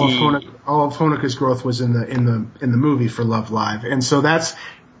 All of Honoka's growth was in the movie for Love Live, and so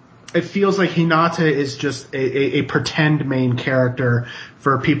it feels like Hinata is just a pretend main character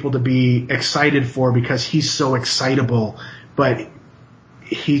for people to be excited for because he's so excitable, but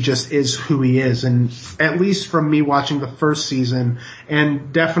he just is who he is. And at least from me watching the first season,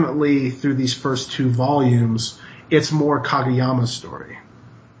 and definitely through these first 2 volumes, it's more Kageyama's story.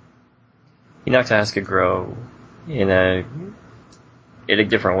 Hinata has to grow in a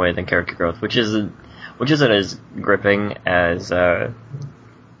different way than character growth, which isn't as gripping as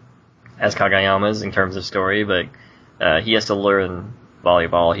Kageyama's in terms of story, but he has to learn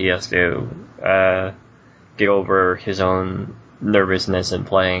volleyball. He has to get over his own nervousness in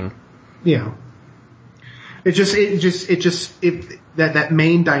playing. Yeah. That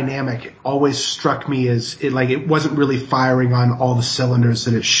main dynamic always struck me as it wasn't really firing on all the cylinders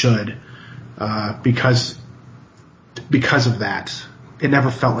that it should, because because of that. It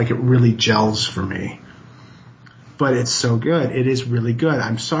never felt like it really gels for me. But it's so good. It is really good.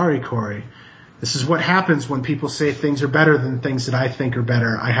 I'm sorry, Corey. This is what happens when people say things are better than things that I think are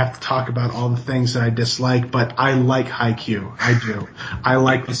better. I have to talk about all the things that I dislike, but I like Haikyuu. I do. I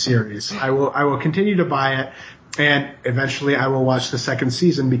like the series. I will continue to buy it, and eventually I will watch the second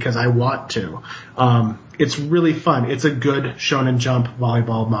season because I want to. It's really fun. It's a good Shonen Jump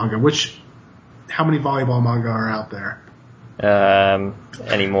volleyball manga. How many volleyball manga are out there?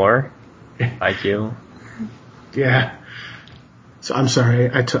 Any more? Haikyuu. Yeah. So I'm sorry.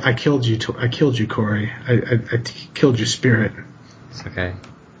 I killed you. I killed you, Corey. I killed your spirit. It's okay.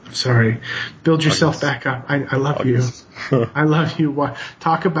 I'm sorry. Build yourself back up. I love you. I love you.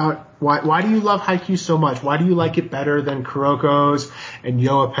 Talk about why do you love Haikyuu so much? Why do you like it better than Kuroko's and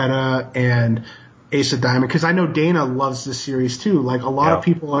Yoapeda and Ace of Diamond? Because I know Dana loves this series too. Like a lot of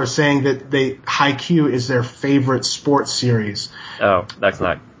people are saying that Haikyuu is their favorite sports series. Oh, that's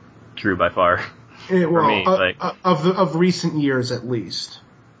not true by far. Of recent years at least.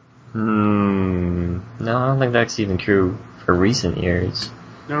 No, I don't think that's even true for recent years.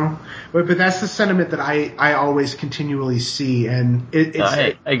 No, but that's the sentiment that I always continually see, and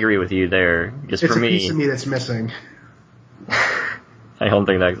I agree with you there. Just it's for a piece of me that's missing. I don't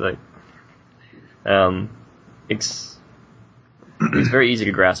think that's like. It's very easy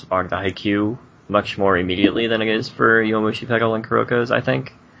to grasp onto Haikyuu much more immediately than it is for Yowamushi Pedal and Kuroko's, I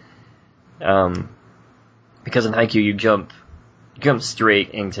think. Because in Haikyuu you jump straight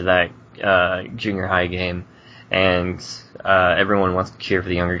into that junior high game, and everyone wants to cheer for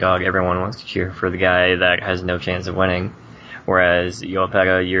the underdog. Everyone wants to cheer for the guy that has no chance of winning. Whereas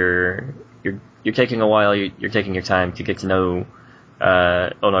Yoapeda, you're taking a while. You're taking your time to get to know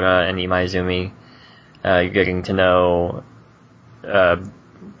Onoda and Imaizumi. You're getting to know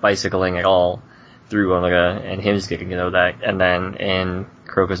bicycling at all through Onoda, and him just getting to know that. And then in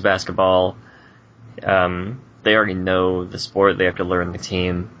Kuroko's basketball, they already know the sport. They have to learn the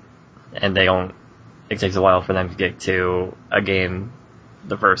team, and it takes a while for them to get to a game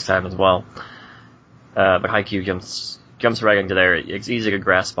the first time as well. But Haikyuu jumps right into there. It's easy to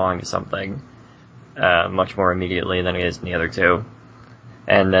grasp onto something much more immediately than it is in the other two.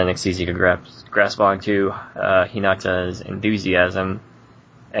 And then it's easy to grasp onto Hinata's enthusiasm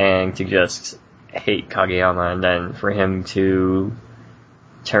and to just hate Kageyama, and then for him to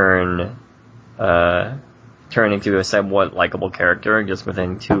turn into a somewhat likable character just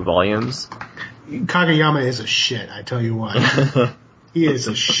within 2 volumes. Kageyama is a shit, I tell you what. He is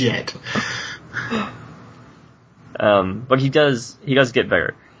a shit. But he does get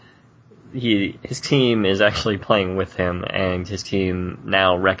better. His team is actually playing with him, and his team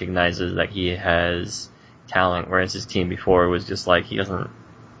now recognizes that he has talent, whereas his team before was just like he doesn't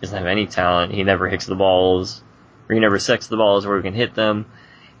have any talent. He never hits the balls, or he never sets the balls where he can hit them.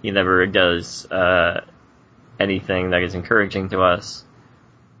 He never does anything that is encouraging to us.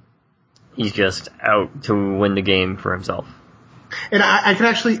 He's just out to win the game for himself. And I can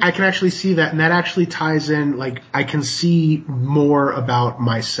actually see that, and that actually ties in. Like, I can see more about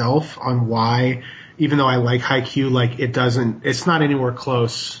myself on why, even though I like Haikyuu, like it's not anywhere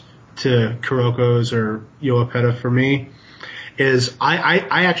close to Kuroko's or Yoapeda for me. Is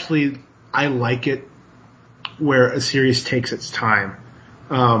I like it where a series takes its time.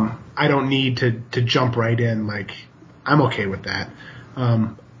 I don't need to jump right in. Like, I'm okay with that.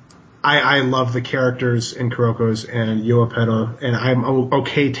 I love the characters in Kuroko's and Yoapeda, and I'm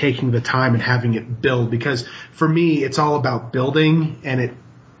okay taking the time and having it build, because for me, it's all about building and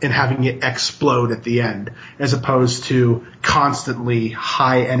having it explode at the end, as opposed to constantly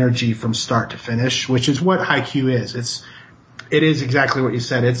high energy from start to finish, which is what Haikyuu is. It is exactly what you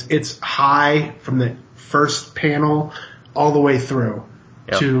said. It's high from the first panel all the way through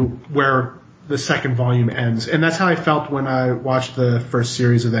to where the second volume ends. And that's how I felt when I watched the first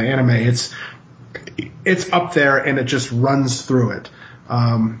series of the anime. It's up there, and it just runs through it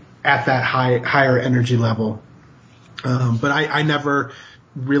at that higher energy level. But I never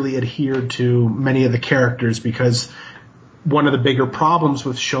really adhered to many of the characters, because one of the bigger problems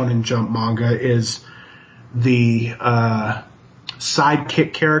with Shonen Jump manga is the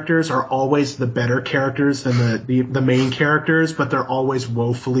sidekick characters are always the better characters than the main characters, but they're always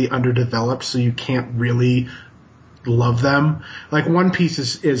woefully underdeveloped, so you can't really love them. Like, One Piece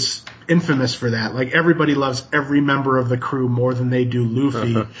is infamous for that. Like, everybody loves every member of the crew more than they do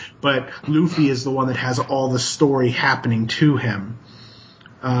Luffy, but Luffy is the one that has all the story happening to him.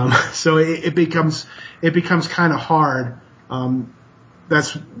 So it becomes kind of hard.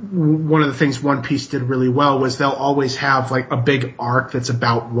 that's one of the things One Piece did really well was they'll always have like a big arc that's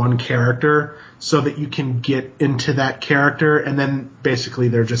about one character so that you can get into that character, and then basically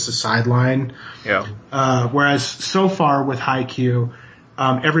they're just a sideline. Yeah. Whereas so far with Haikyuu,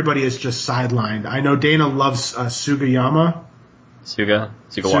 everybody is just sidelined. I know Dana loves Sugawara.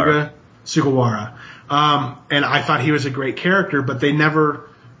 Sugawara. And I thought he was a great character, but they never...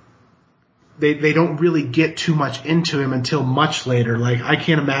 They don't really get too much into him until much later. Like, I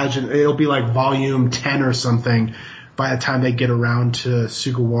can't imagine, it'll be like volume 10 or something by the time they get around to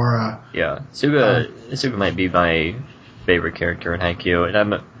Sugawara. Yeah, Suga might be my favorite character in Haikyuu,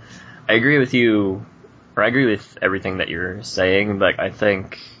 and I agree with you, or I agree with everything that you're saying, but I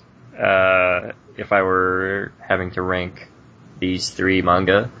think if I were having to rank these three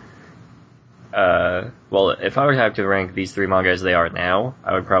manga, if I were to have to rank these three manga as they are now,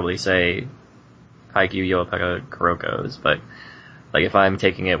 I would probably say Haikyuu, Yowapettha, Kuroko's, but like if I'm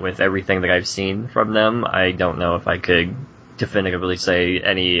taking it with everything that I've seen from them, I don't know if I could definitively say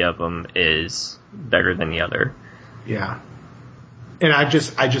any of them is better than the other. Yeah. And I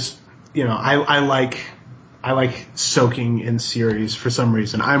like soaking in series for some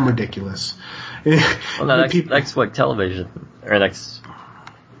reason. I'm ridiculous. Well, no, that's what television, or that's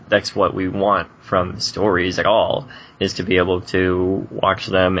what we want from stories at all, is to be able to watch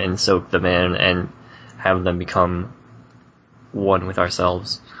them and soak them in and have them become one with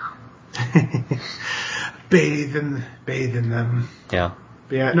ourselves. Bathe in them. Yeah.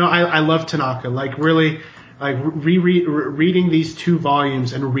 Yeah. No, I love Tanaka. Like, really, like reading these 2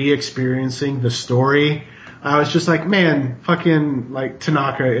 volumes and re-experiencing the story. I was just like, man, fucking, like,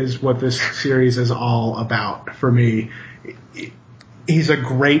 Tanaka is what this series is all about for me. He's a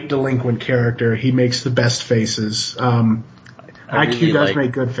great delinquent character. He makes the best faces. IQ does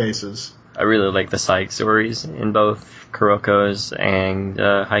make good faces. I really like the side stories in both Kuroko's and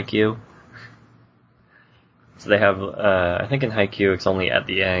Haikyuu. So they have, I think in Haikyuu it's only at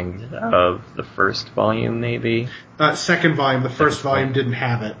the end of the first volume, maybe? Second volume. The first volume didn't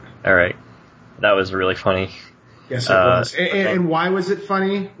have it. Alright. That was really funny. Yes, it was. And why was it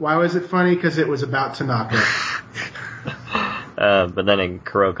funny? Why was it funny? Because it was about Tanaka. But then in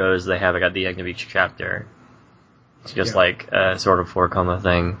Kuroko's, they have it at the end of each chapter. It's just like a sort of 4-coma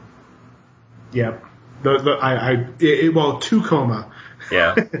thing. Yep. 2-coma.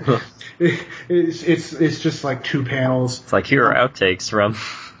 Yeah. it's just like 2 panels. It's like, here are outtakes from.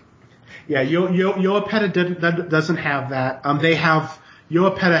 Yeah, Yowapettha doesn't have that.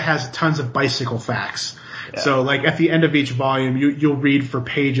 Yowapettha has tons of bicycle facts. Yeah. So, like, at the end of each volume, you'll read for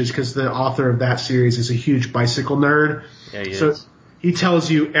pages because the author of that series is a huge bicycle nerd. Yeah, he is. He tells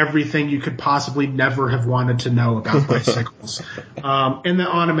you everything you could possibly never have wanted to know about bicycles. And the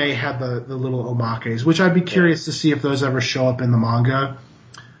anime had the little omakes, which I'd be curious to see if those ever show up in the manga.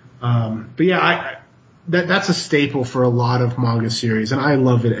 But yeah, that's a staple for a lot of manga series, and I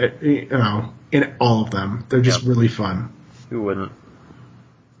love it. In all of them, they're just really fun. Who wouldn't?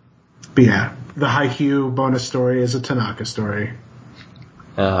 But yeah, the Haikyuu bonus story is a Tanaka story.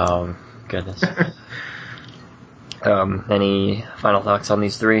 Oh, goodness. Any final thoughts on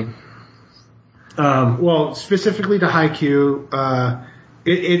these 3? Well, specifically to Haikyuu,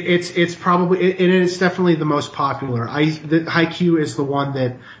 it's probably, and it's definitely the most popular. Haikyuu is the one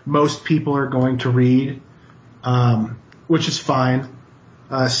that most people are going to read, which is fine.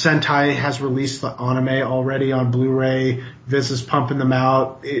 Sentai has released the anime already on Blu-ray. Viz is pumping them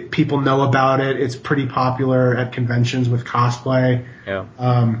out. People know about it. It's pretty popular at conventions with cosplay. Yeah.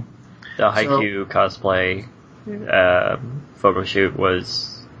 The Haikyuu cosplay photo shoot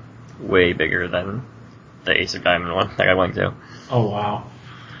was way bigger than the Ace of Diamond one that I went to. Oh, wow.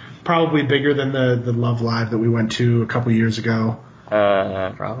 Probably bigger than the Love Live that we went to a couple years ago.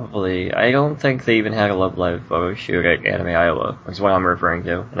 Probably. I don't think they even had a Love Live photo shoot at Anime Iowa, which is what I'm referring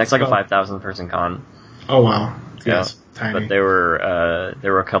to. And that's like a 5,000 person con. Oh, wow. Yes, tiny. But there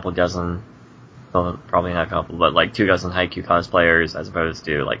were a couple dozen, well, probably not a couple, but like 2 dozen Haikyuu cosplayers as opposed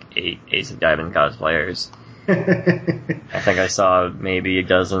to like 8 Ace of Diamond cosplayers. I think I saw maybe a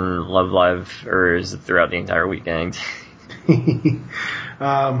dozen Love Live-ers throughout the entire weekend.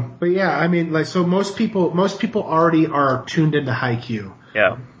 But yeah, I mean, like, so most people already are tuned into Haikyuu.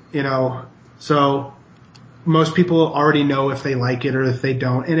 Yeah. So most people already know if they like it or if they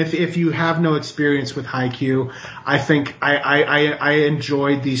don't. And if you have no experience with Haikyuu, I think I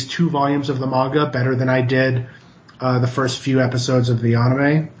enjoyed these 2 volumes of the manga better than I did the first few episodes of the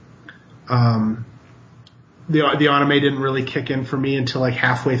anime. The anime didn't really kick in for me until like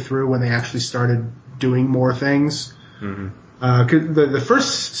halfway through when they actually started doing more things. Mm-hmm. 'Cause the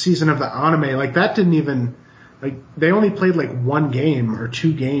first season of the anime, like, that didn't even Like, they only played like 1 game or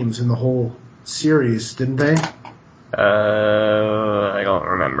 2 games in the whole series, didn't they? I don't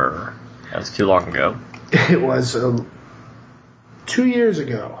remember. That was too long ago. It was 2 years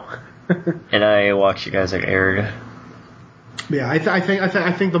ago. And I watched you guys like aired. Yeah, I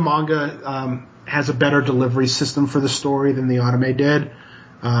think the manga has a better delivery system for the story than the anime did,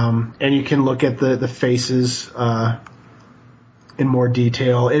 and you can look at the faces in more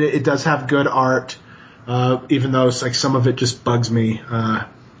detail. It does have good art, even though it's like some of it just bugs me.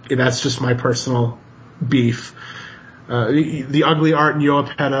 That's just my personal beef. The ugly art in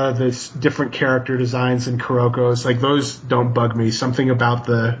Yoapeta, the different character designs in Kuroko's, like those don't bug me. Something about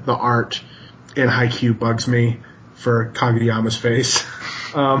the art in Haikyuu bugs me for Kageyama's face.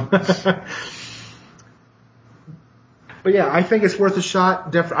 But yeah, I think it's worth a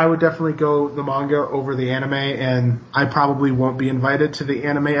shot. I would definitely go the manga over the anime, and I probably won't be invited to the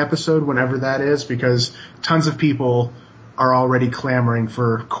anime episode whenever that is, because tons of people are already clamoring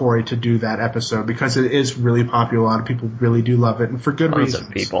for Corey to do that episode because it is really popular. A lot of people really do love it, and for good reasons. Tons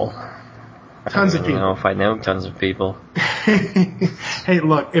of people. Tons of people. I don't know if I know tons of people. Hey,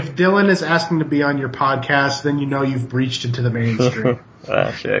 look, if Dylan is asking to be on your podcast, then you know you've breached into the mainstream.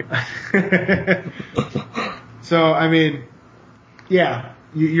 Ah, shit. So, I mean, yeah,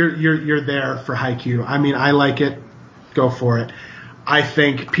 you're there for Haikyuu. I mean, I like it. Go for it. I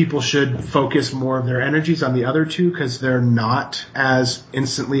think people should focus more of their energies on the other two because they're not as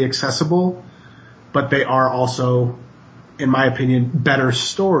instantly accessible, but they are also, in my opinion, better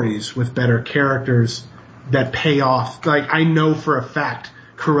stories with better characters that pay off. Like, I know for a fact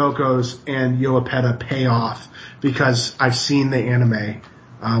Kuroko's and Yoapeta pay off because I've seen the anime.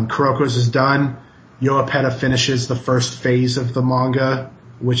 Kuroko's is done. Yoapeta finishes the first phase of the manga,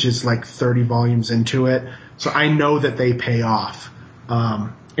 which is like 30 volumes into it. So I know that they pay off.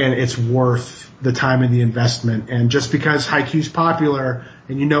 And it's worth the time and the investment. And just because Haikyuu's popular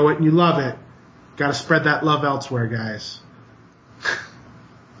and you know it and you love it, gotta spread that love elsewhere, guys.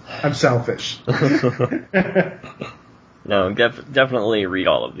 I'm selfish. No, definitely read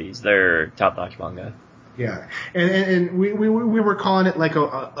all of these. They're top-notch manga. Yeah, and we were calling it like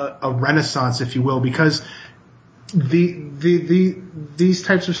a renaissance, if you will, because these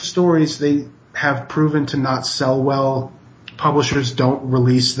types of stories, they have proven to not sell well. Publishers don't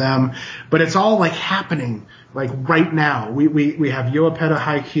release them, but it's all like happening like right now. We have Yoapeta,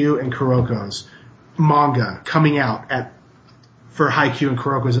 Haikyuu, and Kuroko's manga coming out for Haikyuu and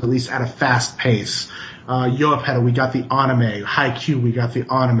Kuroko's at least at a fast pace. Yoapeta, we got the anime. Haikyuu, we got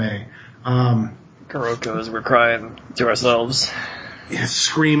the anime. Kuroko's, we're crying to ourselves. Yeah,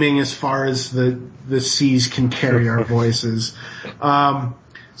 screaming as far as the seas can carry our voices.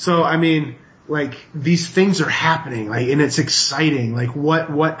 So, I mean, like, these things are happening, like, and it's exciting. Like,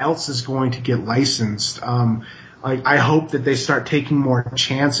 what else is going to get licensed? Like, I hope that they start taking more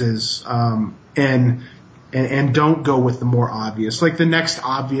chances, and don't go with the more obvious. Like, the next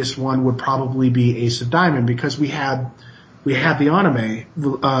obvious one would probably be Ace of Diamond, because we had the anime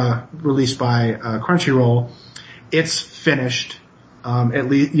released by Crunchyroll. It's finished, at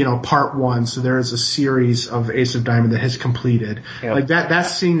least, part 1. So there is a series of Ace of Diamond that has completed. Yep. Like that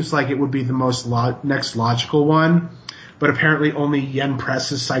seems like it would be the most next logical one. But apparently only Yen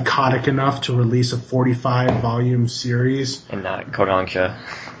Press is psychotic enough to release a 45-volume series. And not Kodansha.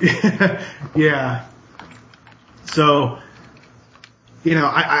 Yeah. So,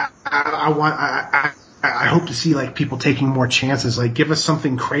 I hope to see like people taking more chances. Like, give us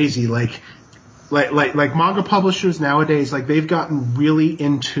something crazy. Like manga publishers nowadays, like they've gotten really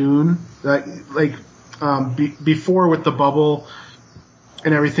in tune. Before with the bubble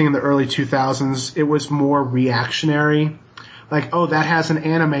and everything in the early 2000s, it was more reactionary. Like, oh, that has an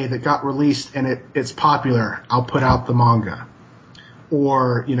anime that got released and it's popular. I'll put out the manga.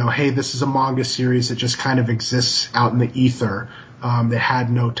 Or, hey, this is a manga series that just kind of exists out in the ether. That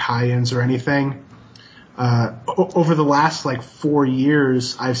had no tie-ins or anything. Over the last 4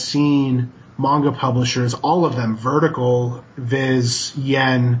 years, I've seen manga publishers, all of them, Vertical, Viz,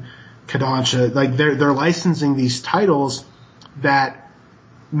 Yen, Kodansha, like they're licensing these titles that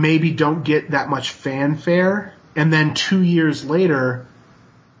maybe don't get that much fanfare, and then 2 years later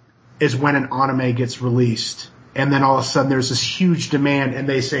is when an anime gets released, and then all of a sudden there's this huge demand, and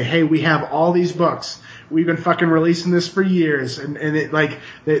they say, hey, we have all these books. We've been fucking releasing this for years, and it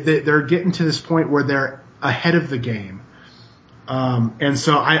they're getting to this point where they're ahead of the game. And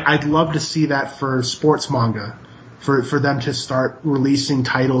so I'd love to see that for sports manga, for them to start releasing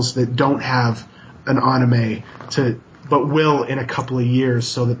titles that don't have an anime but will in a couple of years,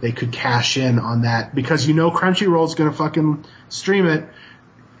 so that they could cash in on that, because Crunchyroll's gonna fucking stream it,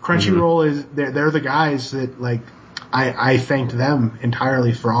 Crunchyroll is they're the guys that like I thanked them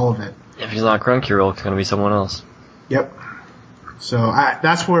entirely for all of it. If it's not Crunchyroll, it's gonna be someone else. Yep. So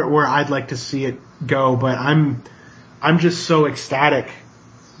that's where I'd like to see it go, but I'm just so ecstatic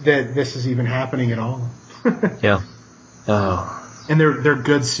that this is even happening at all. Yeah. Oh. And they're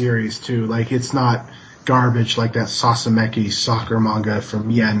good series too. Like it's not garbage like that Sasameki soccer manga from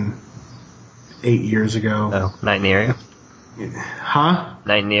Yen 8 years ago. Oh, Night in the Area? Huh?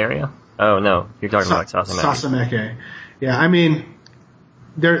 Night in the Area? Oh no, you're talking about Sasameki. Sasameki. Yeah, I mean,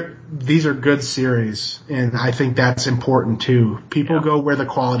 these are good series, and I think that's important too. People go where the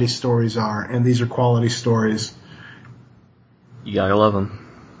quality stories are, and these are quality stories. You gotta love them.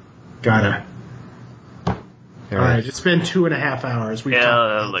 Gotta. All right, it's been 2.5 hours. We've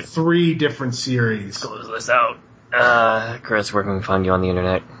talked about 3 different series. Close this out. Chris, where can we find you on the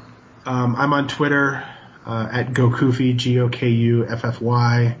internet? I'm on Twitter at Gokuffy,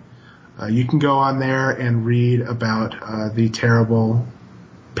 Gokuffy. You can go on there and read about the terrible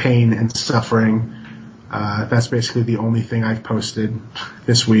pain and suffering. That's basically the only thing I've posted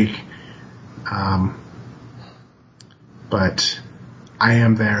this week. But I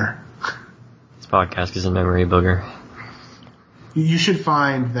am there. This podcast is a memory booger. You should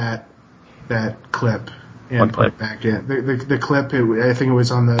find that clip and put it back in. The clip, I think it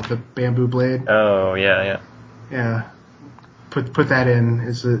was on the bamboo blade. Oh, yeah. Yeah. Put that in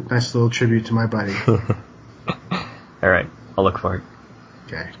as a nice little tribute to my buddy. Alright, I'll look for it.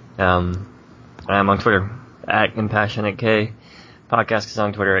 Okay. I'm on Twitter, at ImpassionateK. Podcast is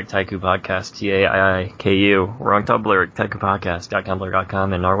on Twitter at Taiku Podcast, TAIIKU. We're on Tumblr at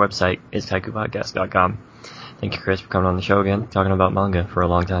taikupodcast.tumblr.com, and our website is taikupodcast.com. Thank you, Chris, for coming on the show again, talking about manga for a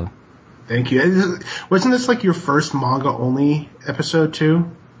long time. Thank you. Wasn't this like your first manga-only episode,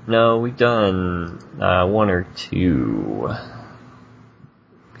 too? No, we've done 1 or 2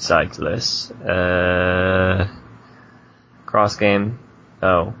 besides this. Cross Game.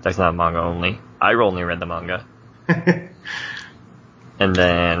 Oh, that's not manga only. I only read the manga. And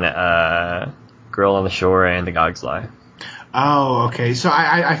then Girl on the Shore and The God's Lie. Oh, okay. So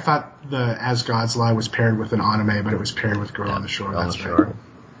I thought the As God's Lie was paired with an anime, but it was paired with Girl on the Shore. Girl on the Shore.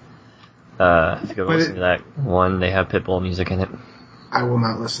 If you go listen to that one, they have Pitbull music in it. I will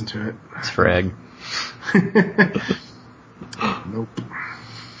not listen to it. It's for Egg. Nope.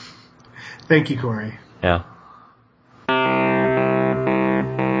 Thank you, Corey. Yeah.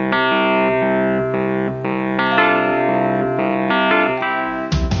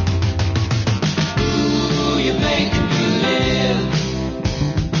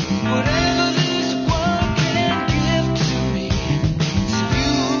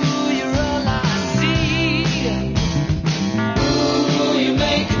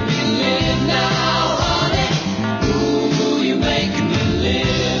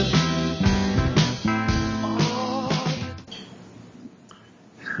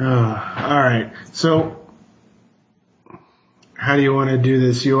 All right. So, how do you want to do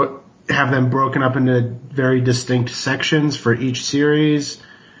this? You have them broken up into very distinct sections for each series?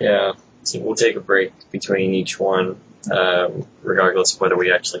 Yeah. So we'll take a break between each one, regardless of whether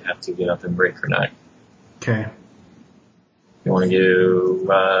we actually have to get up and break or not. Okay. You want to do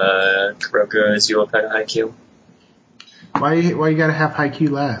Kuroka Zero Pet Haikyuu? Why you gotta have Haikyuu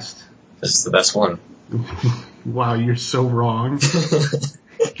last? This is the best one. Wow, you're so wrong.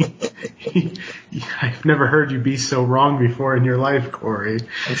 I've never heard you be so wrong before in your life, Corey.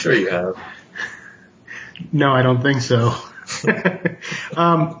 I'm sure you have. No, I don't think so.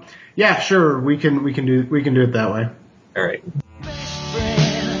 Yeah, sure, we can do it that way. All right.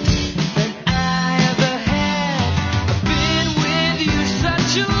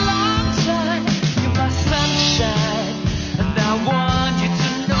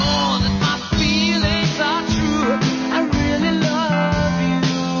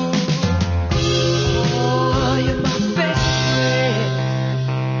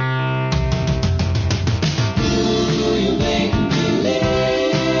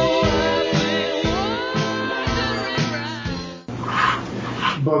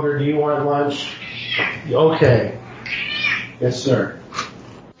 Booger, do you want lunch? Okay. Yes, sir.